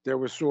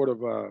sort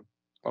of a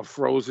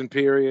frozen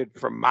period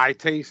from my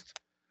taste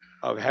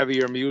of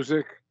heavier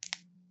music,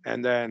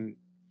 and then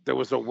there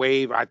was a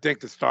wave. I think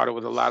that started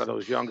with a lot of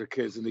those younger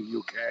kids in the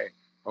UK.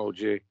 OG,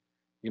 you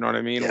know what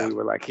I mean? Yeah. We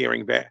were like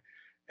hearing that,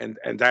 and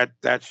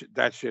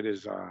that shit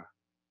is.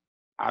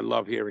 I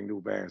love hearing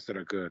new bands that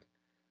are good.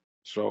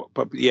 So,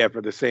 but yeah,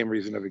 for the same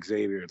reason of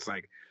Xavier, it's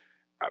like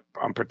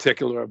I'm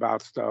particular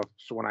about stuff.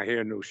 So when I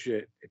hear new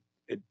shit,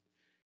 it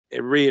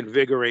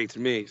reinvigorates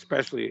me.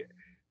 Especially,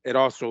 it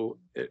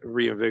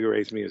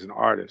reinvigorates me as an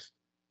artist.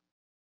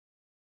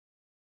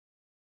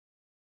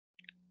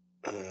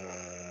 Where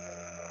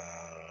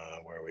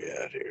are we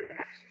at here?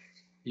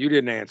 You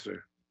didn't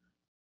answer.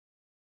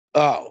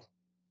 Oh,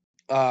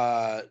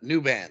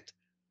 new band.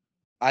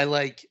 I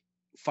like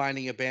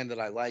finding a band that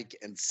I like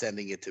and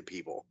sending it to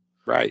people.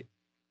 Right.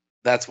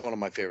 That's one of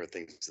my favorite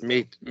things to do.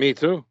 Me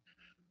too.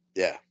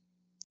 Yeah.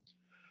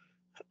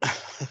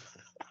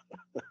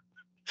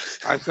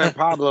 I send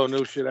Pablo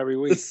new shit every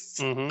week.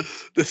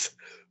 This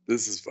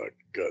is fucking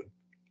good.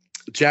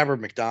 Jabber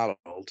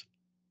McDonald.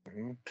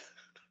 Mhm.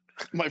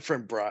 My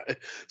friend Brian.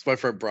 It's my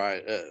friend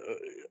Brian,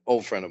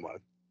 old friend of mine.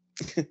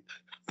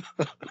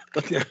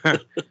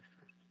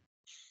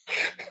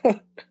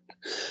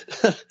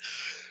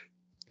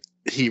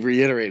 He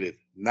reiterated,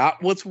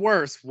 not what's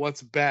worse,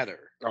 what's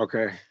better.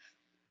 Okay.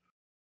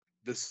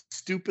 The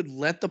stupid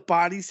 "Let the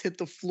Bodies Hit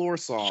the Floor"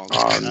 song,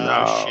 Oh, Oh,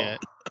 no. shit.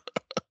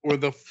 or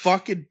the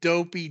fucking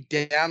dopey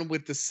 "Down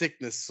with the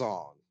Sickness"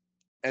 song.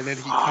 And then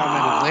he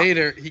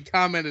Fuck.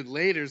 commented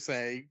later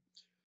saying,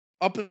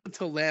 up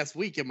until last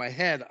week in my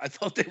head, I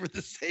thought they were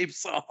the same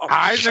song.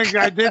 I think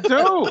I did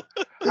too.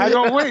 I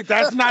go, wait,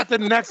 that's not the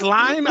next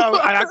line.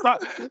 I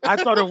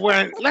thought it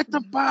went, let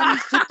the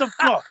bodies hit the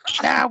floor.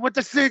 Down with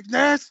the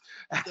sickness.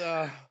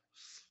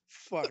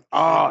 Fuck.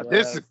 Oh,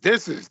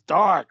 this is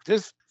dark.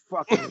 This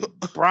fucking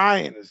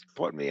Brian is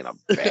putting me in a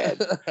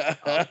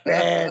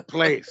bad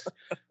place.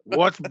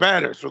 What's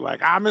better? So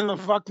like I'm in the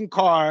fucking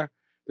car,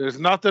 there's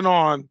nothing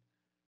on,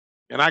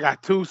 and I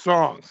got two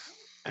songs,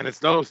 and it's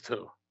those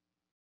two.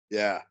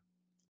 Yeah.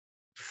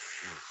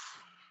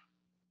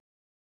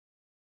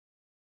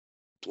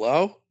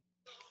 Blow?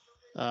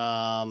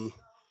 I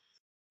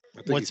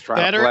think What's he's trying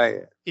better? to play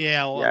it.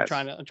 Yeah, well, Yes.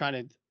 I'm trying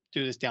to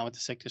do this Down with the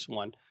Sickness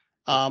one.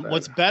 What's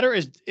What's better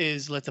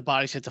is Let the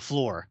Bodies Hit the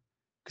Floor,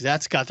 because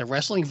that's got the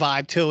wrestling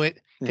vibe to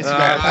it. Gets you all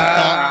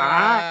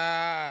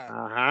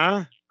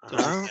Uh-huh.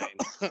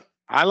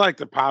 I like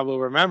that Pablo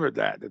remembered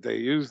that they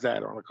used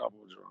that on a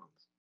couple of drums.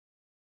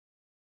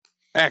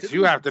 X,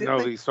 you have to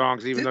know these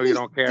songs even though you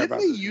don't care about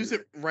Didn't them. they use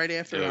it right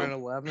after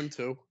 9/11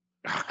 too?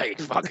 I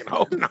fucking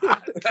hope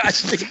not. I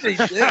think they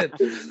did.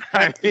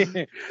 I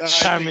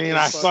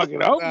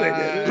fucking hope they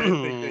did. I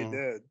think they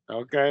did.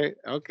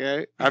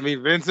 Okay. I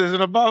mean, Vince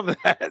isn't above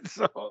that,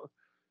 so.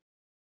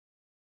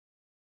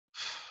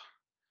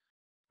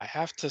 I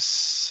have to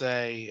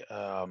say,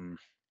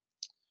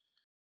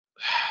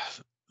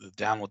 the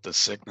Down with the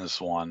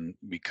Sickness one,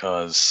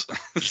 because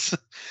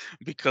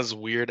because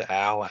Weird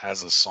Al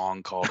has a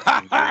song called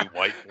Angry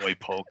White Boy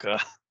Polka,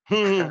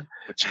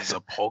 which is a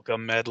polka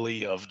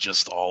medley of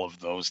just all of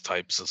those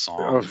types of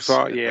songs.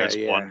 And there's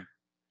one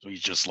where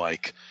he's just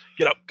like,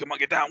 get up, come on,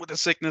 get down with the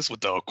sickness,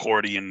 with the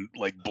accordion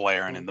like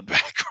blaring in the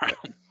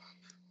background.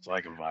 So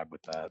I can vibe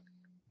with that.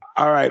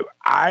 All right.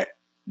 I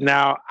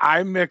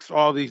mix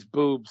all these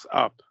boobs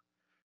up,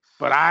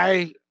 but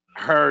I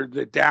heard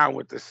that Down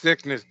with the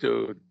Sickness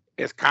dude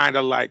is kind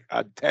of like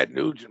a Ted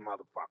Nugent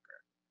motherfucker.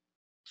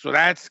 So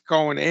that's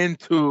going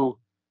into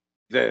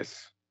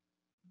this,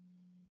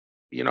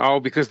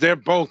 because they're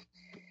both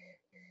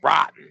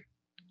rotten.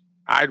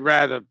 I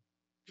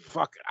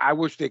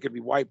wish they could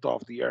be wiped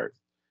off the earth.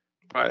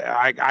 But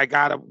I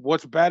gotta,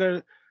 what's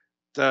better?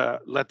 To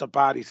Let the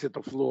Bodies Hit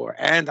the Floor.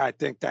 And I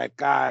think that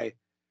guy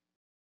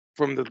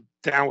from the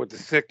Down with the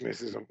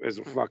Sickness is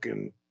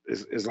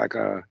like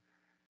a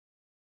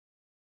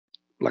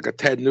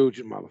Ted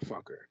Nugent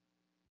motherfucker.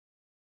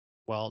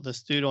 Well,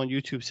 this dude on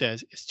YouTube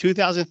says it's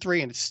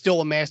 2003 and it's still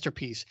a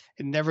masterpiece.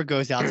 It never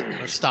goes out to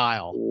their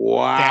style.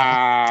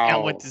 Wow.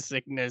 Down with the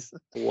Sickness.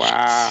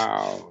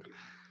 Wow.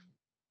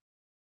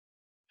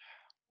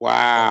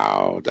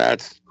 Wow,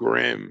 that's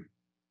grim.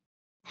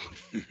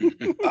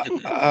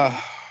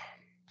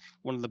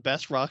 One of the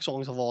best rock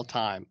songs of all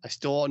time. I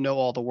still don't know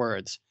all the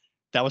words.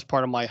 That was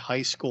part of my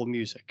high school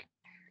music.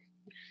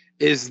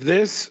 Is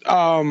this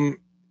in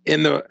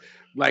the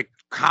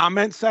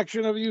comment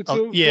section of YouTube?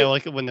 Oh, yeah,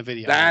 like when the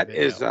video. That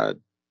is a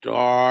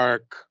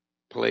dark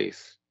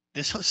place.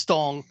 This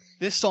song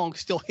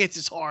still hits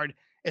as hard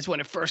as when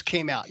it first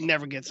came out. It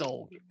never gets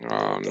old.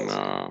 Oh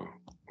no.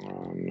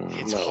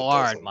 It's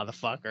hard,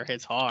 motherfucker.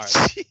 It's hard.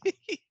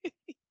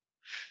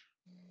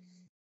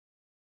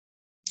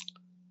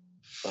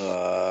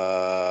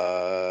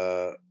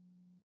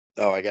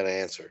 I got an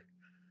answer.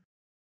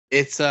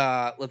 It's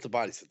Let the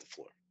Bodies Hit the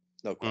Floor.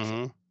 No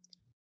question. Mhm.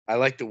 I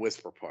like the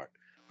whisper part.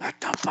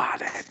 Let the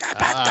body.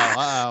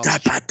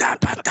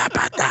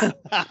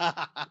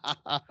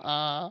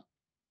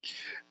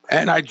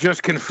 And I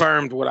just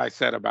confirmed what I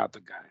said about the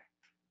guy.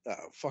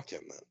 Oh, fuck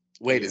him, man.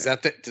 Wait, is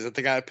that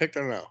the guy I picked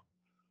or no?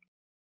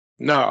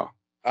 No.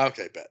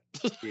 Okay, bet.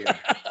 Yeah.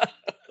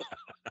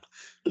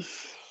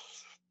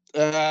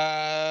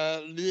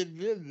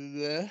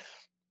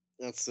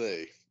 Let's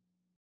see.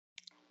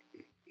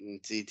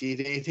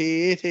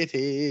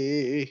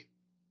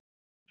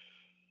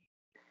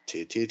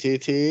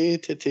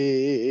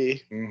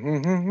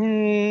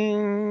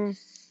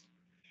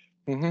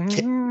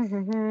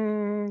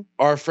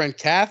 Our friend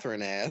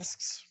Catherine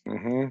asks,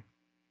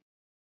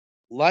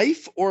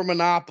 Life or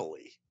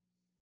Monopoly?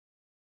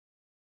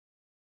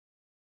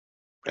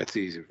 That's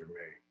easy for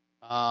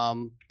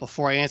me.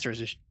 Before I answer, is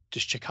this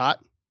Chicot?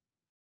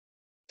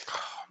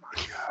 Oh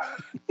my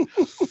god.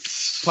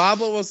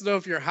 Pablo wants to know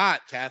if you're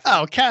hot, Catherine.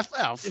 Oh,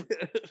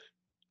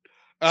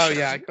 Oh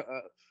yeah,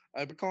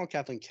 I've been calling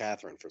Kathleen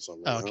Catherine for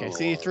some reason. Okay,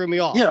 so you threw me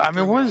off. Yeah, I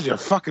mean, what is your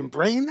fucking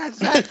brain? That's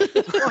that.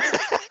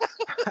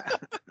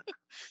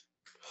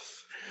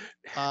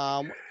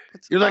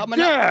 You're like,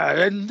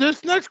 yeah, and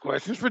this next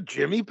question is for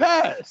Jimmy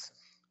Paz.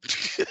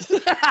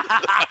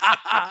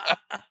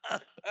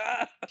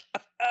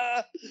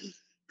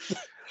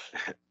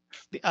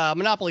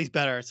 Monopoly's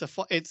better.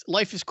 It's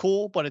life is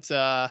cool, but it's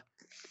a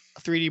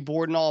 3D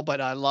board and all.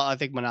 But I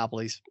think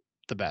Monopoly's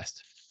the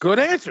best. Good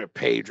answer,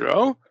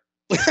 Pedro.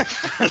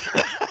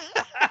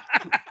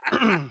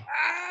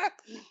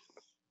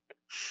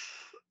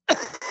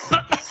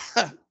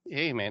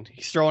 Hey, man,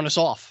 he's throwing us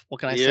off.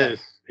 What can I say? Is.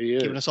 He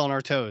is. Keeping us on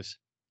our toes.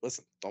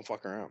 Listen, don't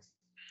fuck around.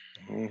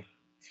 Mhm.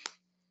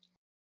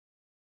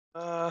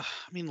 I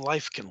mean,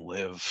 life can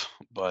live,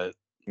 but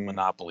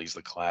Monopoly's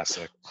the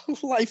classic.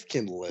 Life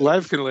can live.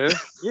 Life can live.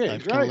 Yeah,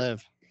 Life he's can right.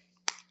 live.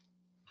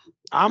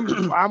 I'm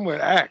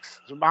with X.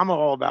 I'm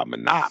all about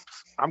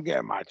monops. I'm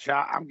getting my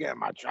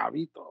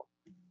chavito.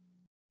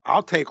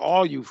 I'll take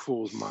all you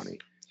fools' money.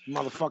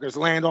 Motherfuckers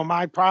land on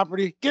my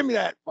property. Give me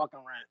that fucking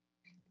rent.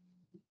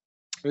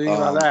 Think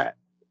about that.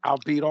 I'll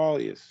beat all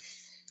of you.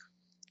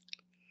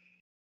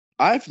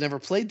 I've never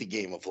played the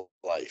game of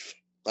life.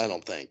 I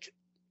don't think.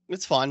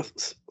 It's fun.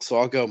 So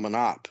I'll go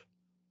Monop.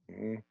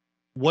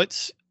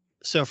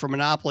 So for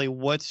Monopoly?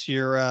 What's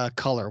your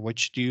color?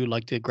 Which do you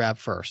like to grab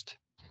first?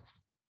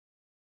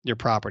 Your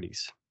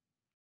properties.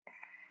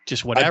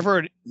 Just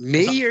whatever.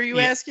 Me? Are you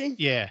asking?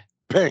 Yeah.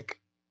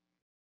 Pick.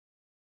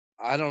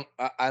 I don't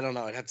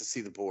know. I'd have to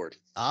see the board.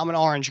 I'm an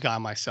orange guy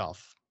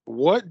myself.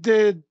 What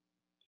did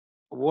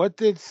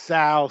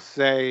Sal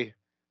say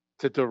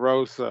to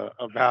DeRosa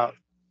about?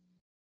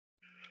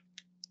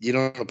 You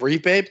don't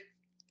abbreviate, babe?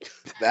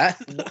 That?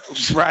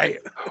 Right.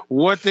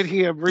 What did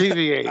he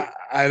abbreviate?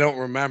 I don't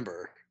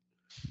remember.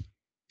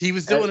 He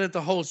was doing it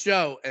the whole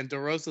show, and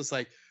DeRosa's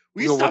like,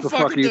 "Will you stop what the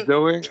fuck are you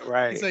doing?"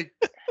 Right. He's like,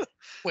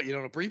 "What? You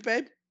don't abbreviate,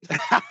 babe?"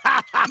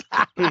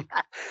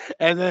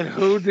 And then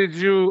who did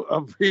you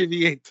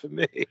abbreviate to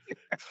me? It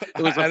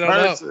was a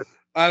person.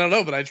 I don't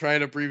know, but I try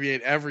and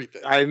abbreviate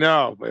everything. I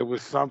know, but it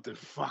was something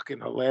fucking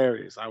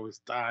hilarious. I was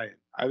dying.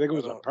 I think it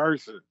was a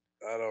person.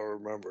 I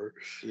don't remember.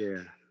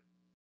 Yeah.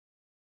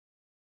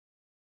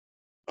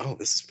 Oh,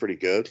 this is pretty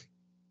good.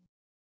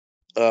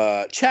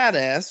 Chad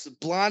asks,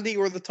 Blondie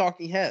or the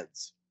Talking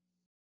Heads?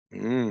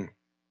 It's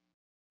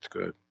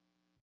good.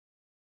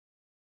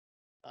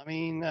 I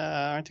mean,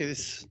 aren't they the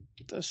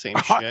same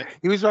shit?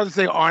 He was about to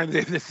say, aren't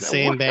they the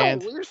same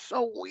band? We're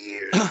so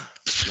weird.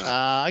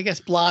 I guess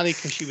Blondie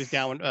because she was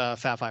down with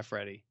Fat Five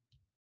Freddy.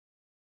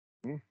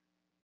 I'm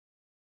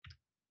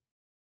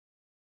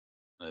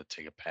gonna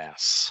take a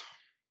pass.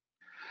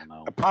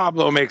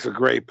 Pablo makes a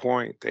great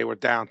point. They were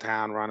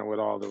downtown running with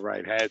all the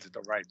right heads at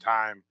the right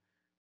time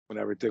when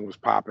everything was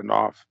popping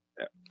off.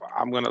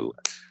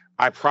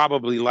 I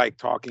probably like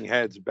Talking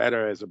Heads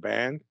better as a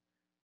band.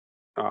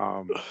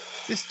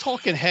 This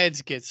Talking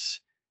Heads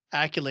gets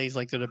accolades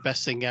like they're the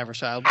best thing ever.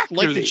 So I would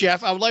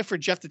like for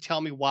Jeff to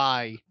tell me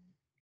why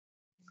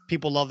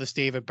people love this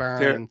David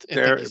Byrne.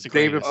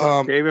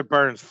 David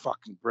Byrne's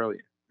fucking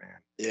brilliant, man.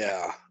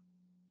 Yeah.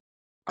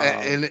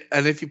 And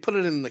if you put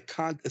it in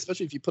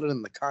especially if you put it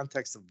in the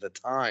context of the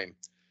time,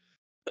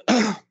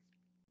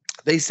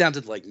 they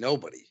sounded like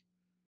nobody.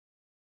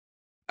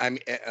 I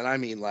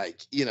mean,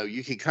 like, you know,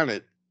 you can kind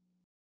of,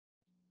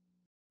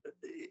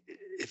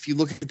 if you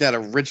look at that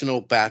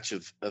original batch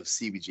of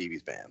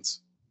CBGB's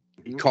bands,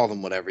 you call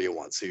them whatever you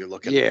want. So you're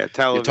looking,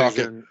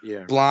 television, you're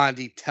talking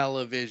Blondie,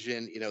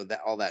 Television, you know,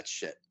 all that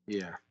shit.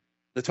 Yeah.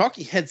 The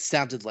Talking Heads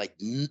sounded like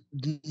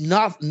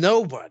not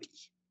nobody.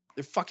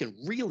 They're fucking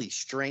really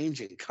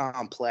strange and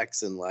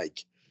complex, and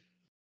like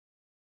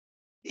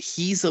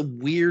he's a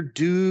weird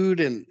dude,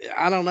 and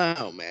I don't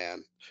know,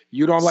 man.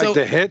 You don't like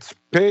the hits,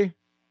 P?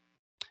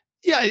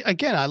 Yeah,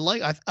 again, I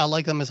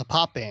like them as a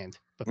pop band,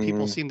 but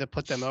people seem to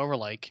put them over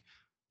like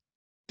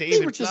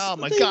David. Oh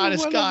my God,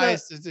 this guy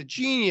is a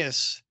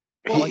genius.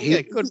 Well,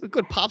 like,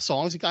 good pop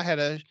songs. The guy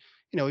had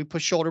he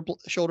put shoulder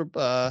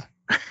pads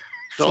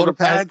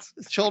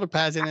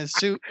in his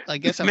suit. I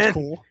guess that was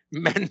cool.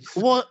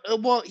 Well,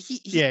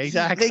 yeah,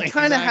 exactly. They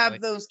kind of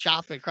have those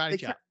karate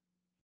chop.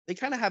 They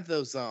kind of have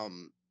those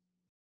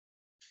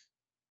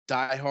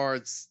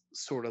diehards,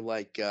 sort of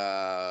like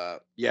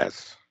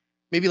yes,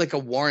 maybe like a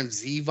Warren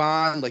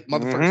Zevon, like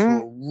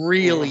motherfuckers were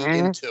really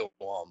into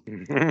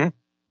them.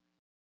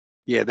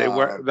 Yeah, they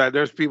were.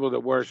 There's people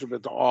that worship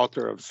at the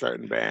altar of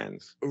certain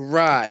bands,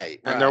 right?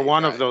 And they're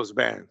one of those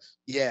bands.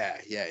 Yeah.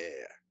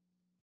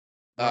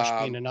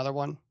 Rush being another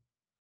one.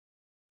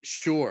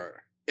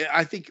 Sure,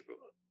 I think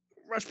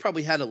Rush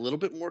probably had a little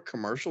bit more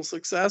commercial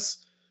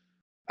success,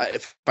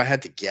 if I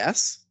had to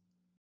guess.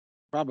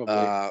 Probably.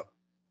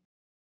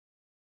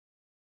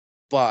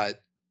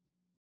 But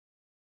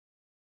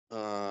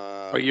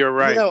you're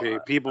right, P.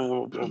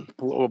 People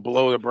will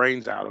blow their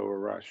brains out over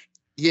Rush.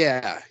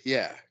 Yeah,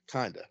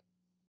 kinda.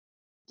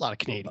 A lot of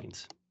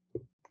Canadians.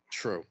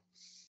 True.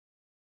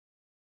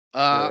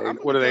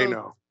 What do they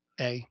know?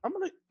 I'm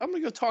gonna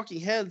go Talking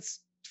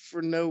Heads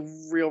for no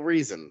real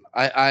reason.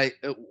 I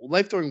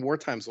Life During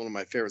Wartime is one of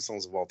my favorite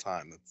songs of all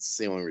time. That's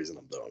the only reason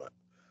I'm doing it.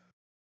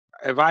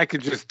 If I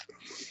could just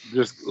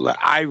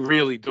I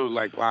really do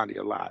like Blondie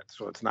a lot,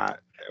 so it's not.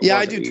 Yeah,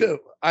 I do too.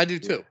 I do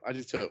too.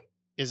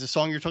 Is the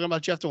song you're talking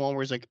about, Jeff, the one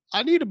where he's like,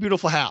 "I need a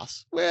beautiful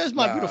house. Where's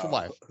my beautiful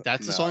wife"?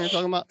 That's the song you're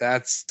talking about.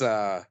 That's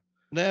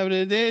Never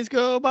the days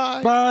go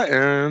by.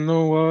 And the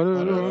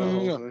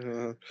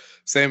water.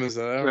 Same as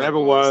Whatever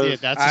it was. Yeah,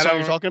 that's I the song don't-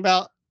 you're talking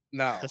about?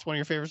 No, That's one of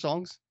your favorite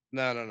songs?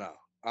 no.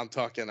 I'm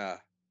talking.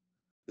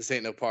 This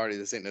ain't no party.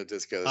 This ain't no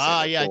disco. This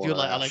Ah, ain't no yeah, I do fooling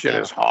like. I around. like Shit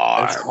that. is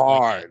hard. It's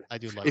hard. I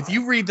do like. If that.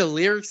 you read the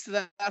lyrics to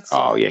that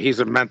song, Oh yeah, he's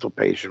a mental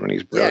patient when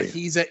he's yeah,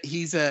 brilliant.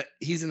 he's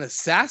an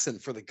assassin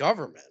for the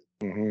government.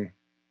 Hmm.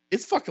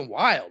 It's fucking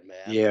wild, man.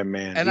 Yeah,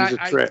 man. And he's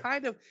a I trip.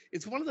 kind of,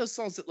 it's one of those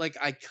songs that like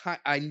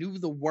I knew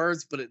the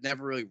words, but it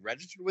never really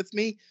registered with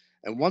me.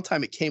 And one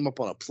time it came up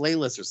on a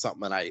playlist or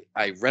something, and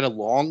I read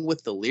along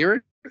with the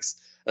lyrics,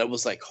 and it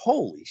was like,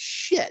 holy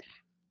shit,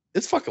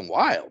 it's fucking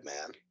wild,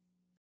 man.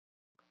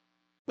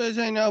 But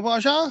I know,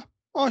 Basha.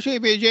 Oh,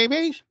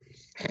 JBs.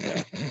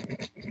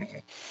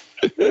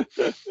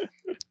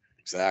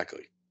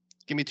 Exactly.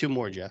 Give me two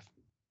more, Jeff.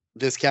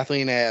 This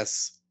Kathleen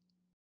asks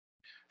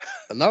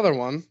another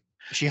one.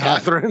 She hot.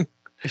 Catherine.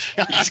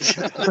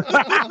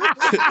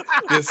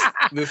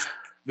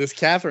 This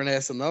Catherine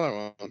asks another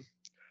one.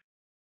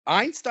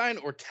 Einstein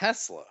or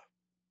Tesla?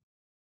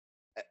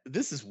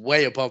 This is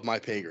way above my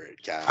pay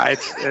grade, Kat.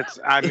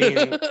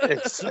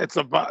 It's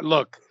about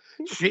look.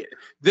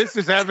 This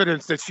is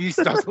evidence that she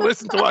doesn't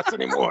listen to us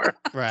anymore.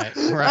 Right.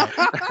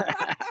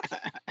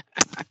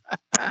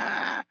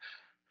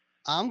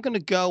 I'm gonna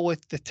go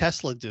with the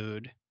Tesla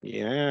dude.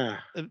 Yeah.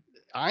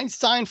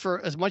 Einstein,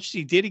 for as much as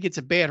he did, he gets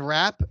a bad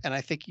rap, and I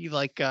think he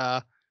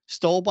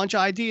stole a bunch of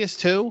ideas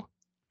too.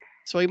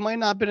 So he might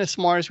not have been as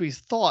smart as we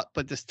thought.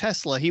 But this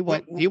Tesla, he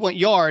went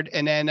yard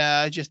and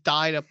then just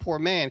died a poor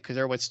man because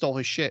everyone stole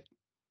his shit.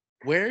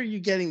 Where are you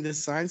getting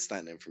this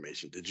Einstein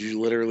information? Did you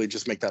literally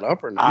just make that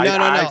up or not? No.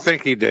 I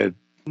think he did.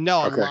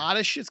 No, Okay. a lot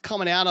of shit's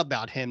coming out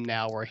about him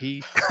now where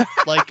he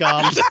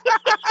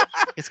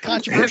it's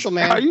controversial,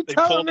 man. Are you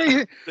telling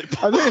me?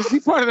 Is he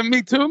part of the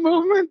Me Too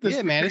movement?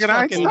 Yeah, man, it's freaking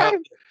fucking-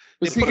 Einstein?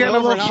 they Is he put him getting a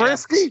over little in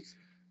frisky?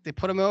 They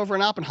put him over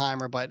in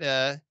Oppenheimer, but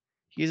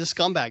he's a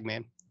scumbag,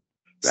 man.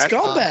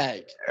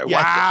 Scumbag. Yeah,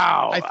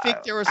 Wow. I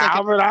think there was like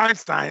Albert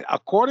Einstein,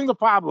 according to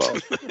Pablo,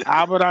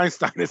 Albert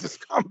Einstein is a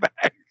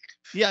scumbag.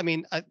 yeah, I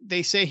mean,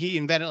 they say he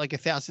invented like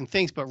 1,000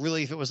 things, but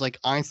really, if it was like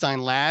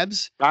Einstein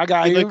Labs, I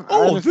got he'd be you. like,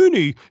 oh,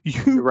 Vinny,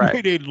 you Right.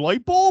 made a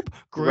light bulb?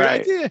 Great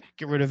Right. idea.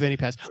 Get rid of Vinny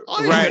Pass.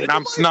 I Right, invented and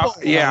I'm the light snuffed.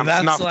 bulb. Yeah, I'm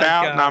That's snuffed like,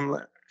 out, and I'm.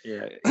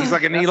 Yeah, he's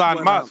like an That's Elon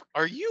when, Musk.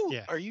 Are you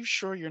Yeah.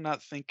 sure you're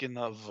not thinking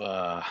of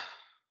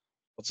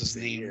what's his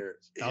name? Here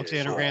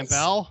Alexander it Graham is.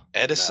 Bell?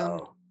 Edison?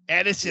 No.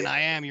 Edison,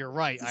 I am. You're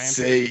right. I am.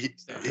 See,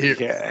 here,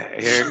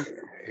 Here So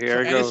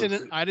it goes.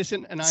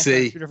 Edison and Einstein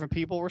See. are two different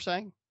people, we're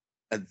saying?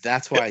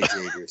 that's why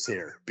Xavier's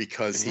here,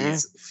 because Mhm.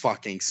 he's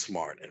fucking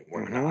smart and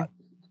we're Mhm. not.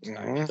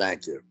 Mhm.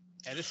 Thank you.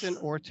 Edison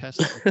or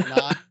Tesla?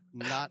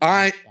 Not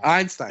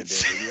Einstein,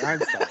 baby.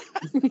 Einstein.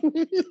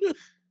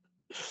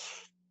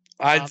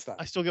 Einstein.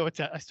 I still go with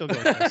that. I still go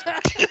with Tesla.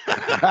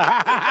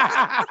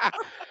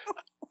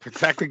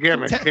 Protect the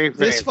gimmick.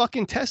 This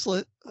fucking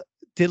Tesla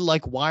did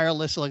like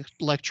wireless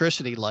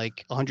electricity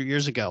like 100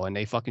 years ago, and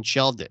they fucking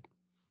shelved it.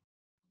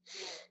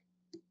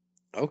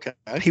 Okay.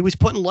 He was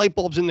putting light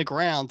bulbs in the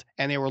ground,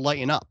 and they were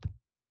lighting up.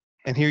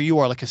 And here you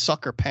are, like a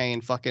sucker,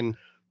 paying fucking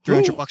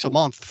 $300 a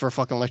month for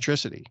fucking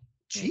electricity.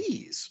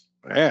 Jeez.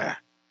 Yeah.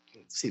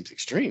 It seems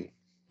extreme.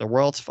 The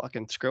world's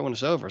fucking screwing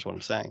us over, is what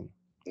I'm saying.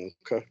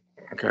 Okay.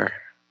 Okay.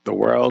 The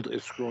world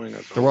is screwing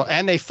us. The world,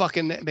 and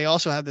they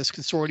also have this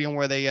consortium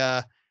where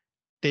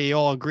they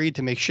all agreed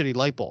to make shitty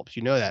light bulbs.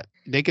 You know that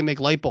they can make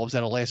light bulbs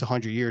that'll last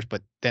 100 years,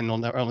 but then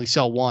they'll only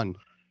sell one.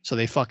 So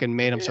they fucking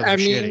made them so they're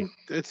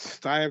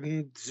shitty. I have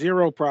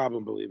zero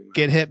problem believing that.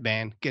 Get hip,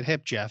 man. Get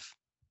hip, Jeff.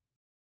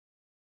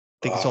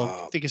 Think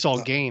it's all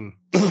game.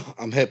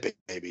 I'm hip,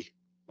 baby.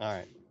 All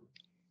right.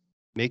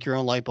 Make your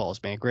own light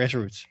bulbs, man.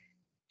 Grassroots.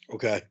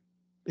 Okay.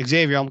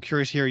 Xavier, I'm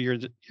curious to hear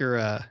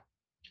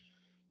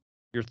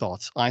your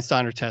thoughts.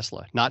 Einstein or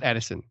Tesla, not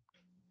Edison.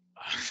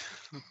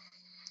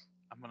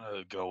 I'm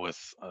gonna go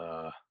with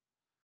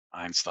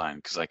Einstein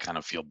because I kind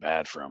of feel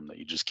bad for him that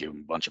you just gave him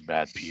a bunch of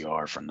bad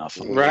PR for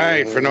nothing.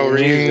 Right, for no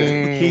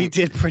reason. He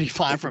did pretty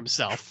fine for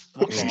himself.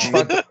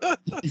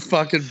 He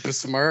fucking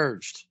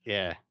besmirched.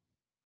 Yeah.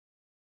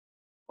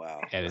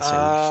 Wow. Edison,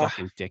 you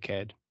fucking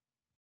dickhead.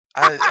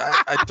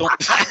 I don't.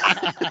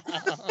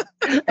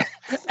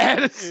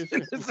 Edison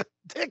is a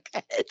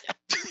dickhead.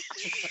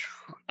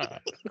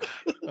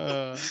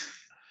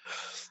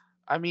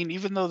 I mean,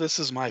 even though this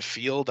is my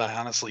field, I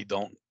honestly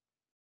don't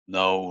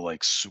know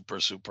like super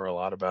a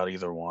lot about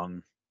either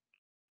one.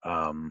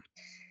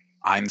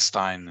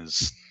 Einstein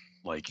is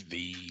like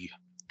the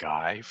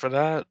guy for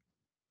that,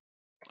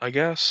 I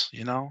guess,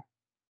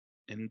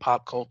 in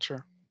pop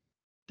culture.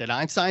 Did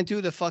Einstein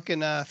do the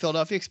fucking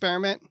Philadelphia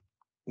experiment?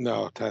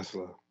 No,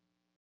 Tesla.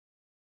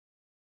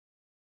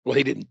 Well,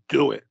 he didn't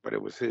do it, but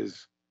it was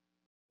his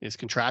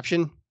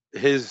Contraption?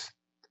 his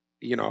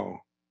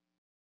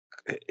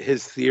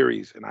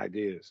theories and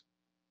ideas.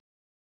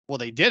 Well,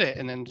 they did it,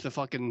 and then the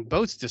fucking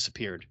boats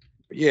disappeared.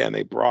 Yeah, and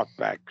they brought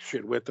back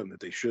shit with them that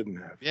they shouldn't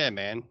have. Yeah,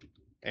 man.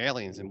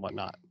 Aliens and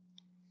whatnot.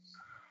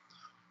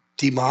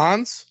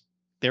 Demons?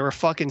 They were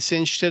fucking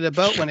cinched to the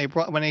boat when they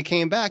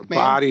came back, man.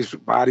 Bodies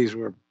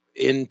were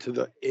in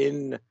the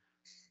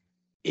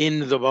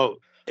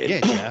boat.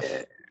 Yeah,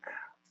 Jeff.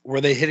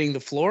 Were they hitting the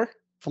floor?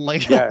 From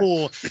like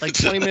Yes. like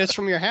 20 minutes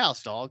from your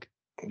house, dog.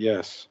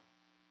 Yes.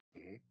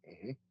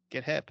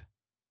 Get hip.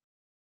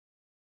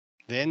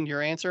 Then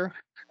your answer?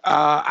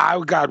 I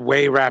got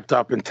way wrapped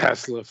up in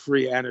Tesla,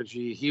 free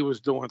energy. He was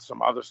doing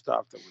some other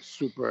stuff that was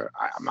super,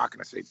 I'm not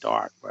going to say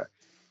dark, but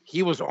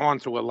he was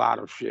onto a lot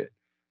of shit.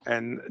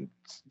 And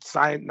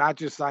not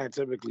just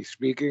scientifically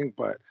speaking,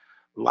 but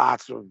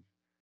lots of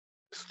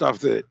stuff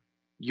that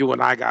you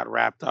and I got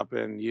wrapped up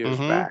in years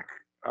back.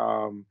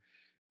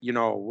 You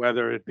know,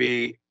 whether it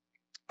be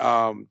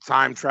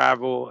time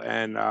travel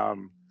and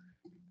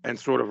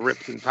sort of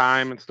rips in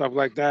time and stuff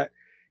like that.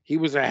 He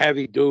was a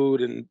heavy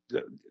dude, and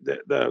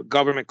the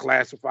government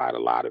classified a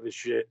lot of his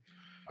shit.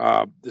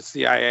 The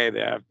CIA,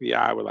 the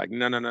FBI were like,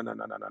 no.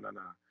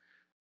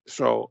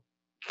 So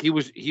he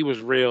was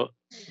real.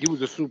 He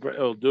was a super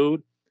ill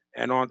dude,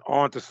 and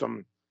onto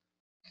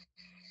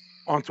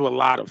a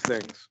lot of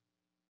things.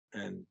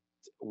 And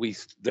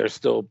there's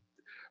still,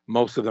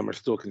 most of them are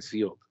still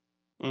concealed.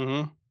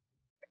 One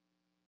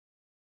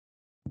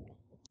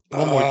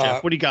more,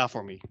 Jeff. What do you got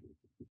for me?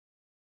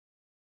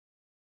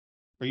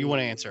 Or you want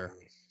to answer?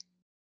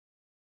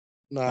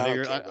 No, I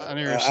know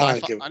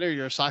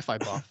you're a sci-fi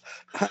buff.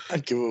 I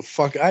don't give a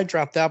fuck. I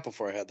dropped out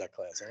before I had that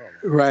class. I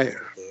don't know Right.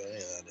 what any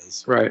of that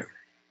is. Right.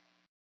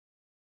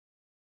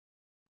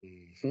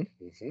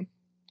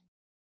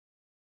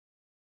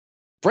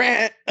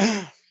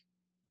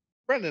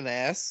 Brendan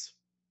asks,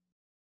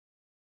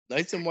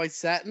 Knights in White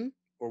Satin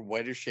or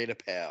Whiter Shade of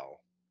Pale?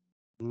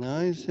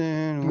 Nice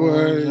and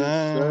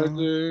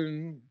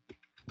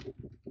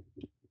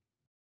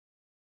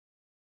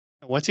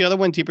what's the other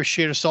one? Deeper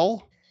Shade of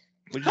Soul?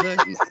 What'd you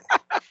say?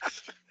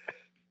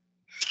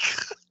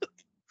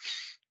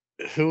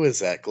 Who is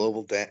that?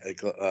 Global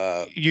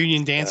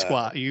Union Dance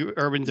Squad.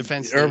 Urban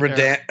Defense. Urban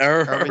Dance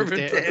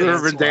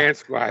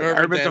Squad.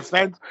 Urban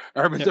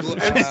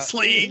Defense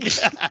League.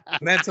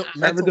 Mental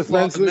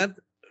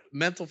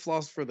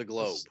Floss for the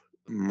Globe.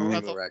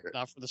 Not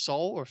for the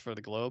soul or for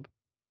the globe?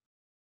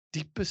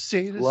 Deeper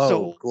Shade of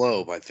Soul.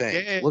 Globe, I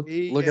think. Yeah,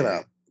 look it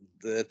up.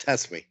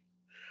 Test me.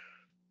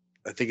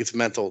 I think it's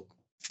Mental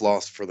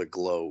Floss for the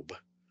Globe.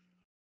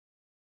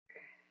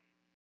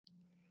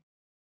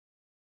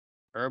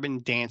 Urban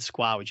Dance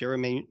Squad. Would you ever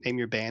name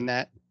your band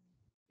that?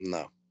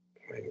 No.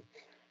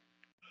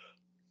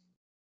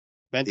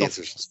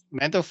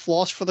 Mental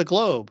Floss for the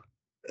Globe.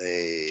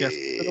 Hey, Jeff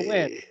for the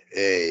win.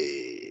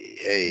 Hey,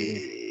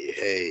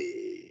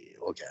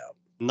 look out.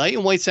 Knight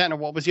in White Satin, or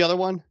what was the other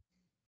one?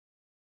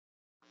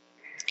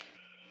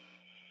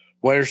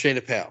 Whiter Shade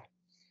of Pale.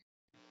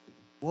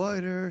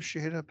 Whiter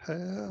Shade of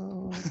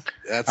Pale.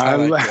 That's how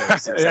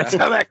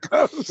that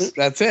goes.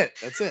 That's it.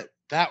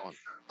 That one.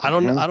 I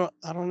don't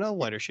know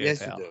Whiter Shade of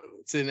Pale. Yes, you do.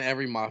 It's in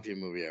every mafia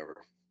movie ever.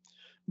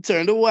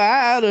 Turn to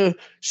whiter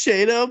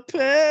shade of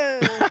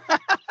pale.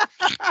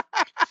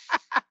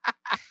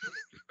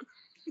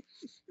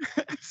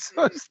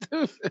 So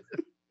stupid.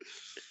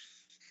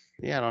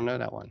 Yeah, I don't know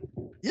that one.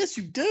 Yes,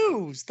 you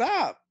do.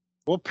 Stop.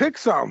 Well, pick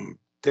some,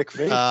 dick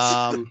face.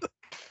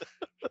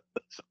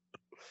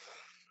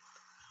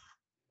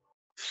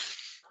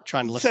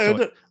 Trying to listen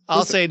to it.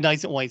 I'll say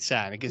Knights in White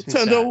Satin. It gives me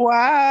turn to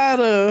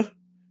whiter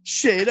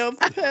shade of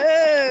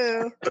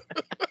pale.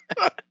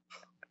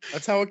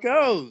 That's how it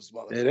goes.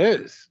 It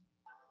is.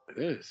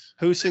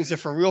 Who sings it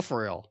for real?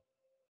 For real?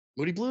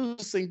 Moody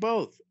Blues sing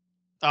both.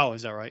 Oh,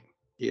 is that right?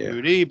 Yeah.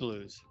 Moody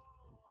Blues.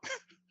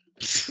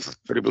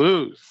 Moody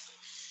Blues.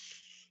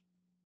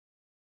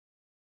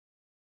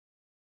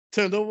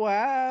 Turn to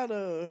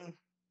whiter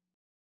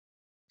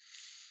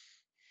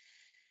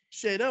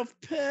shade of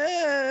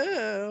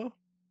pale.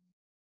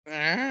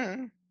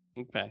 Okay.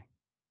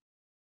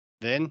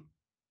 Then.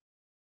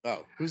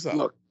 Oh, who's up?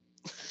 Look.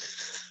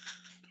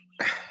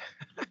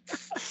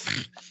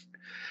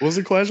 What was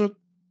the question?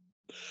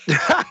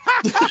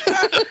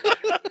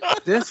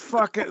 This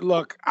fucking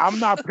look, I'm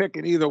not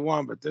picking either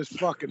one, but this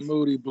fucking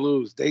Moody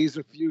Blues, Days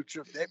of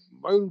Future,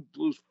 Moody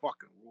Blues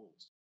fucking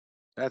rules.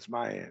 That's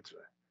my answer.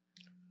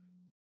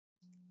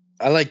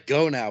 I like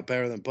Go Now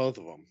better than both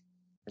of them.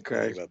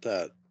 Okay. Think about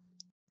that.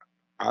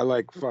 I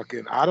like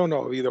fucking, I don't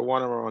know if either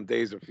one of them are on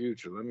Days of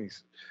Future. Let me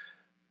see.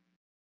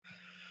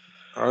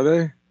 Are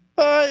they?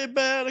 Oh, you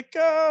better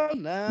go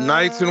now.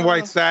 Knights in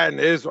White Satin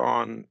is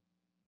on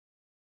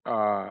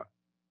that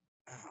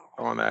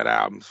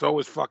album. So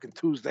is fucking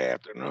Tuesday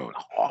Afternoon.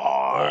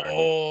 Hard.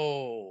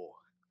 Oh,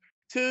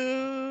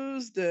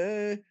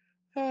 Tuesday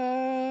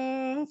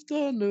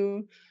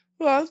afternoon.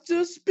 I was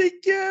just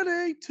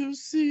beginning to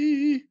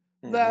see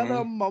that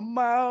I'm on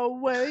my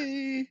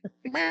way.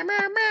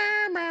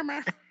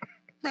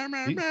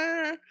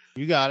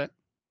 You got it.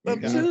 I'm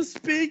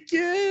just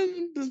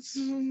beginning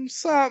to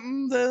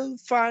something to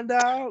find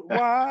out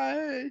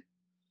why.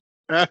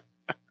 All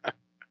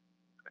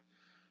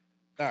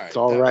right, it's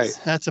all right.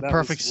 That's a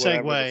perfect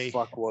segue.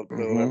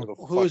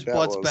 Who's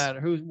what's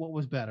better? What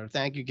was better?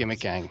 Thank you,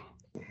 Gimmick Gang.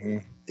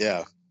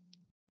 Yeah.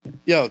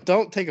 Yo,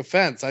 don't take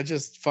offense. I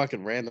just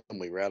fucking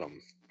randomly read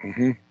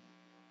them.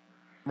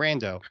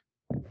 Rando.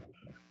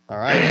 All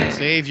right,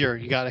 Xavier,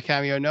 you got a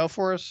cameo no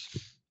for us?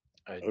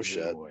 I Oh,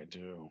 shit. I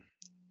do.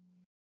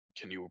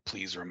 Can you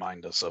please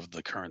remind us of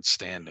the current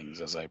standings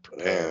as I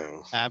prepare?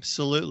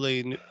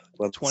 Absolutely.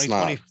 Let's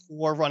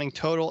 2024 running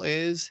total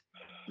is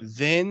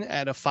Vin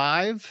at a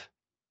 5,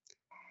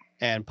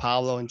 and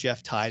Pablo and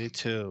Jeff tied at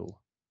 2.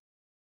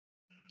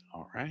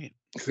 All right.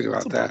 Think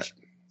about that.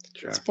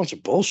 It's a bunch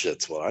of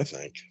bullshit, is what I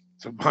think.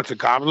 It's a bunch of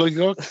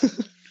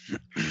gobbledygook.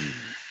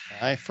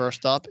 All right,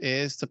 first up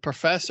is the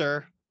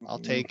Professor. I'll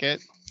take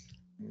it.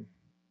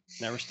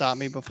 Never stopped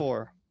me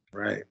before.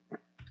 Right.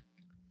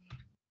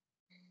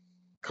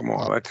 Come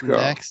on, let's go.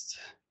 Next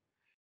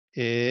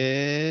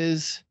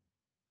is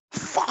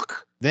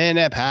Fuck. Vin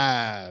at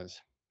Paz.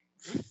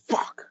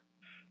 Fuck.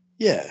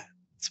 Yeah,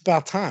 it's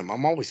about time.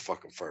 I'm always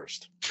fucking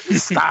first.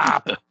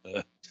 Stop.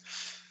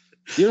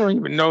 You don't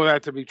even know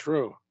that to be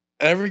true.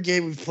 Every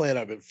game we've played,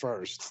 I've been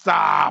first.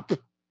 Stop.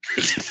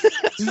 You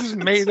just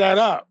made that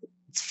up.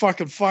 It's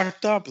fucking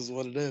fucked up, is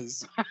what it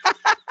is.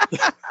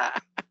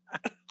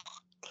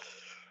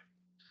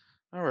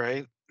 All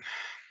right.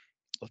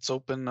 Let's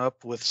open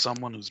up with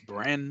someone who's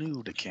brand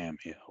new to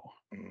Cameo.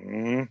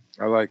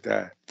 I like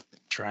that.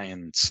 Try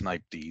and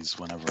snipe these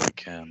whenever I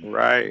can.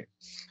 Right.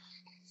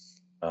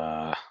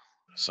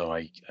 So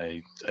I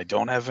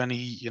don't have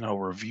any,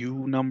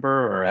 review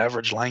number or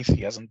average length.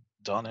 He hasn't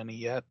done any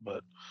yet,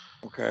 but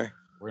Okay.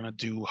 we're gonna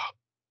do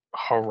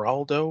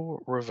Geraldo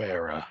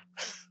Rivera.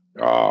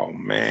 Oh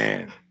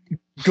man.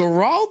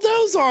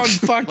 Geraldo's on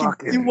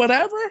fucking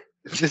whatever.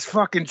 This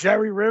fucking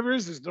Jerry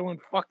Rivers is doing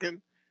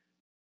fucking.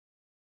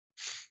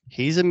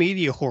 He's a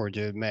media whore,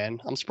 dude, man.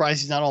 I'm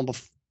surprised he's not on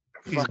before.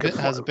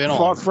 Hasn't been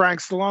Fought on.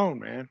 Frank Stallone,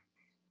 man.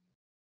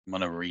 I'm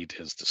gonna read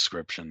his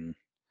description.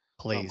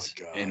 Please.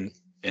 Oh my God.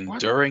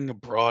 Enduring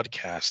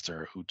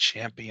broadcaster who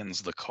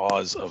champions the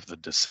cause of the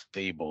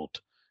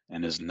disabled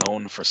and is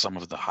known for some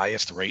of the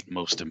highest rate,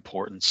 most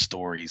important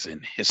stories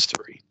in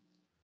history.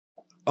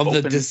 Of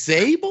the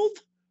disabled?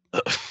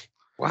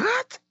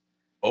 What?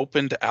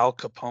 Opened Al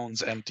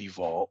Capone's empty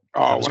vault.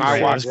 Oh, was when I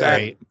great. watched That was that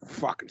great.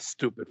 fucking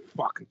stupid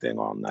fucking thing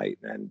all night,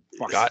 and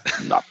fucking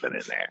Got- nothing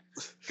in there.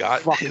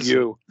 Got Fuck his,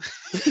 you.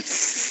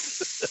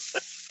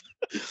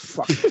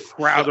 Fucking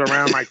crowd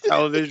around my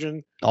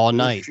television. All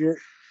night. Shit.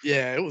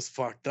 Yeah, it was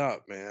fucked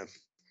up, man.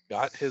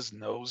 got his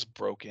nose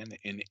broken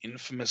in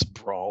infamous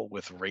brawl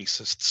with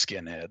racist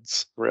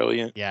skinheads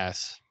Brilliant.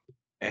 Yes.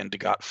 and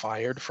got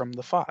fired from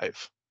the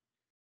Five.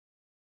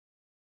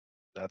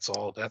 That's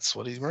all. That's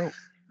what he wrote.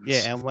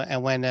 Yeah,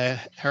 and when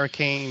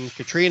Hurricane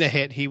Katrina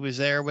hit, he was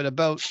there with a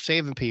boat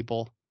saving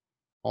people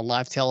on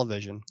live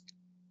television.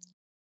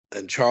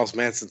 And Charles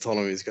Manson told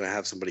him he was going to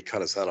have somebody cut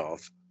his head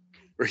off.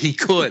 Or he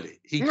could.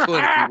 He could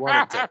if he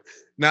wanted to.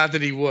 Not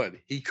that he would.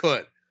 He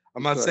could.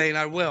 I'm not saying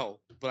I will,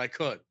 but I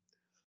could.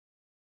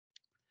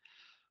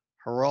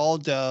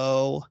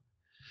 Geraldo.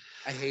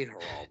 I hate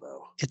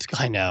Geraldo.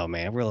 I know,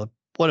 man. Really,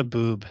 what a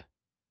boob.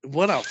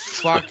 What a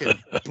fucking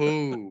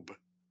boob.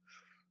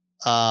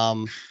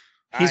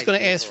 He's I gonna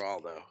hate ask.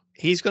 Geraldo.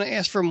 He's gonna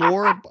ask for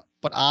more,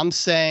 but I'm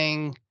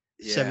saying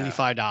Yeah.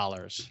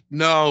 $75.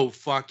 No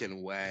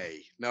fucking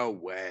way. No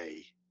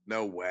way.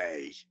 No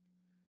way.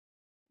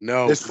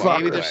 No This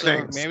fucking Maybe fucker there's way. some.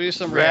 thinks Maybe there's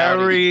some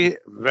reality. very,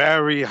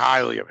 very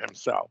highly of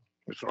himself,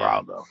 Mr.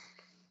 Yeah. Geraldo.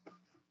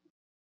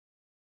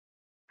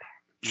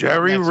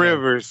 Jerry That's it.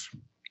 Rivers.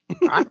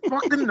 I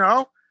fucking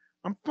know.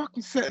 I'm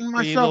fucking setting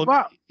myself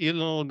up. You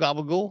little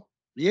gabagool.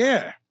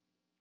 Yeah.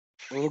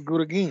 A little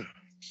good again.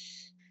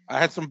 I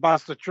had some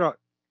Basta truck.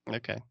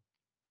 Okay.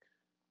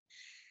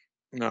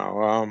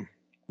 No,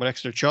 What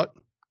extra chut?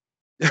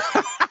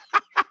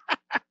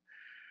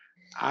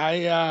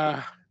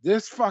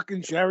 This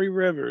fucking Jerry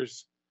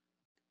Rivers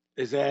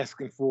is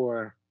asking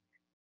for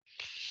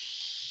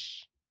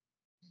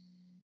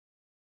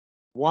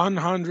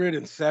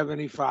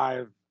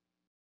 $175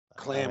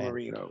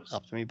 Clamorinos.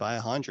 Up to me by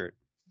 100.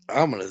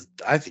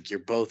 I think you're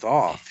both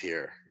off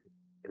here.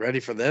 Ready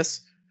for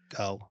this?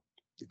 Go.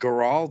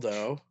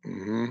 Geraldo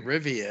Mhm.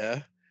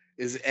 Rivia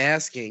is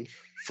asking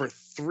for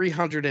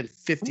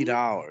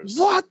 $350.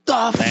 What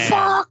the Man.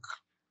 fuck?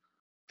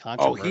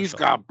 Oh, he's Controversial.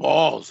 got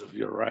balls, if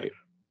you're right.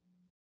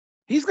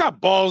 He's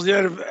got balls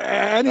yet of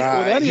any, with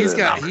any he's of the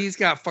got numbers. he's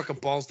got fucking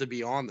balls to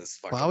be on this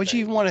fucking Why would you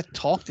thing. even want to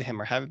talk to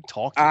him or have him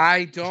talk to him?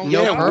 I don't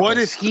No know. Yeah, what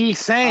purpose. is he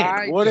saying?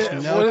 I What is,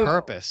 don't no what is-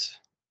 purpose.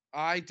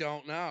 I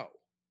don't know.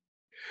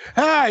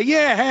 Hi,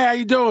 yeah, hey, how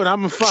you doing?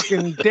 I'm a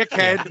fucking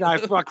dickhead. I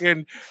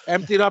fucking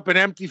emptied up an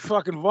empty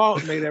fucking vault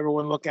and made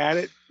everyone look at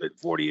it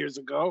 40 years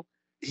ago.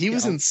 He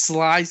was in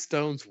Sly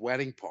Stone's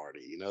wedding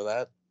party. You know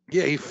that?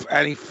 Yeah, he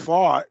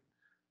fought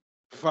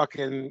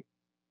fucking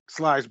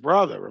Sly's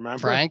brother, remember?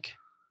 Frank?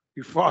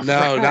 He fought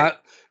No, Frank.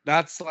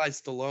 not Sly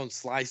Stallone.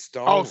 Sly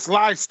Stone. Oh,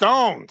 Sly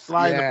Stone.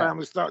 Sly and the Yeah.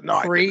 Family Stone. No,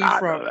 I did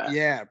not know that.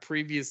 Yeah,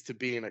 previous to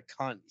being a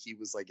cunt, he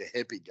was like a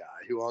hippie guy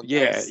who owned.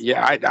 Yeah,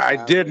 I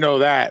did know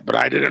that, but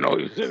I didn't know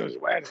he was in his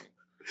wedding.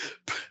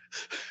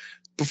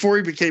 Before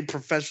he became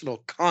professional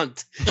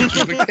cunt. He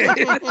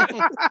became...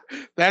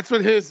 That's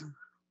what his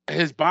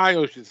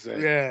bio should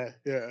say.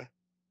 Yeah.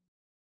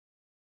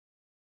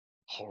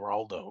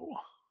 Geraldo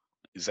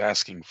is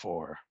asking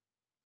for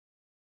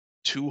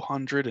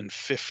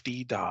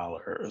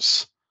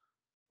 $250.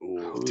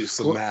 Ooh, do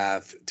some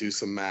math.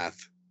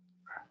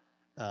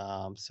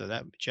 So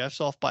that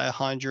Jeff's off by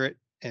 100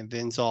 and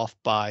Vin's off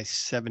by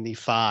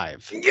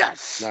 75.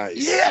 Yes. Nice.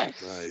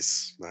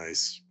 Yes.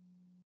 Nice.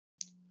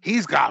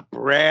 He's got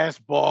brass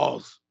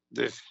balls.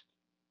 This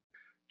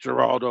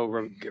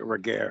Geraldo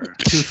Rivera.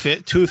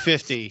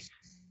 250.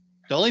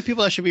 The only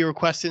people that should be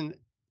requesting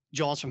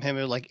Jones from him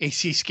are like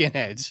AC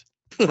skinheads.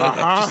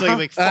 Just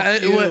like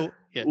fuck you.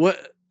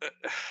 What? Oh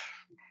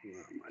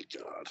my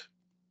god.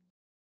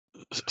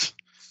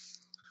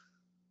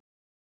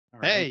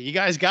 Hey, you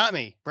guys got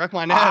me. Broke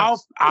my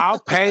nose. I'll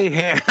pay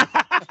him.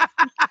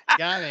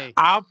 Got me.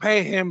 I'll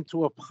pay him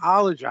to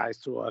apologize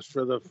to us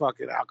for the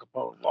fucking Al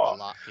Capone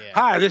law. Yeah.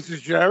 Hi, this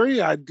is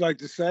Jerry. I'd like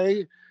to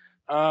say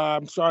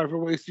I'm sorry for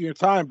wasting your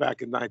time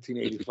back in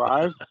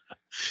 1985.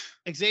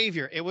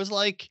 Xavier, it was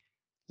like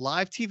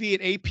live TV at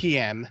 8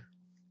 p.m.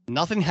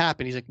 Nothing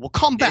happened. He's like, well,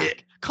 come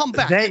back. And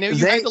then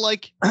you had to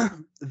like...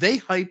 They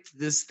hyped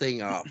this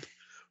thing up.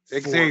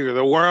 Xavier,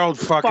 the world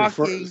fucking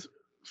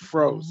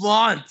froze.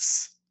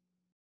 Months.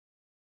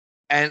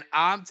 And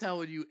I'm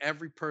telling you,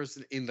 every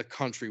person in the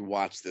country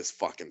watched this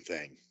fucking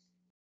thing.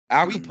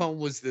 Al Capone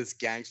was this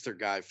gangster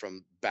guy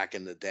from back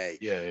in the day.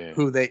 Yeah.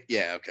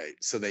 Okay.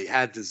 So they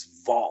had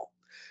this vault.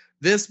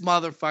 This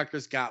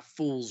motherfucker's got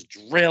fools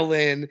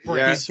drilling.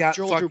 He's got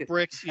through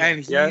bricks. And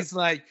he's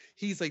like,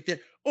 they're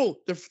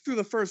through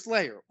the first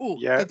layer. Oh,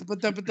 yeah.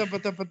 But they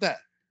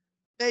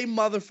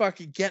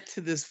motherfucking get to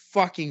this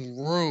fucking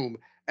room,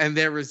 and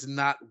there is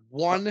not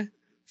one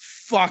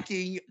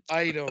fucking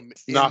item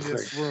in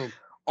this room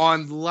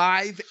on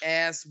live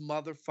ass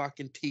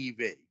motherfucking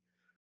TV.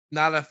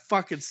 Not a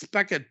fucking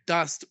speck of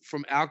dust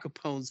from Al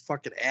Capone's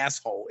fucking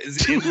asshole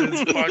is in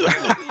this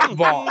fucking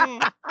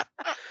vault.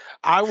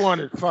 I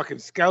wanted fucking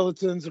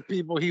skeletons of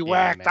people he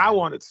whacked. Man. I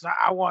wanted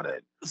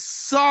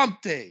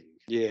something.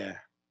 Yeah.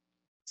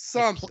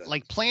 Something.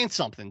 Like plan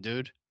something,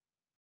 dude.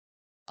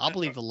 I'll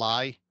believe the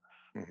lie.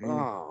 Mm-hmm.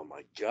 Oh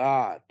my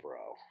god,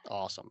 bro.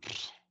 Awesome.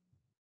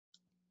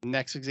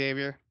 Next,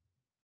 Xavier.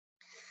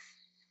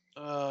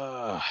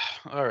 All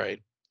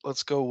right.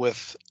 Let's go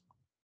with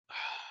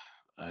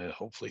I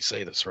hopefully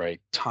say this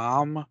right.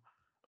 Tom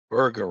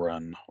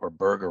Bergeron or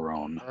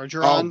Bergeron.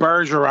 Bergeron.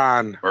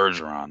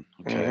 Bergeron.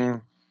 Okay. Mm-hmm.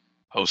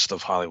 Host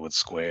of Hollywood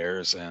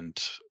Squares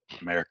and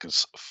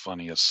America's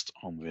Funniest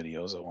Home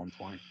Videos at one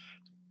point.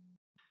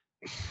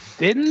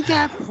 Didn't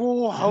that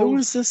fool host? Who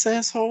is this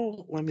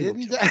asshole? Let me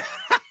Didn't look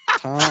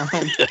Tom.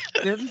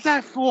 Didn't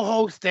that fool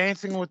host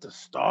Dancing with the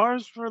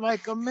Stars for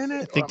like a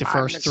minute? I think the Or am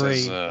first three, This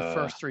is, the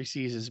first three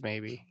seasons,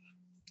 maybe.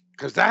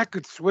 Because that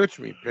could switch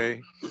me,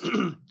 P.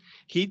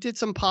 He did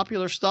some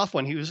popular stuff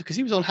when he was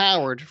on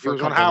Howard. He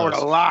was on Howard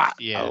a lot.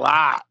 Yeah. A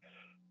lot.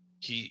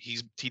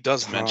 He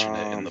does mention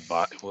it in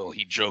the Well,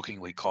 he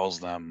jokingly calls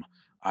them.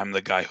 I'm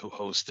the guy who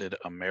hosted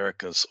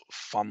America's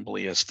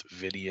Fumbliest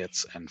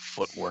Vidiots and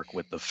Footwork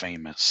with the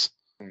Famous.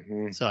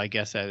 Mm-hmm. So I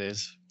guess that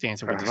is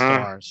Dancing with the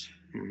Stars.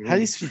 Mm-hmm. How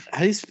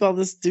do you spell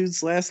this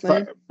dude's last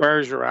name?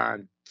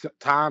 Bergeron.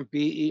 Tom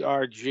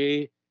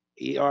Bergeron,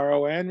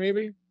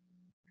 maybe?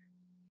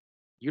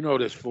 You know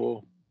this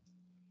fool.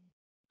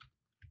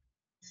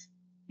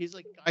 He's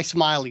like Guy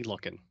Smiley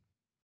looking.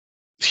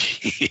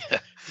 Yeah.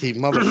 He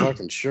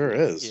motherfucking sure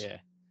is. Yeah.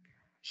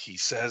 He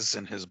says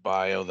in his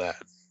bio that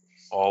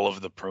all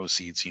of the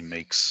proceeds he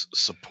makes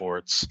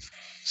supports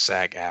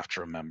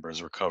SAG-AFTRA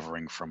members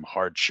recovering from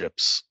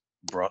hardships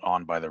brought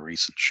on by the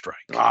recent strike.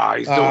 Ah,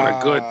 he's doing a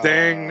good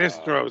thing. This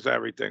throws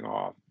everything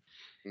off.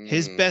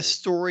 His best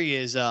story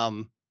is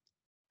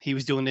he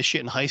was doing this shit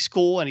in high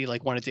school and he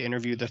like wanted to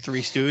interview the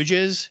Three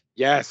Stooges.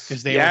 Yes.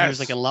 Because he was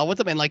like in love with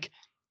them and like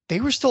they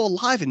were still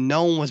alive and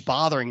no one was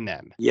bothering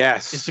them.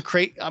 Yes. It's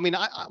the I mean,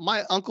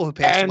 my uncle who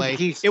passed away,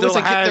 it was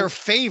like their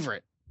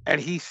favorite. And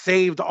he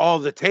saved all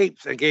the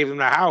tapes and gave them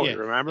to Howard. Yeah.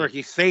 Remember?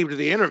 He saved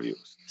the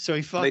interviews. So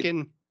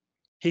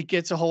he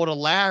gets a hold of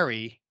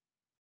Larry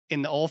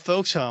in the old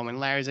folks home, and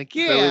Larry's like,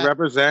 "Yeah, Philly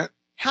represent.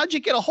 How'd you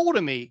get a hold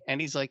of me?" And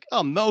he's like,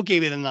 "Oh, Mo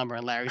gave you the number."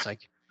 And Larry's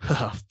like,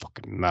 "Oh,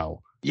 fucking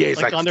Mo." Yeah,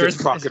 he's like under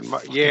this fucking Mo.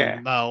 Yeah,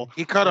 Mo.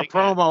 He cut a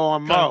promo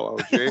on Mo.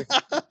 OG.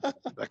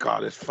 Like,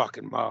 oh, this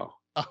fucking Mo.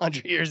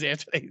 100 years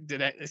after they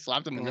did it, they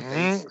slapped him in the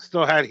face.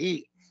 Still had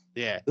heat.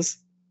 Yeah, this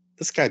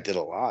guy did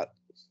a lot.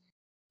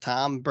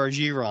 Tom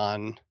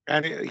Bergeron,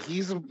 and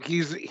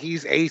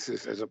he's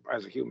aces as a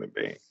human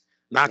being.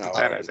 Not that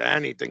that has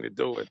anything to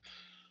do with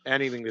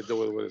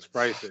what his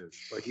price is.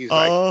 Like he's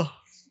like,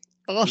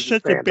 I'll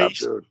set the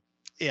base.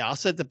 Yeah, I'll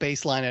set the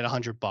baseline at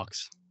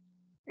 $100.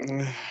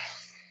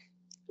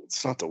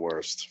 It's not the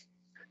worst.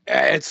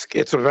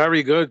 It's a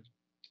very good.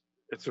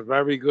 It's a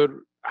very good.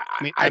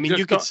 I mean,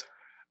 you could.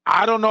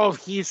 I don't know if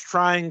he's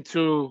trying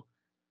to.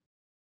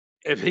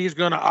 If he's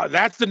gonna,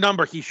 that's the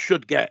number he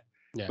should get.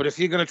 Yeah. But is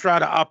he gonna try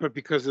to up it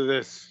because of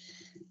this?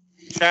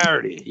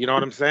 charity. You know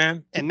what I'm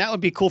saying? And that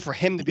would be cool for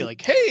him to be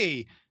like,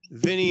 hey,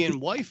 Vinny and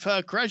wife,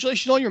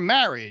 congratulations on your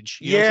marriage.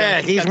 You know what I'm saying? Yeah,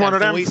 Like, he's got one that of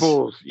them voice.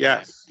 fools.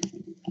 Yes.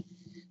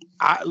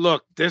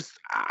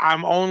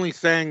 I'm only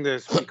saying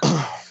this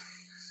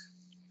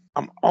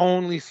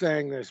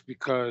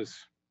because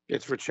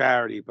it's for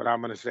charity, but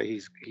I'm gonna say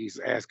he's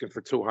asking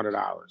for $200.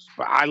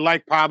 But I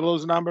like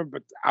Pablo's number,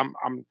 but I'm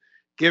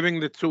giving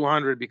the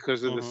 200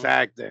 because of the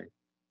SAG thing.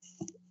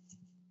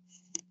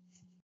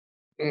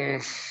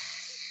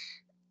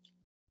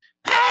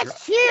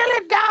 That's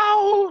Chili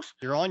Dogs.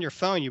 You're on your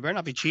phone. You better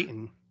not be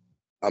cheating.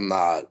 I'm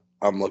not.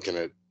 I'm looking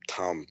at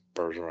Tom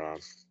Bergeron.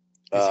 His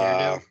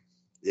hairdo?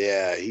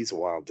 Yeah, he's a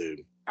wild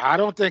dude. I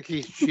don't think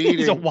he's cheating.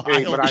 He's a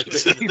wild but I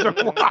think he's a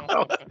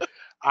wild.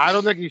 I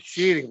don't think he's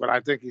cheating, but I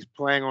think he's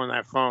playing on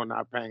that phone,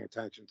 not paying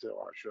attention to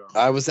our show.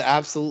 I was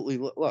absolutely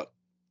look.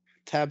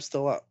 Tab's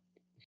still up.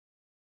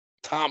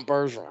 Tom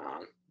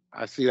Bergeron.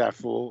 I see that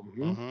fool.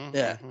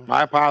 Yeah.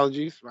 My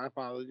apologies. Don't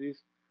put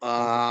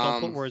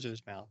Um, words in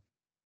his mouth.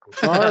 I'm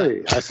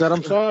sorry. I said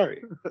I'm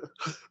sorry.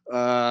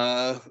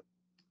 we're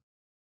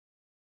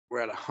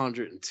at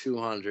 100 and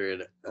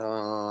 200.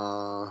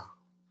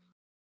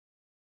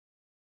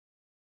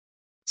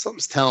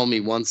 Something's telling me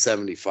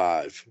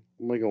 175.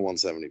 I'm gonna go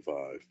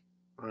 175.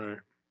 All right.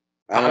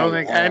 I don't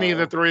think any of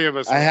the three of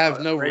us. I have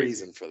are no crazy.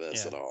 reason for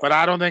this at all. But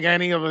I don't think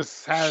any of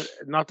us have.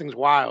 Nothing's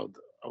wild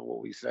of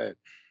what we said.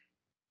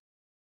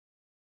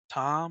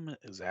 Tom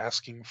is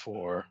asking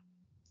for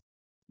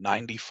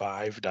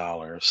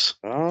 $95.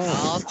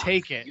 I'll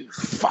take it.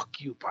 Fuck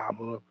you,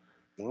 Pablo.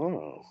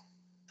 Oh.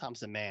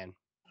 Tom's the man.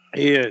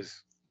 He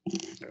is.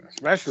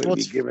 Especially Well,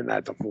 me giving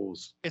that to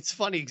fools. It's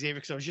funny, Xavier,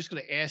 because I was just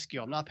going to ask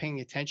you. I'm not paying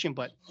attention,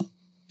 but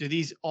do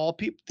these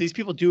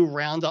people do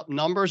round up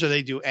numbers, or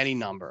they do any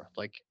number?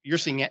 Like you're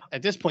seeing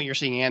at this point, you're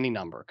seeing any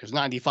number because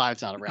 95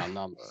 is not a round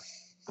number.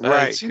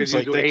 Right? seems Because you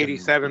like do they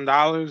can-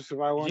 $87 if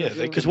I want. Yeah, to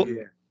they do could-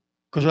 it.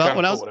 Because Kinda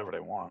when I put was whatever they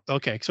want.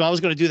 okay, so I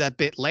was going to do that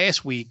bit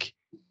last week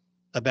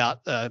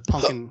about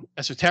Pumpkin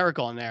Esoteric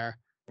on there.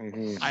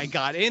 I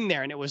got in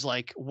there and it was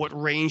like, what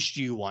range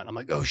do you want? I'm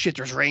like, oh shit,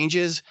 there's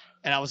ranges.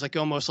 And I was like,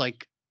 almost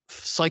like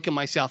psyching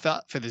myself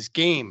out for this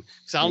game.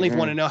 Because I don't even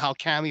want to know how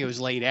Cameo is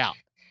laid out.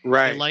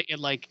 Right.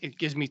 It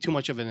gives me too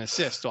much of an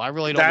assist. So I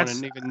really don't want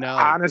to even know.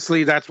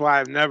 Honestly, that's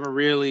why I've never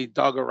really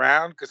dug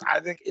around, because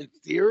I think in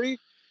theory,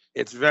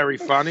 it's very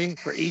funny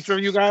for each of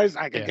you guys.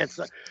 I could get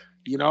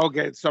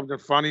something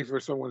funny for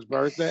someone's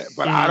birthday,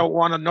 but I don't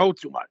want to know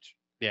too much.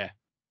 Yeah.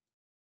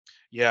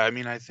 Yeah, I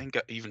mean, I think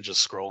even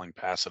just scrolling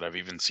past it, I've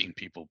even seen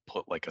people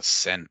put like a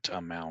cent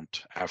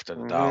amount after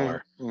the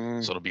dollar. So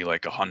it'll be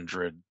like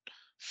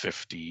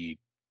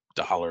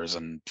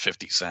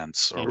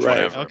 $150.50 or Right.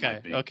 whatever. it Okay.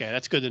 might be. Okay.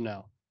 That's good to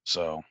know.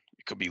 So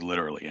it could be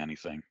literally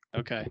anything.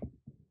 Okay.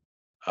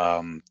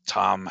 Tom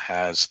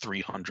has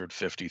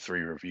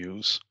 353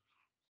 reviews.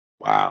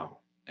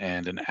 Wow.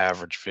 And an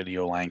average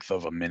video length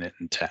of 1 minute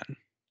and 10.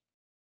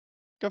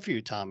 Good for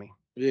you, Tommy.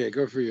 Yeah,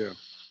 good for you.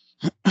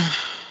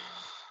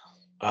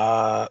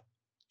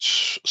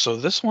 So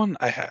this one,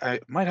 I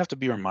might have to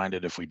be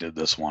reminded if we did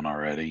this one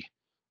already,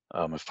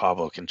 if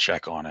Pablo can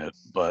check on it.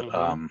 But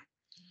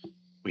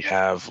we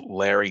have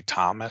Larry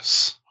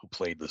Thomas, who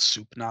played the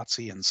soup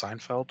Nazi in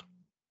Seinfeld.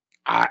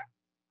 I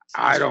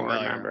don't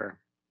familiar. remember.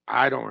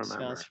 I don't remember.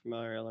 Sounds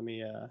familiar. Let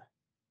me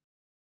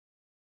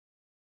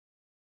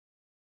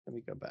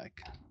go back.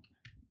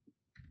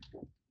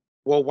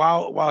 Well,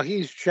 while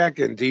he's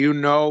checking, do you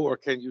know or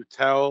can you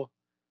tell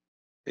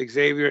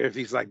Xavier if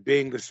he's like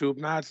being the soup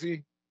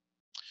Nazi?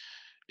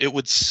 It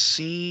would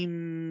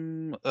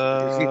seem.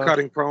 Is he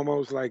cutting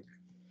promos like?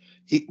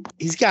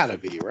 He's got to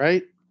be,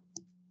 right?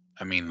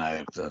 I mean,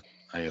 I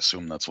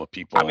assume that's what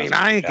people. I mean,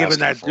 I ain't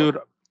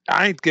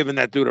giving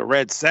that dude a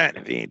red cent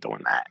if he ain't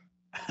doing that.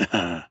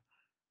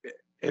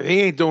 If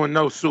he ain't doing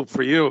no soup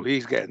for you,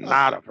 he's getting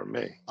nada from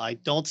me. I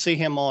don't see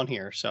him on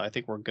here, so I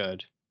think we're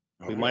good.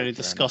 We might have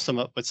discussed him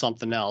with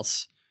something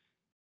else.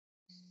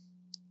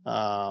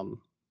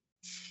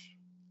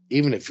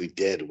 Even if we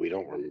did, we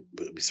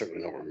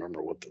certainly don't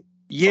remember what the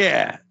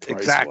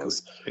exactly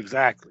was.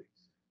 Exactly.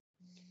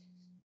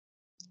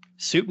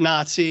 Soup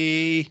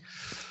Nazi.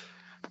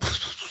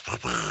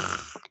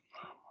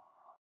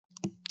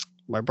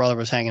 My brother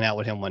was hanging out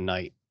with him one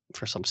night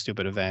for some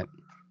stupid event.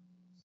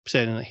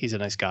 Said he's a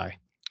nice guy.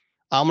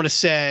 I'm gonna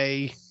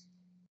say,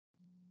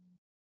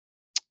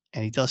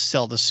 and he does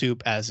sell the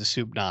soup as a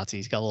soup Nazi.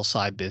 He's got a little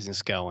side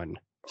business going.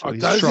 So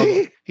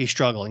he's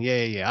struggling.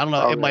 Yeah. I don't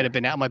know. It might have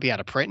been out. Might be out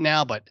of print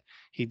now, but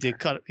he did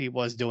cut. He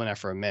was doing that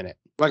for a minute.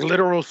 Like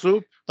literal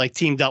soup. Like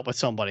teamed up with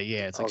somebody.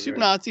 Yeah, it's like soup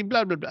Nazi.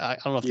 Blah blah blah. I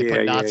don't know if they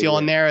put Nazi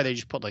on there. Or they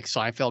just put like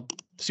Seinfeld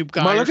soup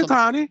guy.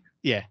 Mulligatawny.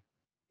 Yeah.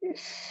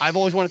 I've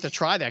always wanted to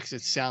try that because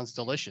it sounds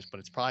delicious, but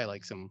it's probably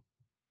like some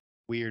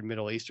weird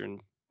Middle Eastern.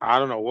 I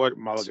don't know what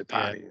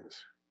mulligatawny is.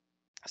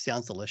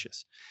 Sounds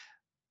delicious.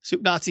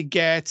 Soup Nazi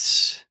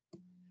gets.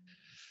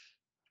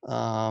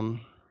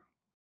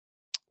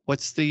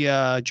 What's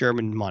the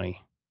German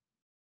money?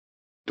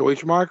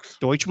 Deutschmarks.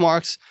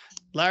 Deutschmarks.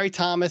 Larry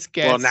Thomas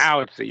gets. Well, now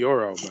it's the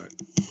euro, but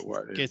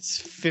what? Gets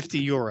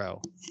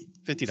 €50.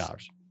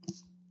 $50.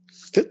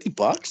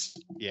 $50.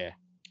 Yeah.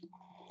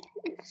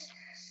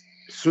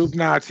 Soup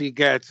Nazi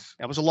gets.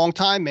 That was a long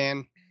time,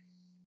 man.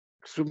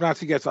 Soup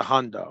Nazi gets a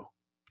hundo.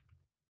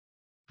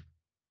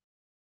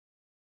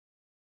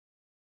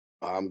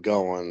 I'm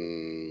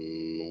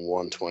going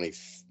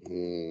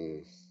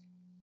 120.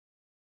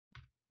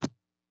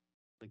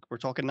 Like we're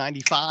talking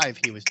 95.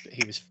 He was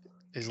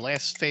his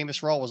last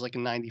famous role was like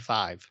in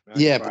 95.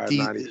 Yeah, but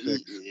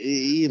 96.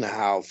 you know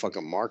how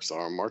fucking marks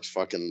are. Marks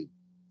fucking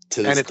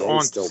to this And it's day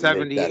on still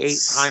 78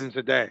 times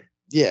a day.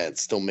 Yeah, it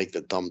still make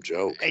the dumb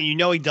joke. And you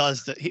know he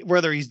does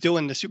whether he's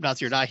doing the soup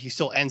Nazi or not, he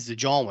still ends the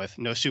John with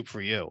no soup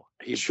for you.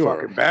 He's Sure.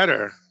 fucking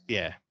better.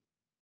 Yeah.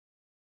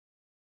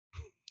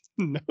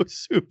 No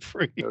soup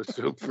for you. No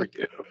soup for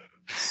you.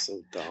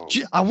 So dumb.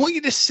 I want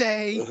you to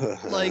say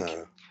like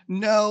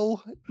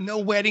no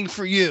wedding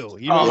for you.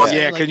 You know Oh what I'm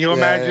yeah, saying? Like, can you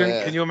imagine?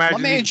 yeah. Can you imagine?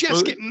 my man these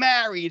Jeff's getting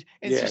married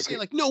and Yeah, just say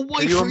like no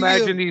wife Can you for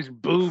imagine you. these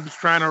boobs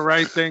trying to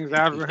write things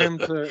out for him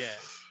to? Yeah.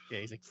 Yeah,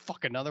 he's like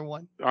fuck another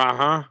one.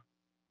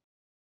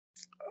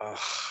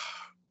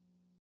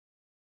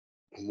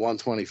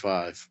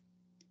 125.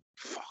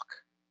 Fuck.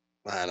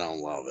 I don't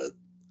love it.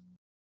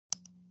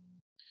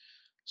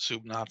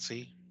 Soup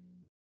Nazi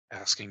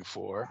asking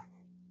for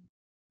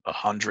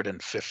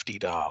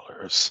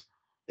 $150.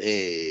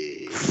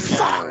 Hey,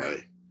 Fuck.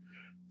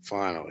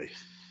 finally.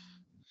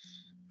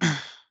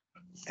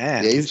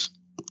 And Yeah,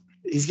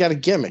 he's got a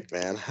gimmick,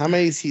 man. How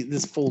many is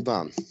this fool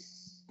done?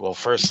 well,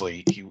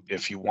 firstly,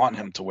 if you want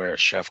him to wear a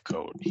chef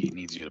coat, he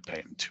needs you to pay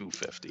him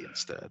 $250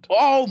 instead.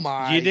 Oh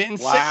my! You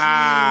didn't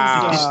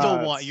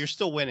Wow. say you're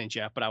still winning,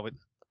 Jeff, but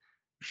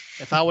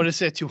if I would have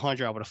said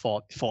 200, I would have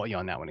fought you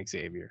on that one,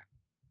 Xavier.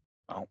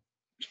 Oh.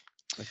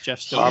 But Jeff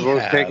still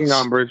Pablo's has- taking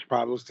umbrage.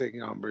 Pablo's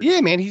taking umbrage. Yeah,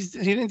 man, he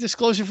didn't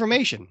disclose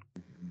information.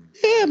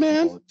 Yeah,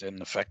 man. Well, it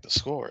didn't affect the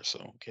score, so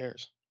who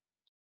cares?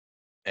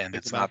 And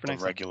It's it's about not for the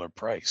next time. regular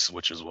price,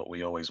 which is what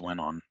we always win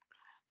on.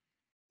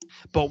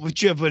 But what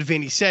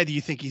Vinny said, do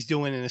you think he's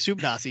doing in the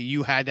soup Nazi?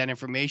 You had that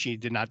information, you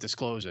did not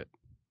disclose it.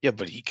 Yeah,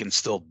 but he can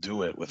still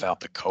do it without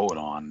the code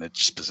on. It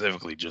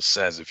specifically just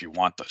says if you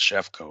want the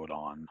chef code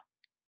on,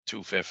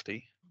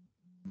 $250.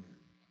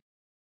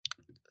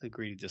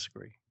 Agree to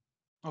disagree.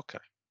 Okay.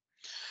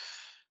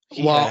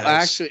 He Well,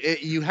 has-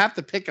 actually, you have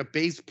to pick a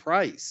base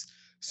price.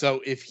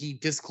 So if he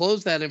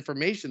disclosed that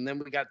information, then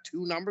we got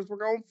two numbers we're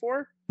going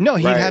for. No,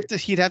 he'd Right. have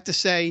to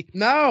say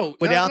No,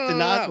 without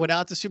no.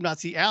 without the soup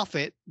Nazi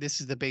outfit,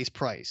 this is the base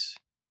price.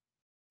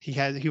 He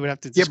would have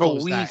to Yeah, but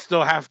disclose we that.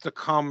 still have to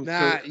come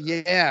Nah, to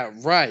yeah,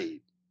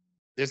 right.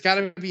 There's got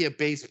to be a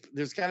base.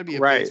 There's got to be a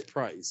Right. base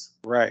price.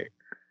 right.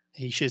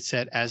 He should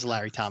said as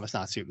Larry Thomas,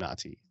 not soup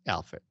Nazi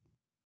outfit.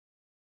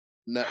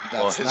 No,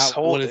 Well, that's his not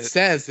whole- what it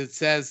says. It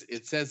says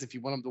if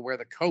you want him to wear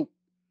the coat,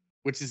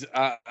 which is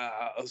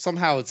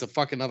somehow it's a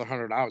fucking another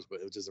 $100,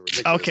 but which is a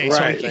ridiculous. Okay,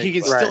 Right. so he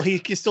can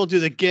Right. still do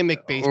the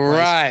gimmick based price,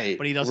 Right,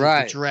 but he doesn't right.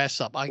 have to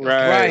dress up. Right.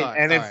 Right, all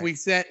and all if right. we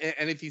said,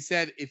 and if he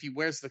said if he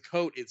wears the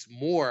coat, it's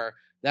more.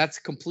 That's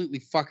completely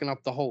fucking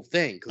up the whole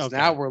thing. Because Okay.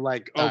 now we're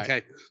like, All right.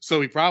 okay, so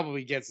he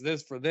probably gets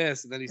this for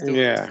this, and then he's doing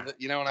this. Yeah. For this,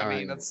 you know what I All mean?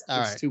 right. That's All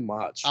right. too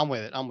much. I'm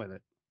with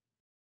it.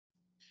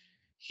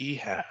 he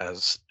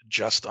has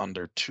just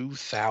under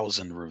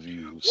 2,000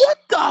 reviews. What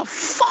the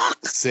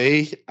fuck?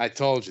 See, I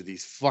told you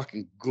these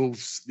fucking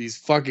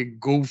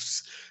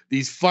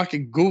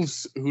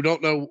goofs who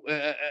don't know,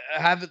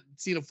 haven't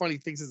seen a funny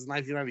thing since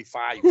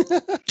 1995.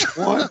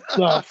 What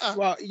the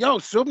fuck? Yo,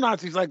 Soup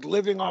Nazi's like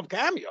living off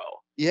Cameo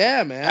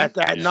Yeah, man. at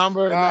that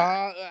number.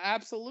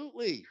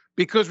 Absolutely.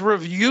 Because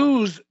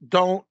reviews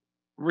don't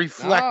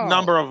reflect No.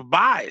 number of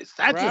buys.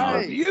 That's just Right.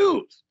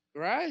 reviews.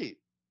 Right.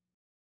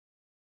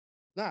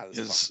 Nah,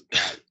 Is-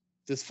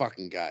 this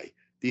fucking guy.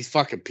 These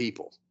fucking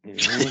people.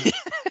 This Hate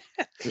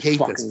this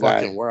fucking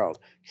guy. fucking world.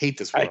 Hate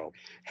this I- world.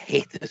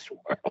 Hate this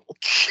world.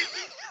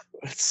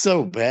 It's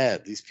so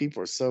bad. These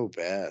people are so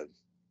bad.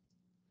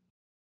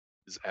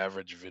 His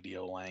average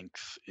video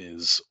length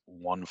is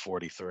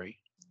 143.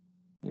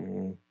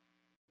 Mm-hmm.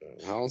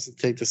 How long does it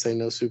take to say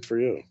no soup for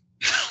you?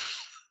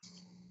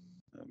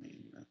 I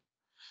mean,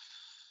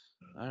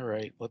 all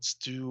right, let's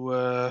do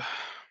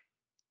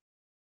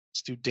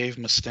Dave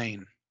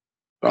Mustaine.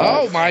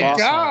 Oh, my fuck.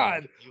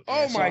 God.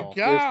 Oh my asshole.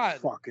 God.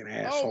 This fucking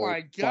asshole.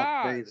 my Fuck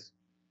God. face.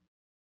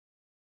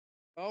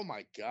 Oh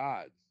my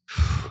God.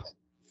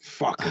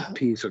 Fucking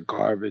piece of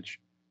garbage.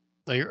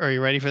 Are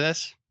you ready for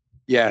this?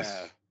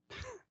 Yes. Yeah,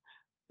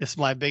 This is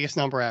my biggest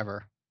number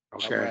ever. I'm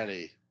Okay.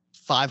 ready.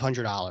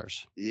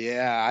 $500.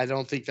 Yeah, I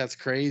don't think that's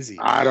crazy.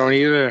 I don't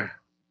either.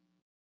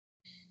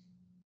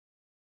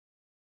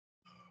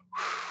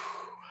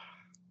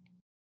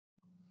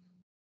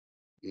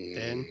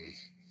 Ben? Mm.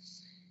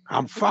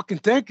 I'm fucking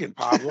thinking,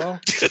 Pablo.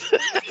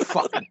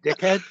 Fucking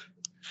dickhead.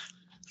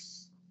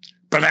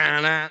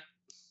 Banana.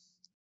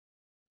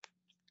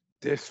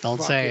 This Don't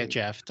say fucking- it,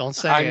 Jeff. Don't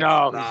say I it.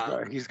 know.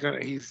 Nah.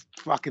 He's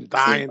fucking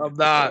dying. I'm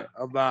not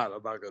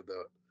gonna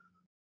do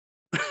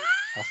it.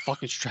 I'll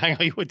fucking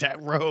strangle you with that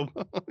robe.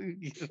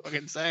 You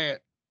fucking say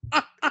it.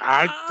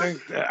 I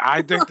think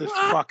this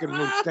fucking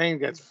Mustaine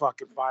gets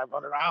fucking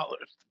 $500.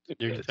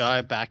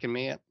 You're backing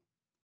me up.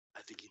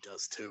 I think he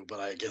does too, but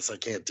I guess I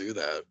can't do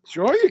that.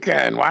 Sure you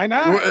can. Why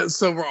not?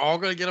 So we're all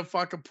gonna get a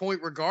fucking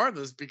point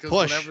regardless because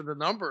Push. whatever the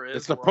number is,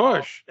 It's a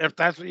push. If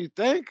that's what you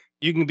think.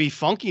 You can be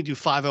funky, do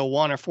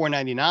 501 or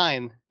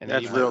 499, and then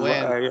That's you might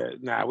win.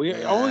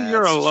 only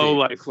you're a that's low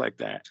cheap. life like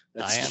that.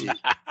 That's I am. cheap.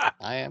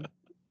 I am.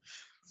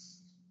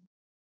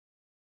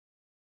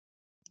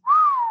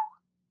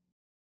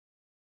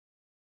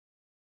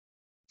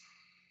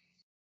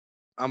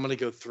 I'm gonna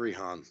go 3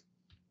 hun.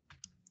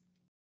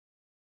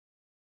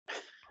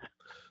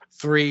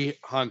 3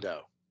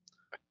 hundo.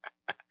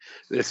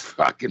 This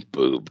fucking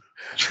boob.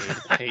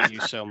 I hate you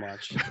so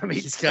much. I mean,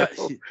 He's got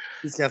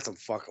some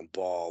fucking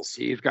balls.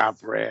 he's got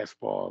brass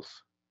balls.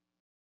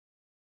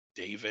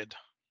 David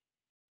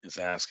is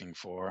asking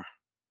for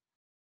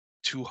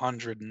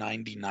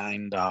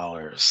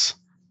 $299.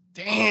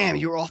 Damn,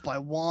 you were off by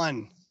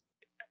 1.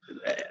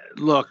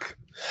 Look,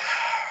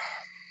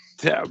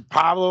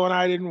 Pablo and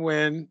I didn't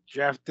win.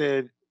 Jeff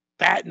did.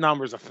 That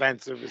number's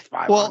offensive. It's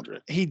 500. Well,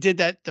 he did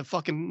that to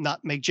fucking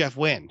not make Jeff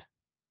win.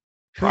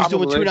 Who's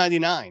doing Probably.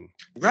 299?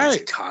 He's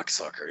Right. a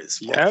cocksucker,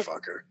 this Yep.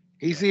 motherfucker.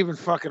 He's even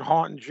fucking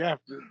haunting Jeff.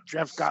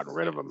 Jeff's gotten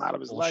rid of him out of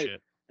his life,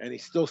 Bullshit. and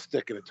he's still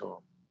sticking it to him.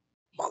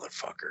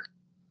 Motherfucker.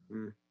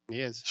 He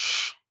is.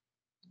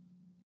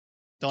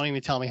 Don't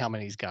even tell me how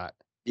many he's got.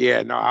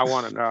 Yeah, no, I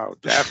want to know.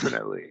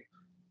 Definitely.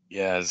 He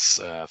has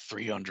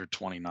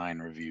 329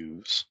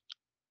 reviews,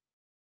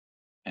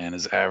 and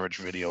his average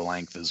video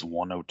length is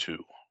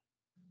 102.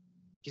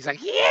 He's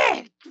like,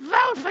 yeah,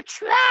 vote for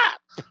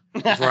Trump.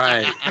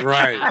 Right.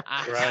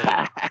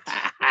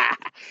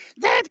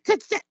 That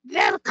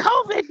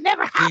COVID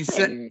never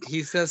happened.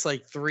 He says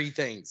like 3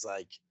 things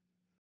like,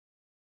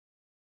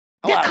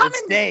 They're "Hello, it's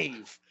coming."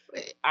 Dave.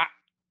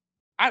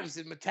 I was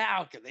in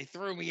Metallica. They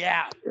threw me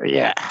out.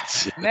 Yeah.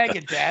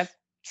 Megadeth,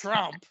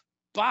 Trump,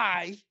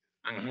 bye.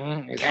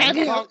 Mhm.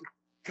 Cameo-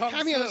 Come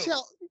Cameo through."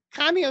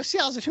 Cameo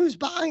sells it. Who's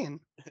buying?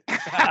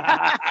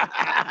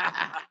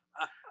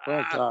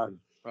 Well done.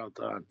 Well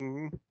done.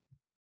 Mhm.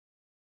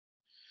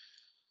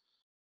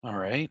 All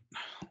right,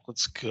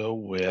 let's go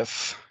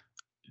with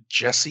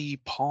Jesse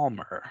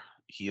Palmer.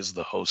 He is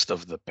the host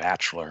of The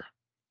Bachelor.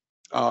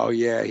 Oh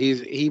yeah,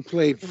 he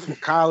played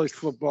college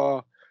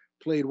football,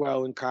 played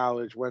well in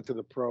college, went to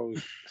the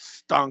pros,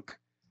 stunk,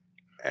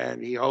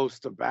 and he hosts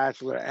The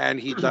Bachelor, and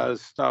he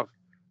does stuff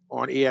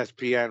on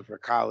ESPN for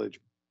college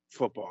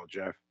football.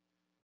 Jeff,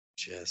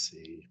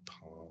 Jesse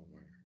Palmer.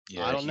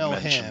 Yeah, I don't he know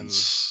him.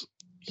 mentions-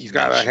 he he's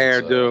got a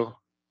mentions, hairdo.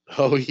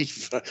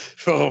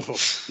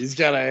 He's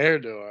got a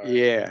hairdo. All right.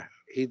 Yeah,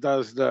 he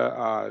does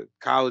the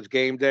college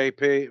game day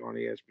pay on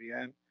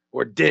ESPN,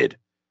 or did.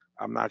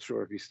 I'm not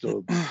sure if he's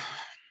still.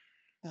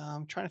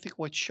 I'm trying to think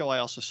what show I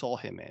also saw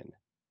him in.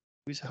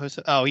 He's a host.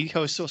 Oh, he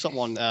hosts something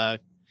on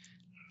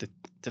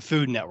the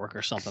Food Network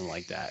or something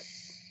like that.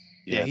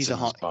 Yeah, he's it's a in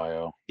his hunk.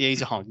 bio. Yeah,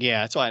 he's a hunk.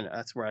 Yeah,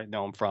 that's where I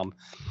know him from.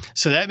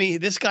 So that means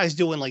this guy's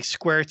doing like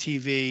Square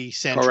TV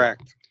Central.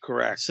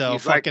 Correct. So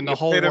He's like fucking the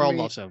whole world epitome-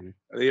 loves him.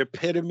 The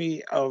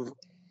epitome of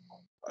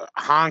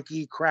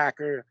honky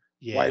cracker,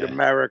 Yeah, white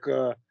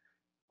America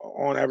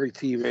on every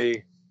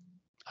TV.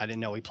 I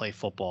didn't know he played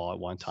football at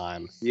one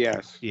time.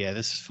 Yes. Yeah,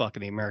 this is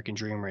fucking the American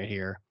dream right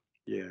here.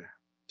 Yeah.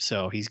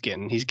 So he's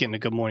getting a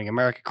Good Morning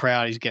America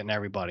crowd. He's getting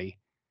everybody.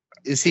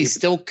 Is he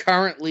still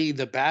currently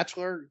the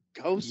Bachelor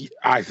host?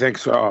 I think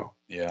so.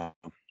 Yeah.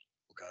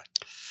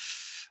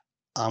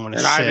 I'm gonna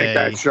And say, I think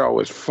that show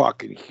is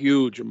fucking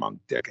huge among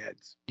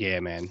dickheads. yeah,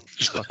 man,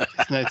 it's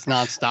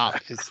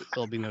nonstop.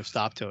 There'll be no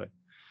stop to it.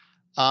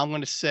 I'm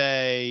gonna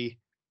say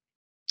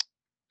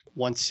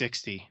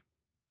 160.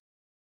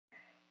 I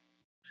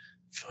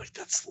feel like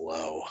that's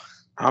low.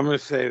 I'm gonna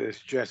say this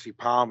Jesse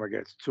Palmer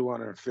gets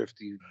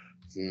 250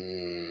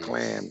 Hmm,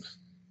 clams.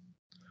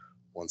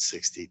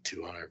 160,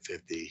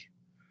 250.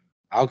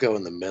 I'll go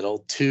in the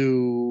middle.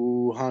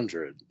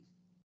 200.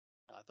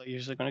 I thought you were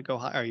just gonna go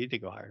higher. You did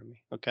go higher than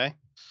me. Okay.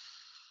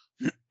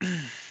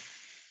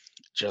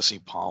 Jesse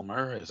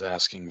Palmer is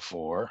asking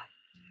for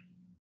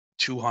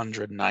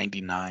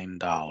 $299.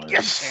 Damn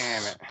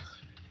it.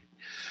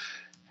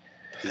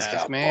 He's Yes,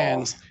 got man.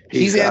 balls.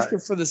 He's He's got- asking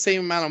for the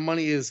same amount of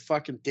money as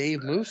fucking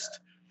Dave Moose.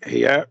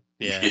 Yeah.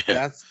 Yeah.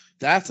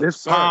 That's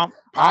This absurd. Palm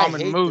I and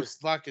hate Moose. this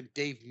fucking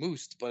Dave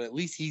Moose, but at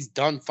least he's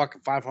done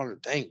fucking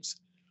 500 things.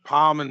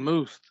 Palm and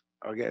Moose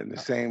are getting the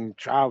same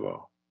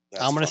chavo.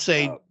 That's I'm gonna fucked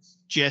say up.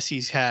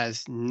 Jesse's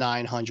has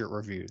 900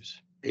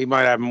 reviews. He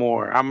might have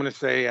more. I'm gonna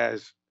say he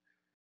has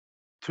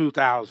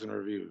 2,000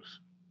 reviews.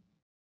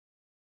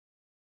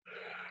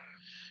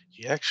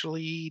 He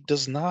actually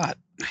does not.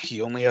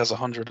 He only has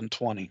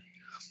 120.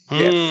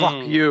 Yeah,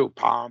 fuck Hmm. you,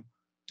 Palm.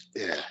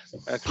 Yeah.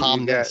 That's what Palm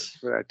you get this.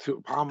 for that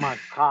too. Palm my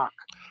cock.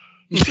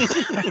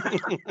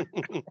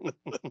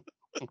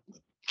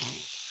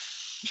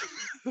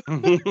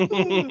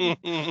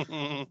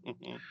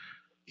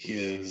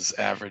 His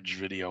average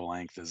video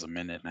length is 1.5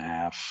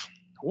 minutes.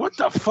 What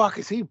the fuck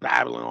is he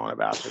babbling on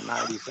about for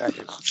 90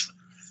 seconds?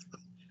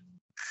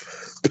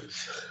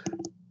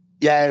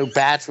 Yeah,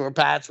 bachelor,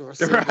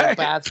 single Right.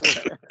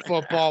 bachelor,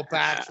 football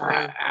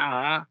bachelor.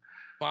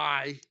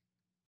 Bye.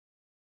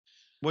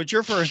 What's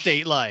your first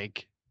date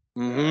like?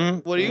 Mm-hmm.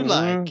 What do you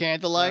like?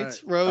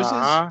 Candlelights, roses,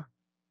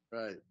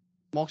 Right.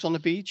 walks on the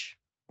beach.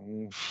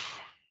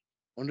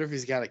 Wonder if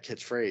he's got a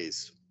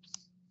catchphrase.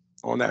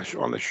 On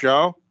the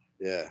show,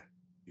 Yeah.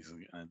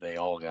 They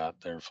all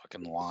got their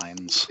fucking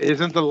lines.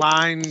 isn't the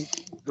line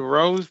the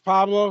rose,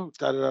 Pablo?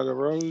 Da da da, the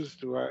rose.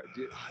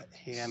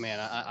 Yeah, man.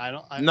 I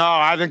don't. No,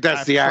 I think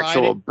that's I've the tried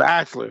actual it.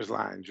 bachelor's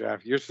line,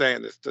 Jeff. You're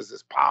saying this? Does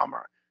this palm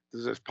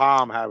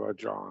have a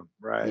John?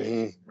 Right,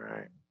 Mhm.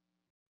 right.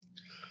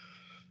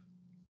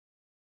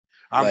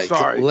 I'm Like,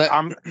 sorry.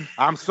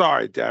 I'm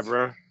sorry,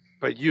 Deborah,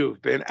 but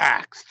you've been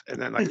axed,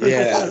 and then like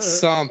Yeah,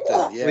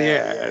 something.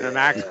 and an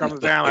axe comes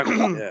down like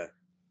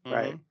Yeah.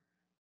 right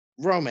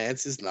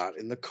Romance is not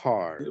in the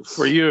cards.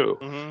 for you.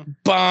 Mm-hmm.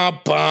 Bum,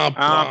 bum,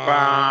 Bum.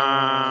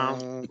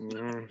 bum.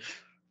 Mhm.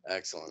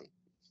 Excellent.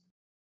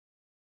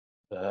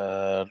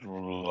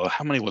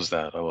 How many was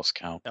that? I lost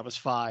count. That was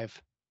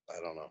 5. I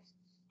don't know.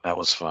 That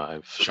was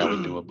 5. Shall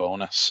we do a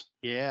bonus?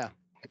 Yeah.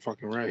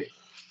 Fucking right.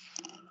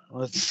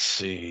 Let's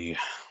see.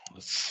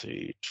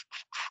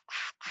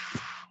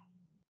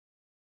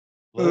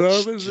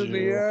 Love is in the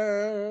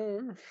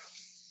air.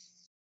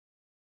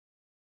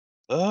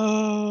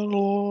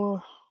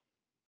 Lord.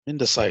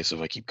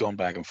 Indecisive. I keep going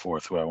back and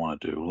forth who I want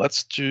to do.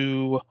 Let's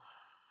do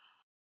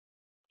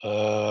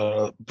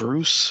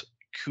Bruce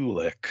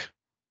Kulick,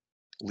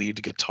 lead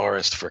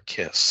guitarist for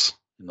Kiss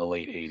in the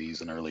late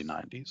 80s and early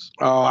 90s.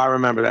 Oh, I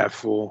remember that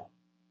fool.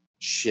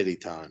 Shitty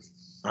time.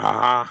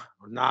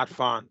 Not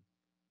fun.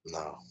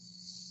 No.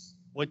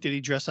 What did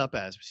he dress up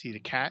as? Was he the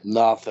cat?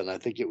 Nothing. I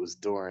think it was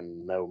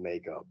during no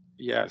makeup.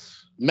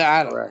 Yes. No,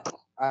 I don't Correct. know.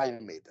 I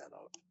made that up.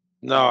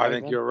 No, I Right,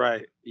 think man? you're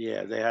right.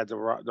 Yeah, they had the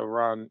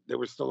run. They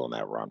were still on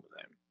that run with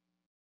him.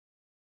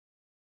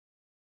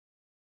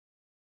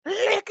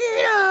 Lick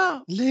it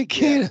up.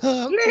 Lick it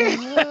up.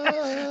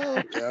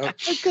 Yep.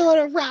 I'm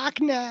gonna rock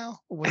now.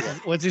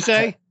 What's he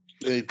say?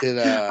 They did.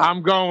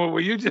 I'm going with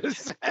what you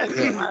just said.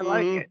 Yeah. I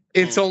like it.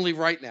 It's only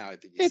right now. I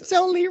think. It's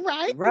only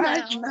right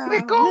now.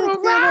 We're gonna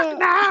rock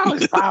now.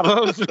 It's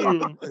Pablo's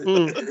song.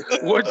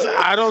 Which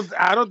I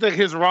don't think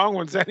his wrong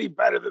one's any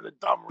better than the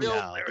dumb real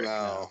No. lyric.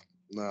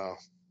 No.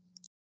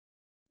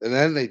 And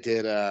then they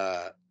did.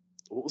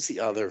 What was the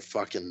other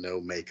fucking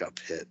no makeup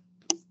hit?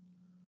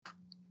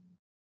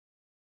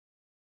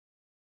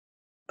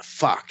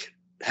 Fuck.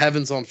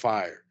 Heaven's on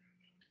Fire.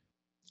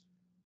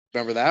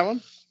 Remember that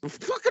one?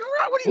 Fucking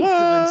right. What are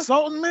you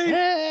insulting me?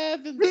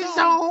 Heaven's It's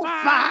on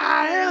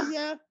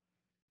fire.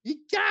 You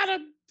gotta.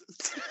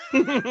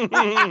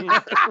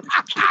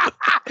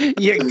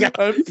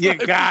 You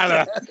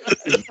gotta.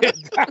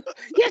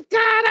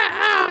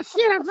 Oh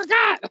shit! I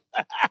forgot.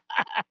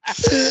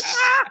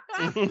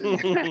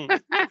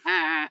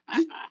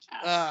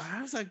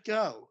 How's that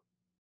go?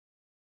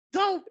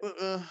 Don't.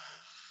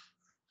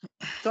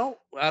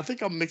 I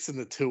think I'm mixing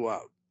the two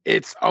up.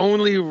 It's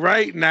only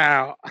right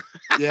now.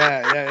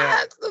 Yeah.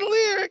 That's the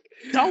lyric.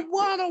 Don't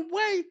wanna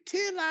wait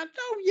till I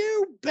know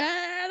you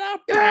better.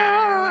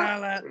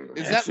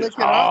 Is that It's Lick It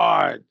Up?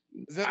 hard.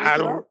 Is that I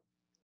Lick It don't. Up?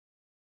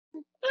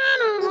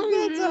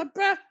 It's a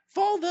breath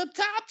for the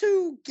top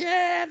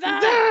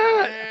together.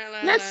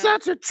 That's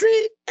such a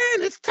treat,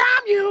 and it's time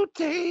you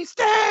taste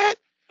it.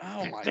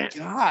 Oh my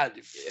god,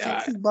 you Yeah.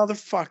 fucking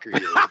motherfucker!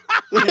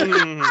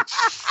 You.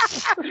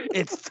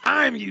 It's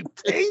time you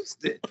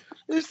taste it.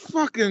 This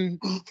fucking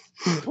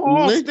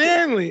Paul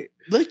Stanley.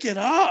 Lick it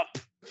up.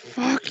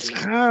 Fuck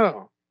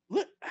hell.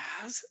 Look,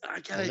 I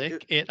gotta.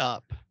 Lick it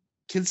up.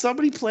 Can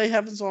somebody play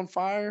Heaven's on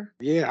Fire?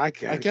 Yeah, I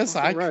can. I guess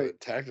I Fucking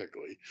could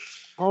technically.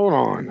 Hold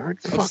on.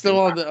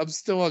 I'm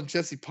still on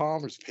Jesse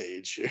Palmer's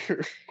page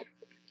here.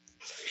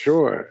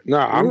 Sure. No,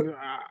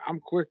 I'm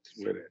quick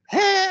with it.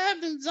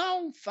 Heaven's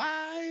on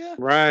fire.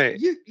 Right.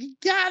 You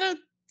gotta.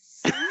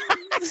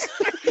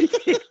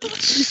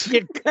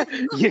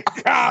 you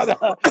gotta.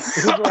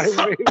 It's my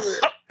favorite.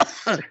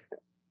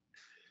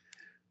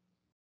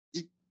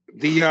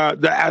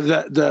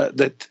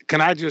 The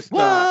can I just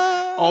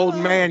old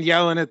man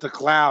yelling at the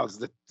clouds?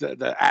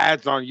 The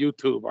ads on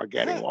YouTube are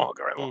getting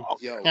longer and longer.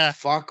 Yo, Yeah.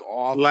 fuck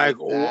off. Like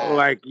with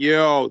that.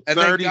 yo, And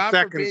 30 then God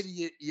seconds.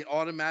 forbid you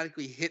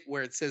automatically hit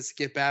where it says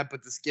skip ad,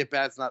 but the skip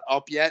ad's not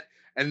up yet,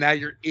 and now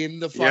you're in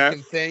the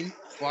fucking thing.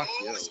 Fuck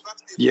you.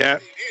 Yeah.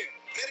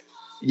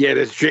 Yeah,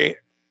 that's Jane.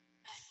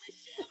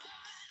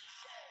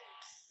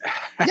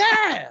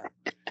 Yeah,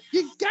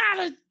 you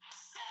gotta.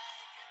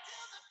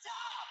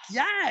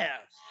 Yeah,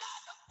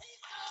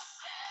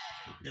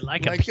 You're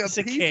like a piece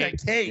of cake.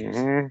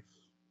 Mm-hmm.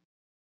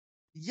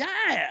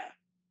 Yeah.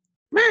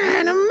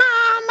 Man,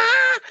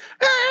 mama.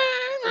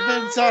 And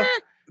then so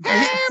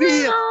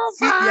feel,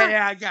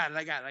 yeah, I got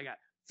it.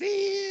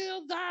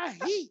 Feel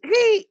the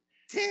heat.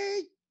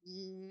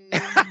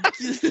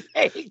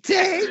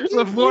 Take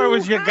Before it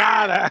was you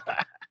gotta.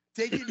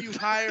 taking you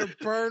higher.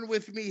 Burn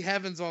with me.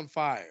 Heaven's on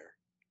fire.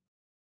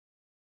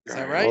 Is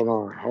that right?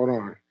 Hold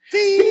on.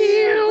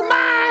 Feel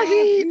my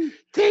heat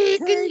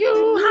taking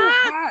you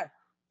high.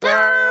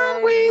 Burn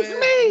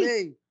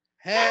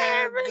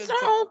Heaven's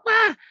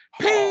over, paint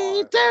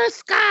hard. the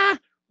sky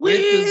With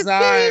with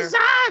desire. desire.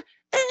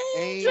 Angels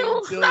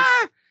Angels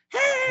fly,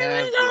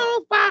 heaven's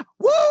heaven. over.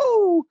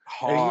 Woo!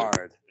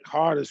 Hard.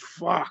 Hard as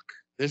fuck.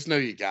 There's no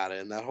you got it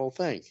in that whole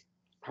thing.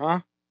 Huh?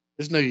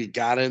 There's no you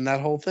got it in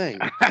that whole thing.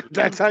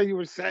 That's how you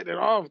were setting it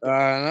off. I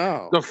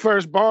know. The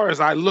first bar is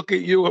I look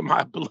at you and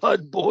my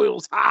blood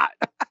boils hot.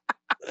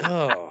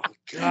 Oh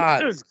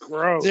God. It's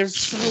gross. They're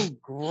so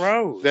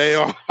gross. They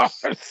are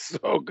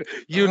so good.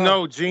 You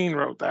know Gene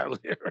wrote that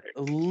lyric.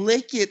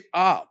 Lick it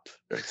up.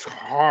 It's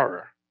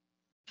horror.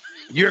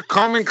 You're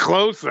coming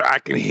closer. I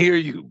can hear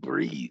you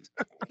breathe.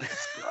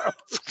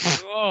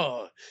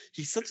 Oh,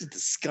 he's such a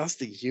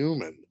disgusting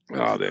human.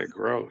 Oh, they're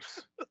gross.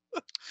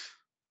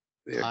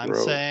 They're I'm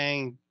gross.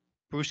 saying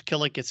Bruce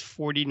Killick gets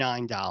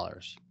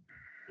 $49.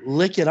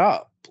 Lick it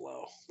up,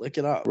 Blow. Lick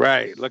it up.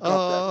 Right. Look up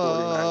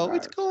Oh, that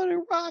it's going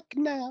to rock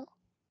now.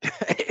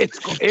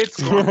 49.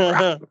 it's going to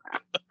rock.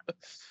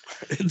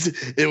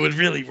 It would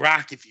really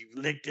rock if you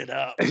licked it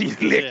up. You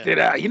licked it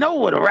up. You know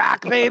what a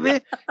rock,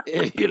 baby?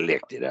 You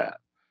licked it up.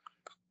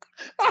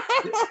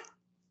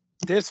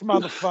 This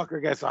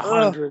motherfucker gets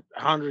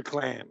 100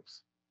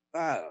 clams.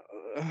 I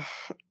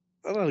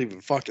don't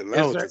even fucking know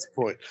Is at there- this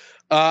point.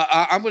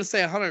 I'm going to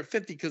say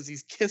 150 because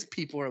these Kiss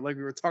people are like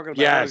we were talking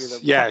about earlier. They're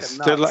Yes.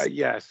 fucking They're nuts. like,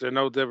 yes, they're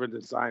no different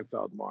than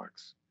Seinfeld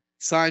marks.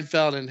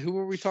 Seinfeld and who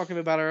were we talking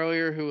about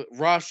earlier? Who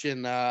Rush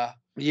and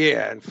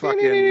Yeah, and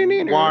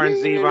fucking Warren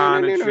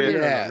Zevon and shit.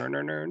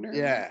 Yeah.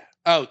 Yeah.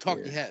 Oh,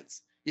 Talking Yeah.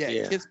 Heads. Yeah,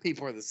 Yeah. Kiss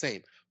people are the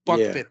same. Yeah.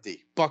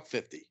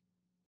 $1.50.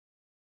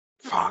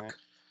 Fuck.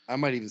 I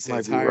might even say Might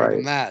it's be higher right.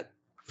 than that.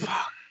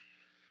 Fuck.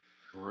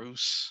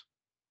 Bruce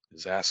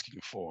is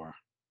asking for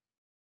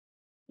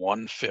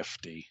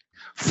 150.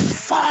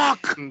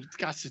 Fuck.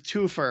 Got the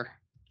twofer.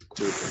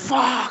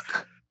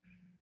 Fuck.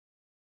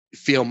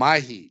 Feel my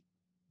heat.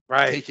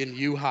 Right. Taking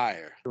you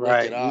higher. Lick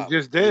Right. it up. You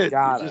just did. You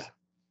gotta.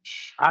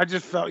 I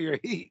just felt your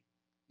heat.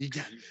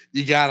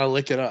 You gotta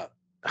lick it up.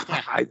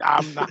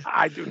 I'm not.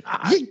 I do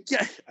not.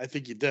 I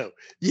think you do.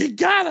 You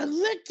gotta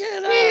lick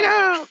it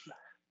up.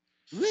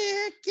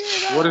 Lick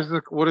it up.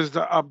 What is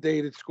the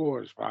updated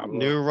scores, Pablo?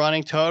 New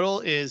running total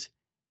is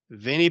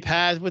Vinny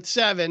Paz with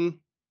 7,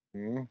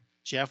 Mhm.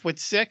 Jeff with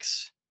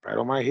 6, Right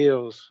on my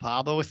heels.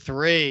 Pablo with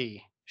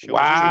 3. Showing true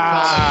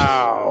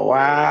Wow. colors.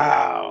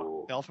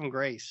 Wow. Fell from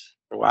grace.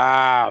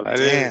 Wow. That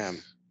is.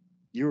 Damn.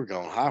 You were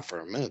going hot for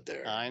a minute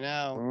there. I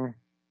know. Mm.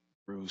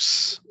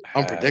 Bruce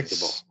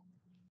Unpredictable.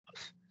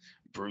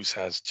 Bruce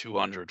has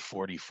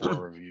 244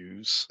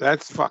 reviews,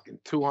 That's fucking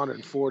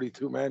 240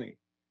 too many.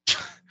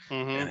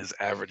 and his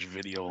average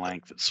video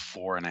length is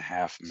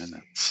 4.5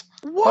 minutes.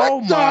 What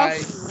Oh the my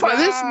fuck?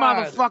 This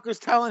God. motherfucker's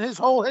telling his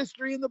whole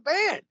history in the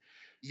band.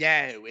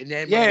 Yeah, and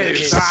then Yeah,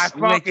 so I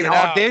fucking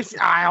audition.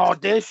 I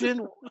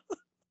audition.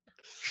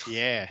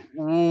 Yeah.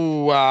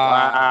 Ooh,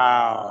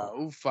 Wow.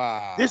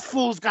 Oofa. This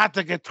fool's got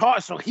the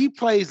guitar, so he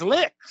plays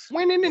licks.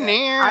 Winning in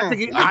there.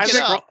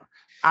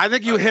 I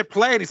think you hit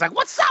play, and he's like,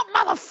 "What's up,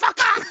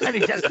 motherfucker?" And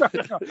he just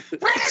starts going,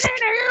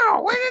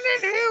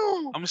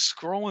 I'm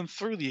scrolling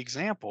through the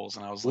examples,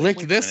 and I was like, Lick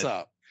wait a this minute.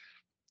 up.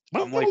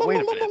 I'm like,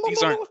 wait a minute,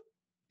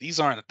 these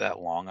aren't that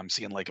long. I'm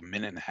seeing like a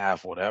minute and a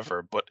half,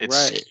 whatever, but it's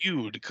Right.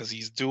 skewed because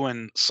he's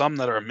doing some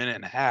that are a minute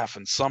and a half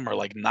and some are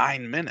like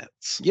 9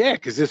 minutes. Yeah,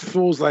 because this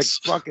fool's like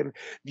fucking.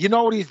 You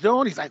know what he's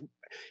doing? He's like,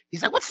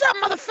 "What's up,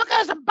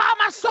 motherfucker? It's about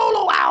my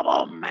solo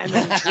album." And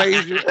then he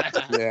plays you.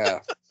 Yeah.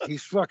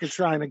 He's fucking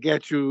trying to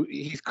get you.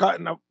 He's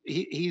cutting up.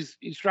 He's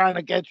trying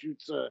to get you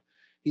to.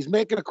 He's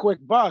making a quick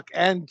buck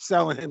and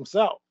selling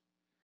himself.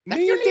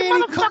 Me and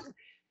Danny Motherfucker.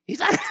 He's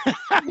like,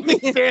 me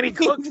and Danny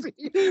Cooksey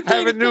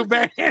have a new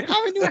band. Have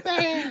a new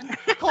band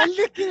called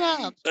Lick It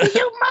Up.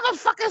 You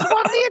motherfuckers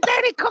want me and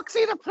Danny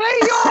Cooksey to play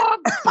your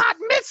bat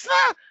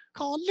mitzvah?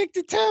 Called Lick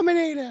the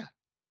Terminator.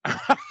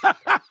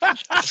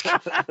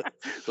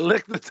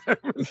 Lick the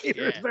Terminator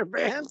Yeah. is their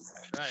band.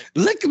 Right.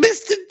 Lick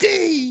Mr.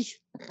 D.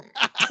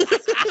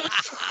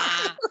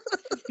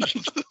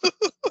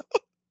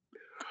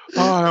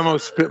 Oh, I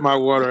almost spit my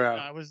water out.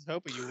 I was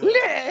hoping you would.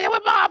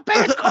 With my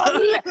band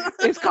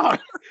it's called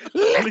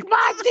Lick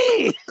My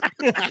D.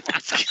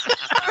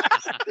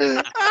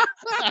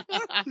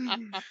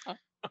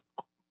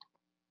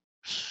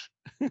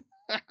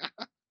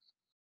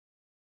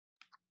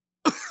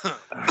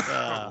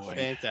 boy.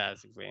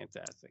 Fantastic.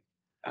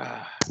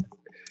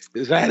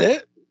 Is that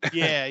it?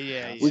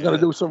 Yeah. We gonna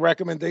do some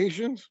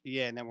recommendations.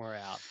 Yeah, and then we're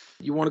out.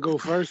 You want to go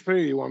first, P? Or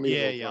you want me?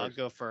 to go I'll first?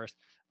 go first.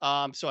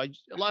 So a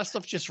lot of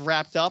stuff just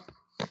wrapped up.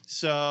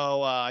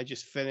 So I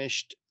just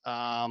finished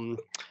Fargo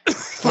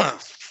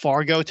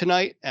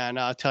tonight, and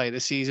I'll tell you, the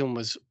season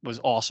was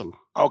awesome.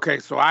 Okay,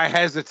 so I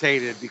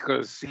hesitated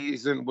because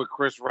season with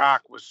Chris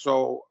Rock was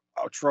so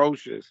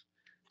atrocious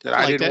that I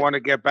Like didn't that? want to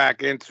get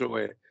back into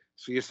it.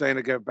 So you're saying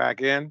to get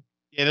back in?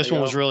 Yeah, this There one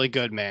you was go. really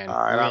good, man. All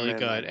right, I'm really in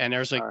good. then. And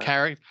there's a All right.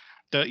 character.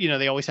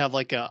 They always have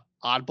like a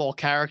oddball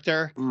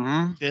character.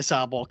 Mm-hmm. This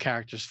oddball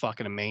character is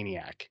fucking a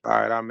maniac. All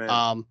right, I'm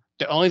in.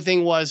 The only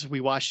thing was we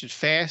watched it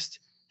fast,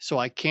 so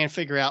I can't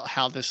figure out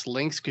how this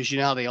links because you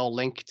know how they all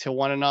link to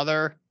one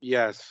another.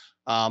 Yes.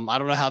 I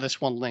don't know how this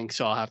one links,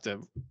 so I'll have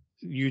to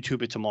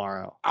YouTube it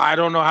tomorrow. I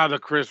don't know how the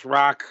Chris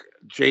Rock,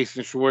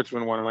 Jason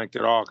Schwartzman one linked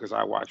at all because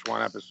I watched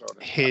one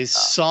episode. His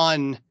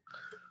son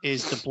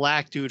is the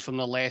black dude from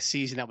the last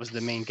season that was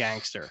the main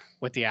gangster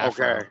with the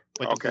afro,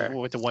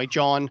 with the white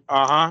John.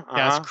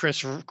 That's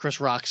Chris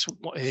Rock's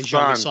his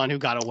youngest son who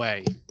got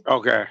away.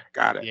 Okay,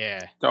 got it.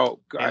 Yeah. So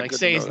they like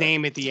say his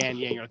name at the end.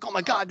 Yeah, and you're like, oh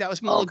my god, that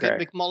was Mulligan,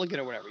 McMulligan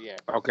or whatever. Yeah.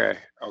 Okay.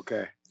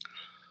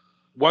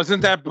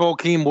 Wasn't that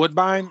Bokeem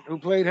Woodbine who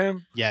played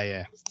him?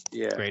 Yeah.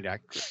 Great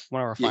actor.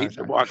 One of our finest.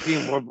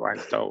 Bokeem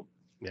Woodbine's dope.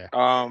 Yeah.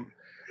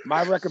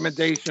 My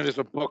recommendation is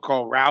a book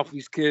called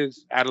Ralphie's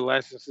Kids: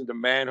 Adolescence into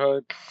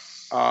Manhood.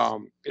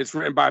 It's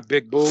written by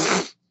Big Boo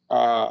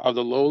of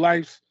the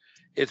Lowlifes.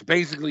 It's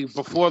basically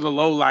before the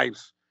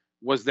Lowlifes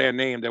was their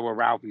name. They were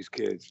Ralphie's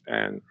Kids,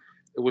 and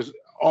it was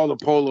all the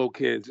polo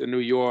kids in New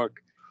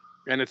York.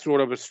 And it's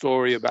sort of a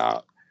story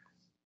about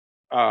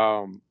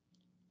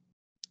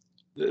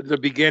the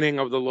beginning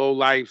of the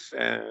Lowlifes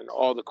and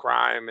all the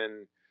crime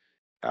and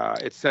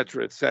et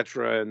cetera,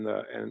 and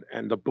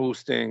the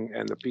boosting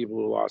and the people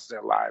who lost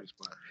their lives.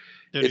 But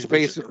it's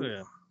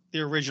basically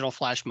the original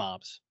flash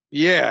mobs.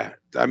 Yeah,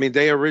 I mean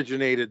they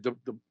originated the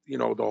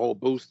whole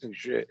boosting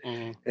shit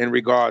in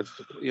regards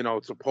to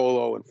to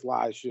polo and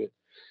fly shit.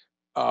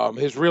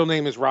 His real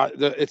name is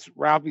it's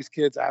Ralphie's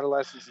Kids: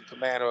 Adolescence into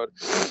Manhood.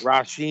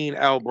 Rasheen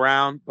L.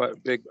 Brown, but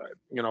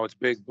it's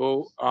Big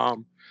Boo.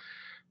 I'm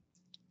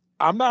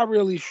not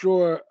really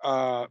sure.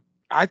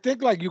 I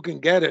think like you can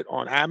get it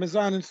on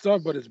Amazon and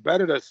stuff, but it's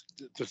better to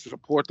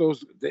support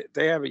those.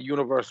 They have a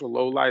Universal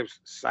Lowlifes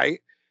site.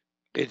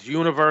 It's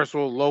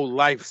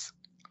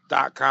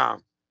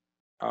universallowlifes.com.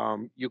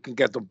 You can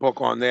get the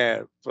book on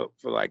there for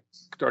like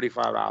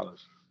 $35.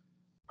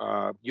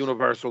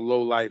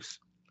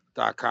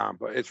 Universallowlifes.com.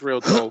 But it's real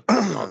dope.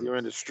 If you're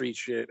into street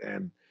shit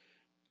and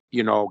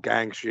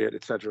gang shit,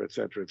 et cetera.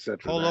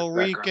 Polo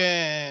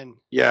Rican.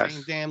 Yes.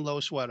 Same damn low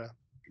sweater.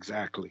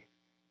 Exactly.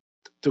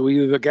 Do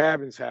either the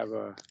Gabbins have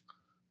a?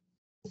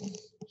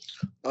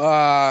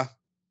 I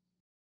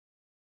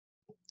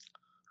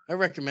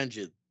recommend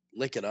you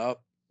lick it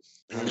up.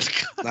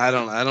 I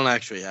don't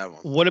actually have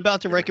one. What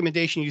about the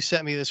recommendation you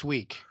sent me this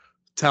week?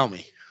 Tell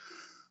me.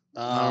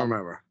 I don't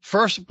remember.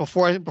 First,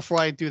 before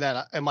I do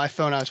that, in my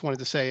phone, I just wanted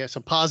to say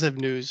some positive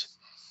news.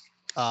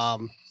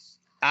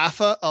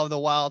 Afa of the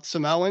Wild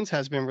Samoans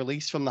has been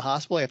released from the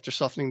hospital after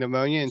suffering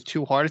pneumonia and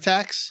 2 heart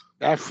attacks.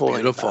 That's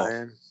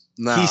beautiful.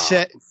 No, he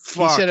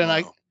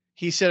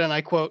said, and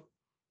I quote,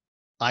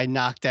 "I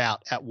knocked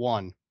out at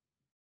 1.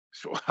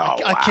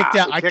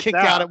 I kicked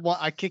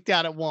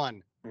out at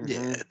 1.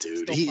 Yeah,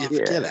 dude.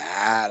 Get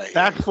out of here.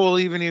 That fool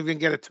even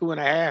get a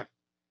 2.5.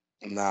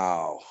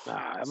 No.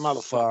 Nah, that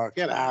motherfucker.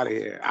 Get out of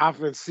here.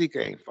 Alfred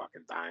Sika ain't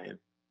fucking dying.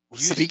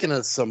 Speaking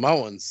of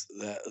Samoans,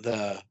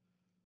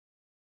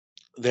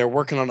 they're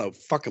working on a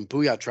fucking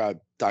Booyah Tribe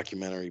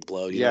documentary,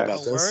 Blow. You know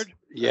about this? Word?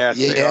 Yes.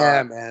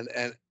 Yeah, man.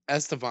 And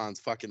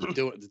Esteban's fucking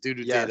doing the dude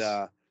who did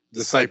the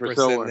Cypress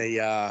and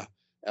the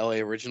LA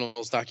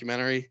Originals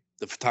documentary,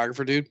 the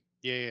photographer dude.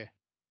 Yeah.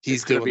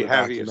 He's doing the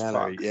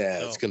documentary. Yeah,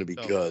 it's gonna be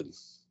good.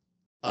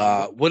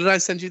 What did I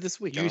send you this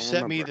week? You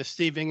sent me the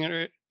Steve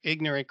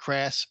Ignorant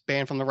Crass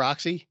band from the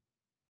Roxy.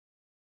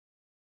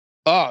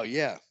 Oh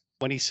yeah.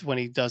 When he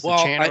does the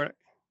chant.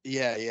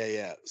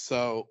 Yeah.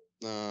 So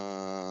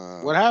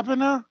what happened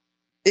now?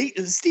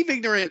 Steve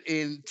Ignorant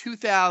in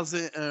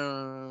 2000.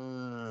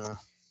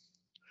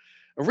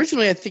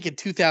 Originally, I think in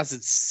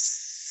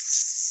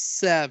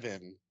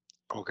 2007.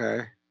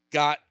 Okay.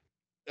 Got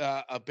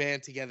a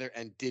band together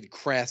and did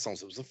Crass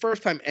songs. It was the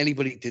first time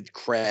anybody did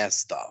Crass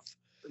stuff.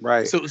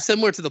 Right. So it was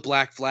similar to the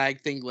Black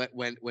Flag thing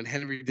when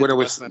Henry did the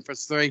West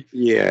Memphis 3 thing.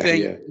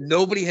 Yeah.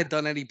 Nobody had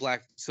done any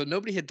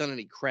nobody had done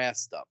any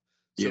Crass stuff.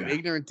 So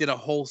Ignorant did a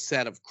whole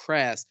set of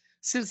Crass.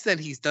 Since then,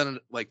 he's done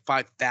it like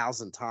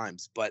 5,000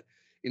 times. But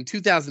in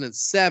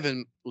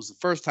 2007 was the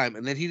first time,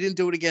 and then he didn't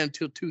do it again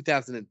until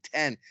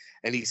 2010.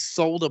 And he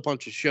sold a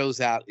bunch of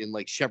shows out in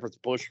like Shepherd's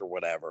Bush or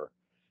whatever.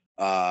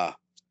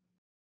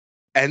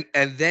 And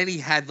then he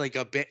had like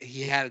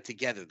he had it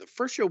together. The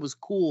first show was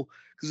cool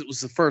because it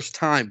was the first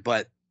time,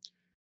 but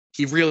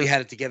he really had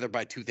it together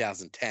by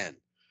 2010.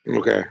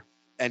 Okay.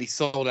 And he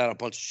sold out a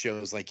bunch of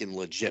shows like in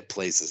legit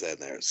places in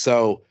there.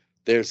 So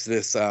there's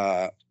this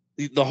the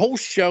whole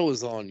show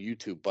is on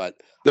YouTube,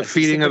 but the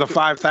feeding of the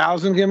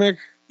 5,000 gimmick.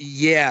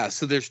 Yeah.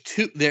 So there's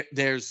two.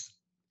 There's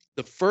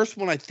the first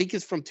one I think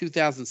is from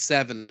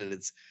 2007,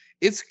 and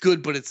it's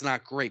good, but it's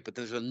not great. But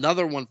there's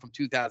another one from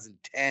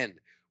 2010,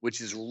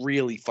 which is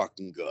really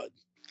fucking good.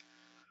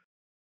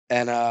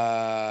 And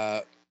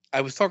I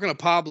was talking to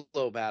Pablo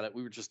about it.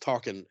 We were just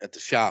talking at the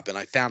shop, and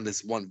I found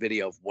this one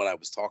video of what I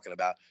was talking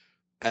about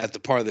at the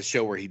part of the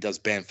show where he does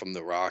Band from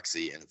the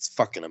Roxy, and it's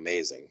fucking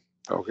amazing.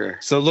 Okay.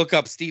 So look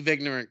up Steve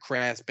Ignorant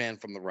Crass Band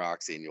from the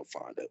Roxy, and you'll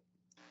find it.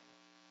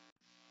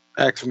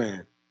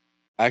 X-Man.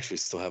 I actually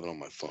still have it on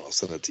my phone. I'll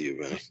send it to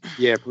you, Vinny.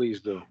 Yeah,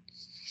 please do.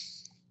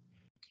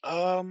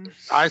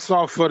 I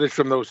saw footage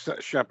from those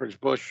Shepherd's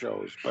Bush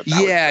shows, but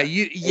that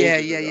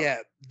yeah.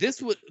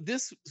 This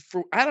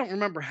for I don't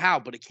remember how,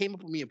 but it came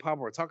up with me and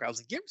Pablo were talking. I was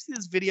like, "You ever see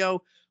this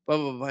video?" Blah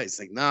blah blah. He's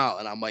like, "No,"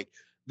 and I'm like,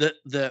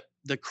 the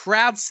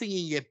crowd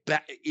singing it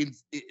back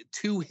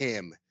to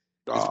him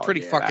is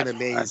pretty fucking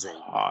amazing.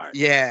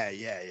 Yeah.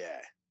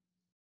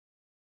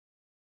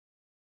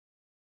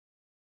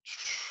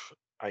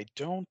 I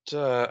don't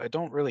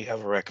really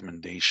have a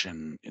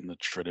recommendation in the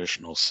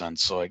traditional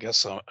sense, so I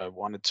guess I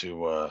wanted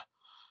to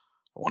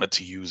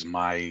use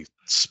my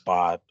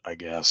spot, I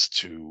guess,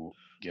 to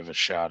give a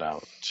shout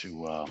out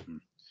to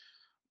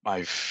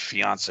my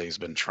fiance's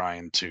been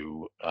trying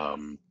to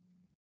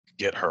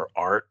get her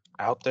art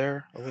out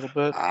there a little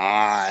bit.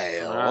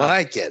 I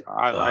like it.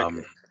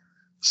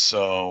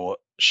 So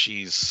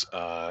she's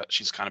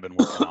kind of been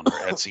working on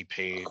her Etsy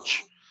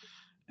page,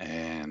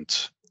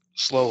 and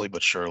slowly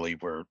but surely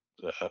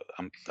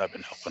I've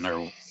been helping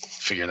her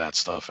figure that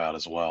stuff out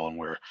as well,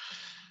 and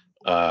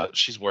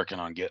she's working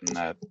on getting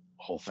that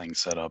whole thing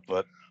set up.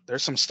 But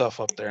there's some stuff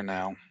up there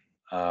now,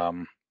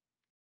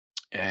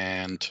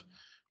 and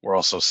we're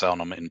also selling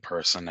them in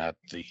person at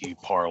the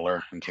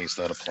parlor, in case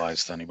that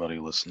applies to anybody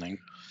listening.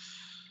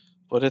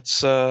 But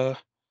it's a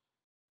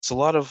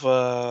lot of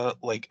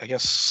like, I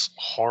guess,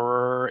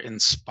 horror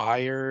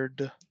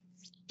inspired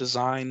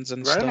designs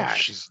and stuff.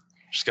 Nice.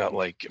 She's got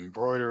like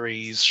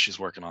embroideries. She's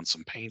working on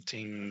some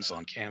paintings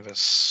on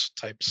canvas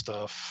type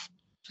stuff.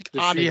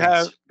 Does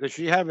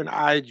she have an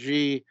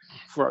IG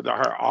for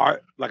her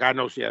art? Like, I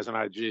know she has an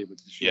IG, but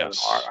does she have an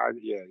art?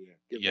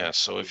 Yeah.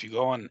 So if you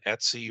go on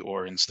Etsy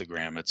or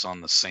Instagram, it's on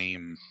the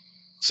same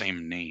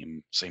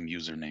name, same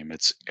username.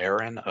 It's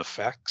Erin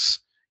Effects,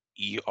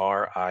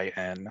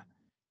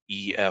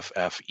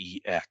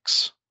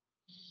 ERINEFFEX.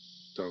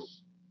 So,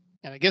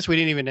 and I guess we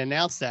didn't even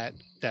announce that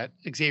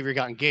Xavier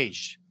got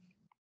engaged.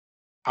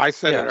 I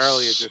said it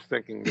earlier, just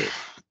thinking that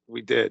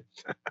we did.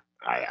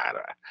 I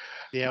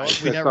don't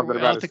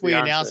think we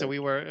announced that we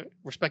were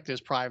respecting his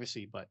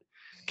privacy, but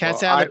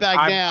cat's out of the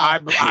bag now.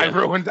 I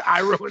ruined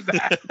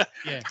that.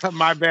 Yeah.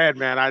 My bad,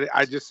 man.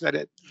 I just said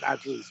it.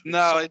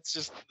 No, it's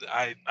just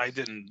I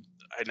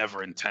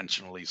never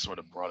intentionally sort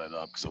of brought it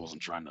up because I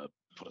wasn't trying to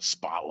put a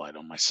spotlight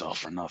on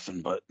myself or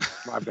nothing. But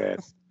my bad.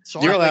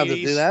 Sorry, you're allowed to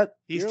do that.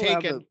 He's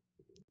taken.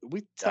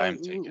 We tell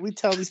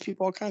these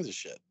people all kinds of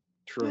shit.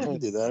 True. You can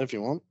do that if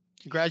you want.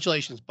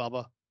 Congratulations,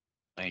 Bubba.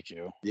 Thank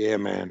you. Yeah,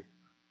 man.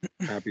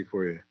 Happy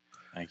for you.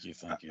 Thank you.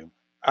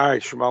 All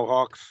right, Shmo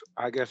Hawks.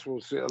 I guess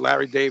we'll see.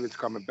 Larry David's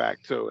coming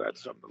back too.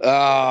 That's something.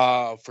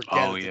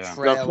 Forget it. Yeah.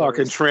 The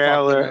fucking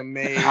trailer.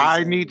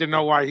 I need to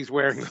know why he's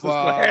wearing those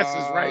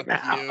glasses right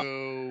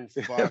now.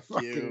 Fuck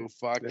you.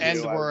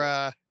 And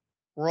we're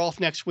off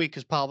next week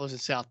because Pablo's in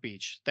South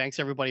Beach. Thanks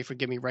everybody for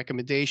giving me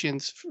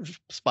recommendations for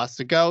spots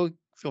to go.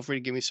 Feel free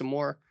to give me some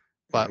more,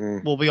 but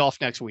we'll be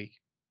off next week.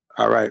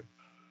 All right.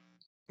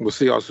 We'll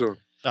see y'all soon.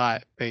 All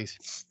right.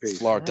 Peace.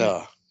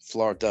 Florida.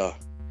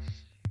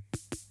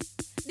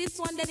 This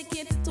one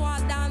dedicated to our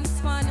dance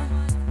fan.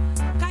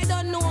 I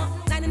don't know,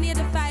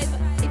 1985.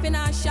 If you're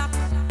not shocked,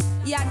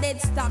 you're dead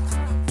stuck.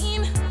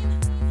 In,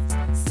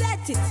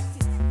 set it.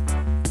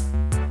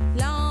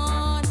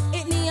 Lord,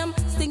 it name.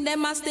 Sting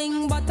them a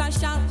sting, but a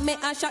shock. Me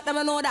a shock,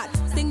 them know that.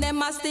 Sting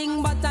them a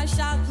sting, but a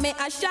shock. Me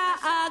a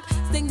shock.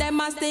 Sting them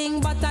a sting,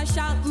 but a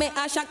shock. Me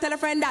a shock. Tell a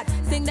friend that.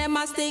 Sting them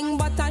a sting,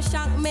 but a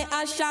shock. Me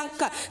a shock.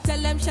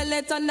 Tell them shell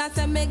it on that.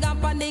 Say me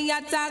gap on the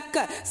attack.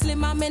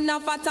 Slim and me no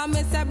fat and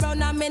me say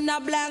brown and me no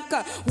black.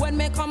 When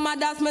me come a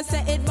dance, me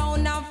say it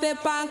bound and fi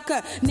punk.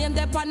 Name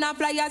the pan a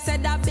flyer, say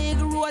that big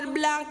road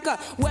blank.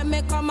 When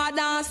me come a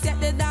dance, get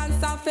the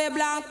dance and fi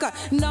blank.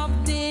 Nuff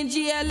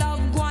DJ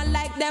love go on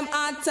like them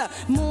ant.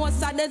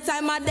 Most of the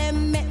time of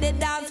them make the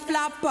dance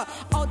flap.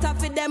 Out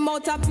of it them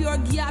out of pure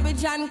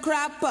garbage and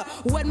crap.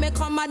 When me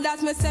come a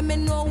dance, me say me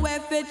know where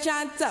fi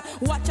chant.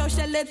 Watch out,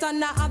 shell it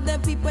on have the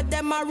people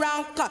them a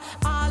rank.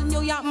 All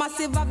New York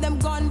massive of them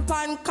gun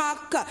pan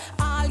cock.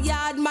 All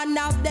yard man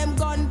have them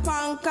gun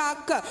pan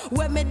cock.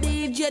 When me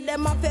DJ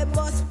them a fi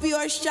bust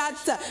pure shot.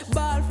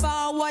 Ball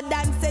forward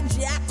and say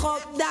jack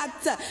up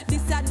that.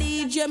 This a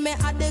DJ me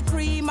a the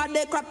cream a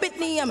the crap it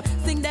name.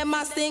 Sing them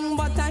a sing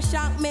but a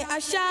shock me a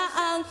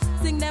shock.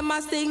 Sing them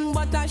a sing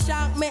but a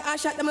shock me a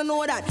shock. Them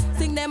know that.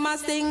 Sing them a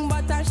sing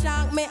but a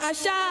shock me a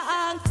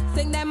shock.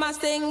 Sing them a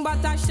sing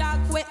but a shock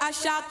we a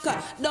shock.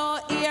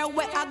 Don't hear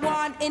we a go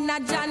on in a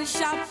John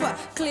shop.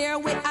 Clear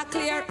we a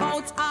clear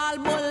out all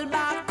bull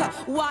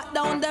back. Walk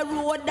down the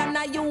road and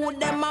a you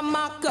them a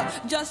mock.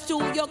 Just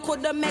you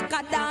could make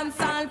a dance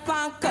and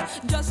punk.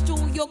 Just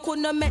you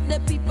could make the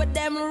people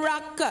them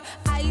rock.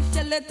 I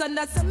shall it on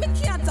that so me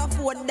can't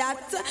afford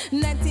that.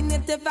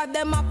 1985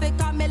 them a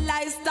pick on me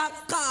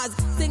livestock cause.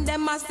 Sing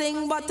them a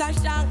sing but a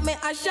shock me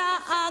a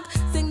shock.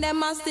 Sing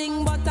them a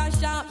sing but a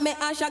shock me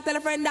a shock. Tell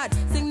a friend that.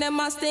 Sing them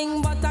a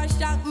sing but a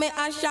shock me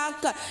a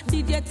shock.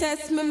 DJ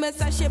test me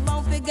say she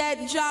bound fi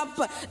get drop.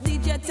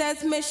 DJ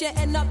test me she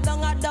end up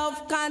down a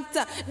dove cant.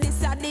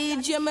 This a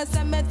DJ me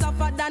say me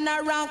tougher than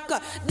a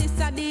rock. This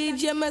a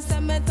DJ me say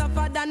me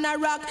tougher than a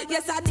rock.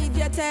 Yes a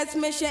DJ test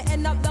me she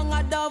end up down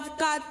a dove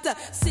cat.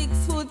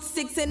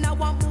 6'6" in a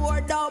one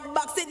board up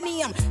box it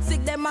name.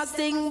 Sick them a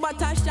sing,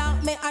 but I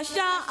shout me a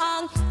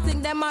shout.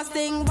 Sing them a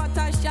sing, but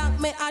I shout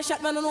me a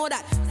shout. Man, I know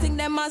that. Sing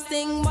them a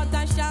sing, but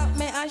I shout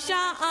me a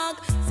shout.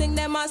 Sing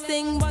them a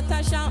sing, but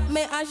I shout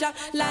me a shout.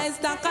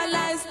 Livestock a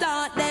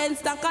livestock, then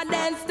stock a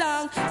then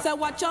stock. So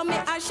watch on me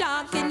a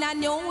shark in a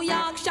New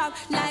York shop.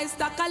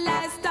 Livestock a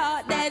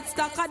livestock, dead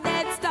stock a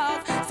dead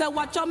stock. So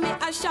watch on me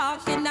a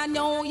shark in a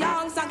New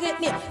York stock. Hit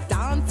me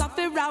dance off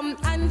a ram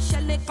and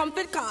Shelly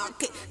comfy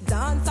cocky.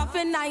 Dance off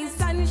a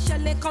nice and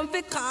Shelly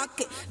comfy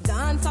cocky.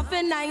 Dance off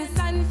a nice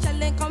and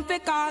Shelly comfy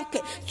cocky.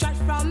 Trash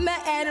from my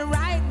head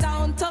right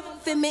down to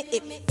fi me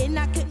hip. In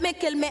a kick me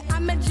kill me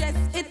and me dress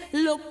it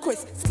look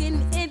crisp.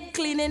 Skin it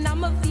clean and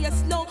I'm a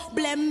face no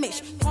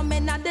blemish.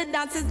 Coming at the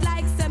dances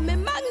like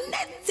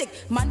semi-magnetic.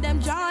 Man them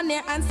drawn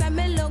here and say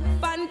me look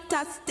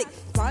fantastic.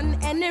 On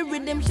any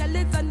rhythm shell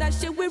it under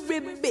shit we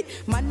rib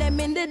it. Man them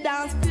in the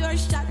dance pure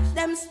shot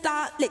them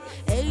start lick.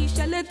 Hey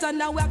shell it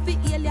under we have to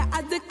heal ya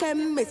as the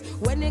chemist.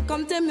 When it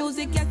come to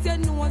music yes you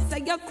know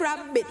say you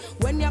crab it.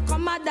 When you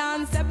come a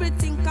dance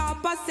everything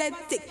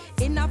copacetic.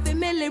 In a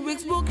me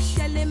lyrics book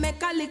Shelly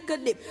make a little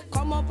dip.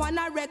 Come up on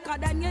a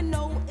record and you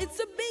know it's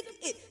a big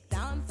hit.